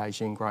in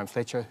Beijing, Graham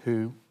Fletcher,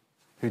 who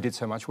did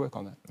so much work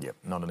on that. Yep,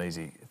 not an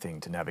easy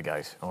thing to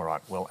navigate. All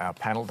right, well, our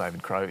panel,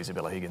 David Crowe,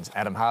 Isabella Higgins,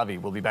 Adam Harvey,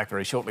 will be back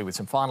very shortly with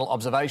some final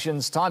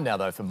observations. Time now,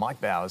 though, for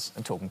Mike Bowers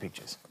and Talking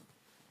Pictures.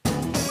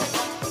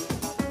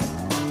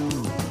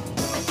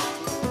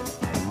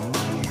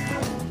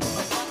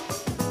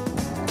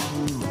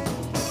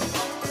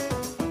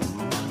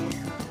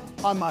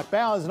 I'm Mike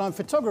Bowers and I'm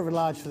photographer at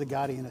large for The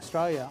Guardian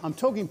Australia. I'm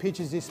talking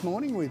pictures this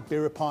morning with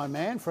Birrapie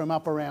Man from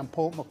up around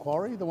Port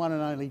Macquarie, the one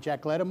and only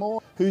Jack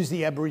Lattimore, who's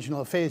the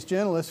Aboriginal Affairs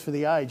journalist for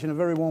The Age, and a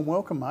very warm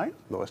welcome, mate.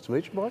 Nice to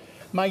meet you, Mike.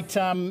 Mate,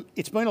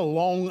 it's been a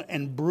long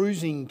and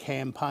bruising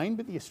campaign,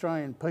 but the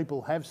Australian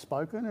people have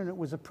spoken and it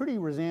was a pretty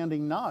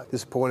resounding no.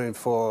 Disappointing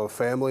for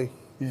family,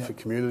 for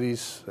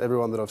communities,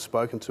 everyone that I've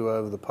spoken to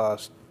over the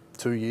past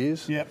 2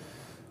 years. Yep.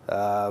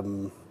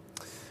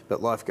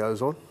 But life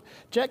goes on.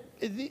 Jack,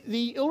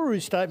 the Uluru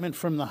Statement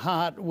from the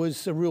Heart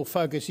was a real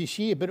focus this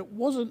year, but it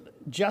wasn't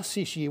just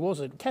this year,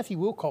 was it? Kathy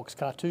Wilcox's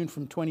cartoon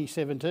from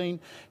 2017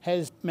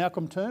 has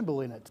Malcolm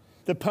Turnbull in it.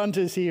 The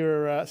punters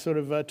here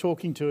are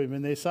talking to him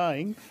and they're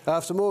saying...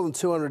 After more than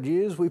 200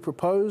 years, we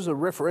propose a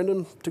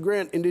referendum to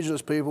grant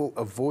Indigenous people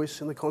a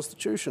voice in the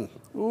Constitution.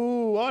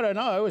 Ooh, I don't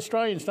know.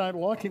 Australians don't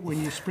like it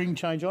when you spring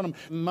change on them.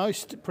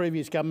 Most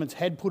previous governments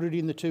had put it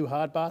in the too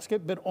hard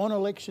basket, but on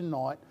election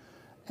night,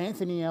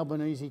 Anthony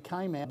Albanese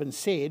came out and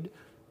said,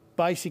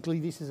 basically,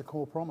 this is a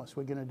core promise,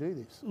 we're going to do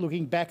this.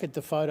 Looking back at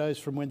the photos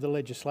from when the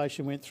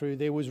legislation went through,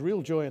 there was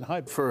real joy and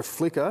hope. For a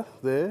flicker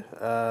there,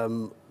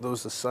 there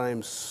was the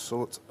same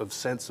sort of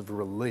sense of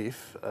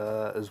relief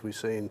as we've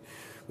seen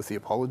with the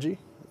apology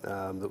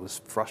that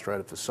was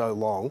frustrated for so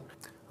long.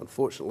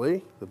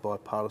 Unfortunately, the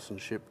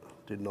bipartisanship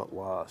did not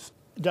last.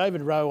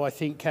 David Rowe, I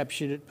think,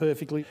 captured it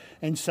perfectly,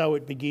 and so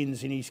it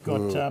begins. And he's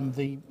got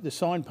the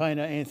sign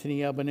painter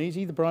Anthony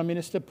Albanese, the Prime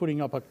Minister, putting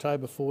up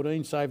October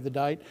 14, save the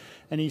date,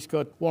 and he's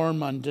got Warren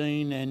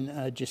Mundine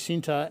and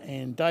Jacinta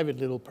and David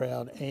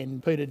Littleproud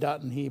and Peter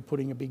Dutton here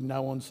putting a big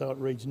no on, so it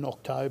reads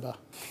Noctober.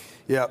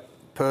 Yeah,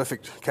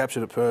 perfect.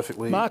 Captured it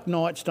perfectly. Mark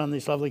Knight's done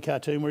this lovely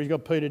cartoon where he's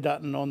got Peter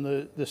Dutton on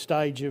the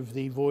stage of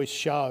the Voice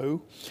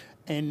show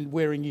and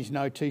wearing his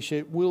no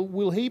T-shirt.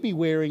 Will he be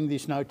wearing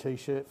this no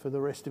T-shirt for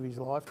the rest of his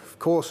life? Of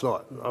course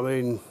not. I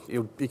mean,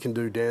 he can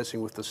do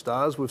Dancing with the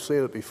Stars. We've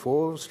seen it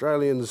before.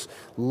 Australians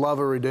love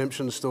a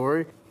redemption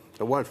story.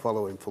 It won't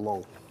follow him for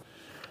long.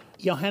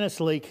 Johannes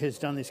Leek has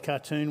done this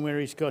cartoon where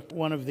he's got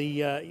one of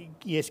the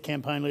Yes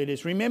campaign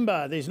leaders.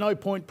 Remember, there's no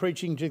point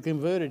preaching to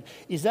converted.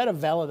 Is that a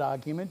valid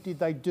argument? Did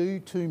they do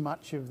too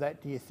much of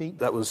that, do you think?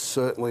 That was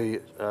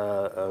certainly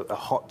a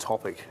hot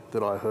topic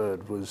that I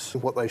heard, was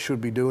what they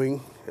should be doing,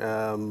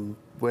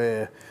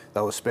 where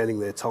they were spending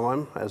their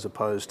time as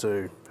opposed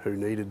to who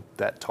needed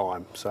that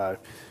time. So,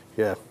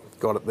 yeah,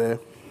 got it there.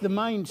 The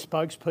main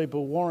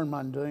spokespeople, Warren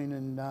Mundine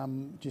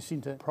and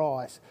Jacinta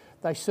Price,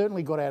 they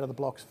certainly got out of the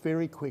blocks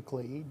very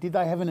quickly. Did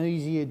they have an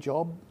easier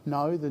job,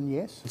 no, than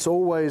yes? It's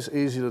always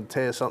easier to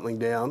tear something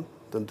down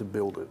than to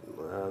build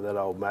it, that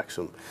old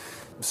maxim.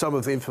 Some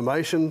of the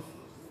information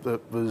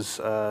that was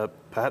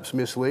perhaps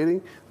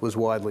misleading was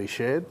widely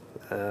shared,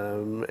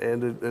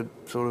 and it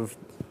sort of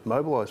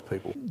mobilised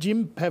people.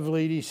 Jim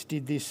Pavlidis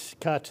did this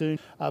cartoon,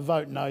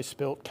 Vote No,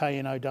 spelt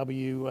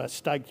K-N-O-W,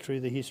 staked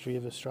through the history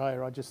of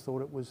Australia. I just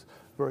thought it was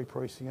very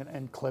prescient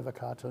and clever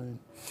cartoon.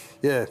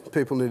 Yeah,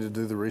 people need to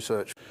do the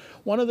research.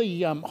 One of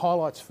the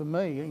highlights for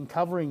me in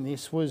covering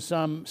this was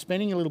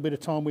spending a little bit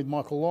of time with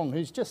Michael Long,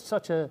 who's just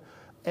such a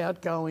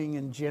outgoing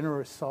and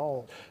generous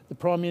soul. The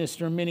Prime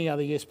Minister and many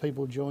other Yes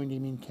people joined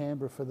him in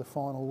Canberra for the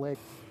final leg.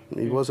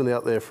 He wasn't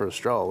out there for a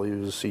stroll.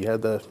 He still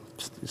had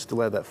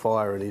that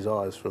fire in his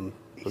eyes from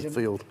the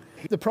field.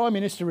 The Prime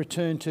Minister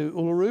returned to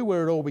Uluru,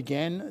 where it all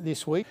began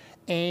this week,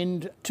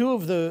 and two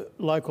of the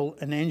local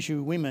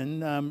Anangu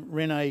women,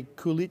 Renee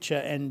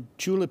Kulicha and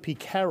Julipi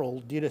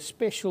Carroll, did a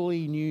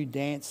specially new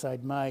dance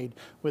they'd made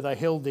where they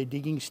held their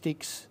digging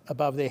sticks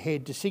above their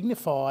head to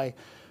signify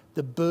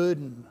the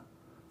burden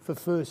for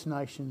First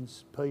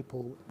Nations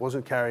people.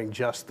 Wasn't carrying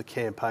just the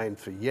campaign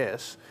for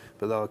yes,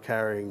 but they were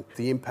carrying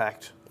the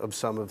impact of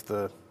some of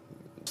the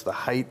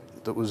hate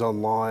that was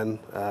online.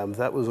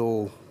 That was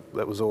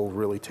all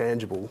really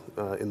tangible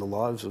in the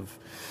lives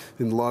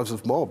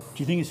of mob. Do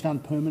you think it's done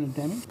permanent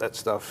damage? That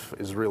stuff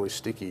is really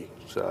sticky.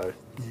 So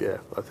yeah,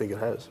 I think it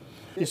has.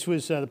 This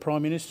was the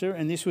Prime Minister,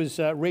 and this was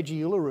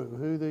Reggie Uluru,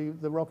 who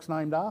the rock's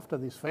named after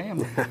this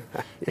family.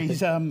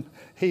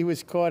 He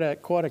was quite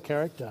a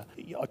character.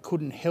 I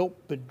couldn't help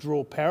but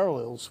draw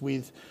parallels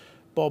with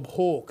Bob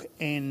Hawke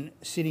and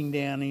sitting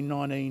down in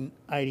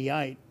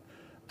 1988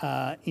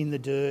 in the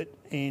dirt,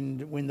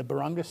 and when the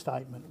Barunga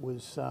statement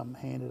was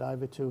handed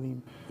over to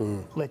him.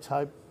 Let's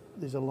hope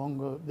there's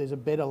a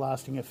better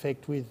lasting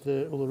effect with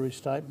the Uluru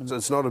statement. So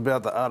it's not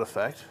about the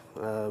artefact,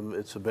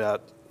 it's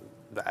about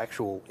the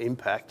actual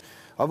impact.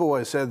 I've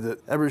always said that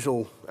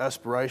Aboriginal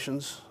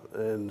aspirations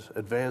and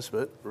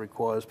advancement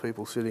requires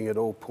people sitting at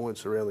all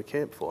points around the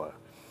campfire.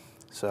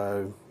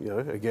 So,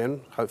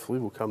 again, hopefully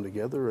we'll come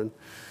together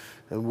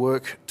and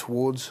work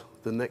towards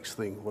the next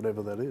thing,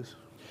 whatever that is.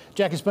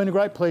 Jack, it's been a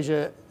great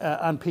pleasure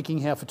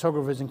unpicking how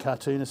photographers and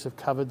cartoonists have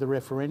covered the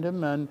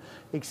referendum, and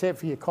except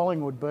for your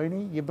Collingwood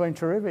beanie, you've been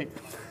terrific.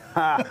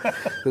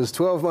 There's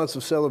 12 months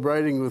of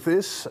celebrating with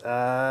this,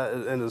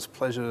 and it's a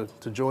pleasure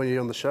to join you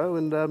on the show.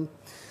 And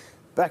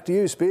back to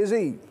you,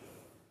 Spearsy.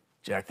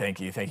 Jack,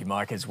 thank you. Thank you,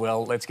 Mike, as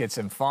well. Let's get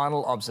some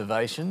final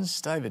observations.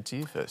 David, to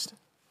you first.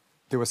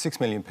 There were 6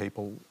 million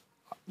people,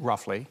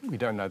 roughly, we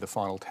don't know the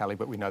final tally,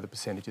 but we know the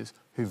percentages,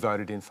 who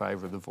voted in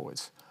favour of the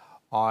voice.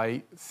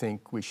 I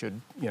think we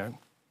should, I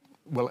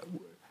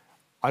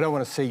don't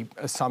want to see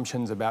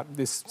assumptions about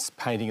this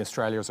painting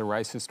Australia as a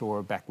racist or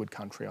a backward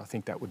country. I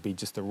think that would be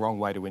just the wrong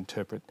way to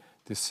interpret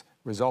this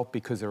result,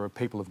 because there are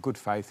people of good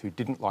faith who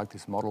didn't like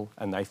this model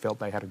and they felt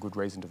they had a good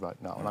reason to vote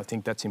no. And I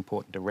think that's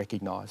important to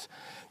recognise.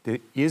 There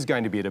is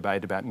going to be a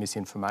debate about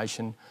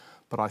misinformation,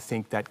 but I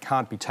think that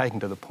can't be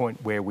taken to the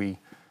point where we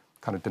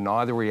kind of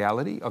deny the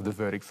reality of the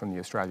verdict from the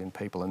Australian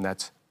people, and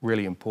that's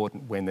really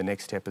important when the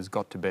next step has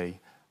got to be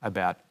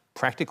about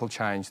practical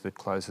change that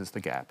closes the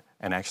gap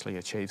and actually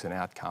achieves an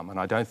outcome. And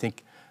I don't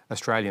think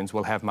Australians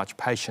will have much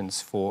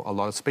patience for a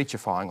lot of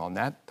speechifying on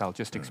that. They'll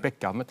just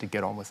expect government to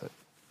get on with it.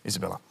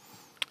 Isabella.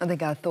 I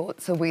think our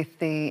thoughts are with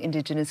the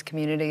Indigenous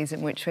communities,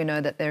 in which we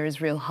know that there is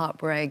real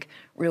heartbreak,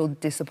 real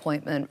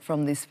disappointment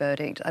from this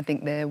verdict. I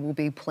think there will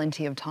be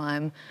plenty of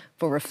time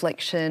for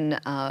reflection.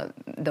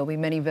 There'll be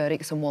many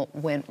verdicts on what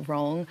went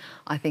wrong.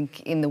 I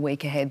think in the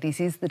week ahead,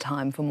 this is the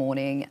time for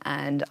mourning,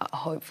 and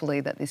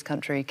hopefully that this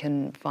country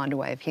can find a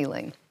way of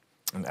healing.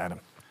 And Adam.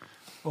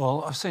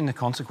 Well, I've seen the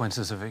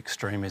consequences of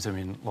extremism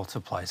in lots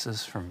of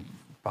places, from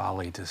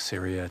Bali to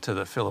Syria to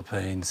the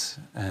Philippines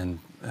and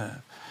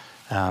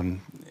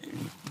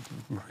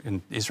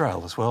in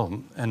Israel as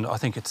well. And I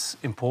think it's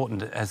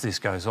important, as this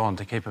goes on,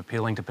 to keep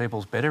appealing to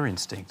people's better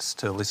instincts,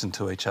 to listen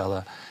to each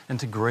other and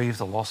to grieve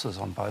the losses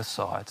on both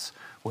sides,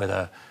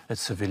 whether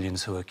it's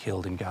civilians who are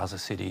killed in Gaza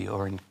City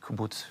or in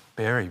Kibbutz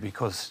Be'eri,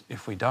 because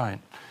if we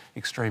don't,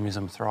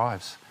 extremism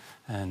thrives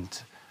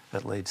and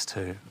it leads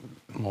to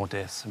more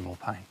deaths and more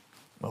pain.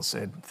 Well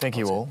said. Thank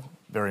you all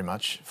very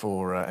much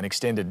for an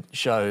extended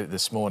show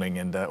this morning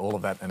and all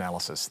of that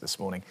analysis this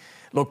morning.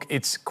 Look,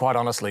 it's quite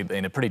honestly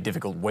been a pretty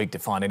difficult week to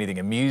find anything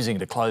amusing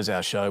to close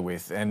our show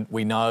with, and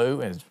we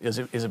know, as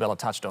Isabella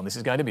touched on, this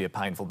is going to be a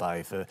painful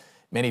day for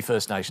many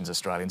First Nations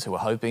Australians who were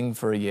hoping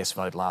for a yes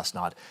vote last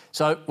night.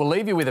 So we'll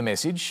leave you with a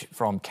message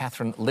from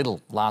Catherine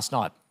Little last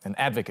night, an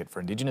advocate for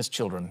Indigenous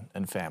children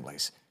and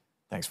families.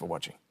 Thanks for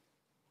watching.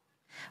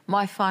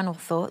 My final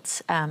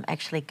thoughts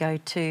actually go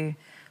to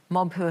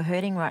mob who are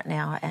hurting right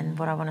now, and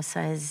what I want to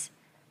say is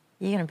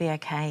you're going to be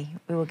okay.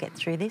 We will get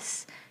through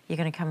this. You're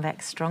going to come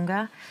back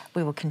stronger.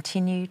 We will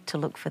continue to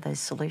look for those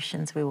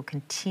solutions. We will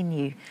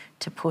continue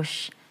to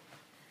push.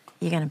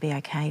 You're going to be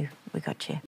okay. We got you.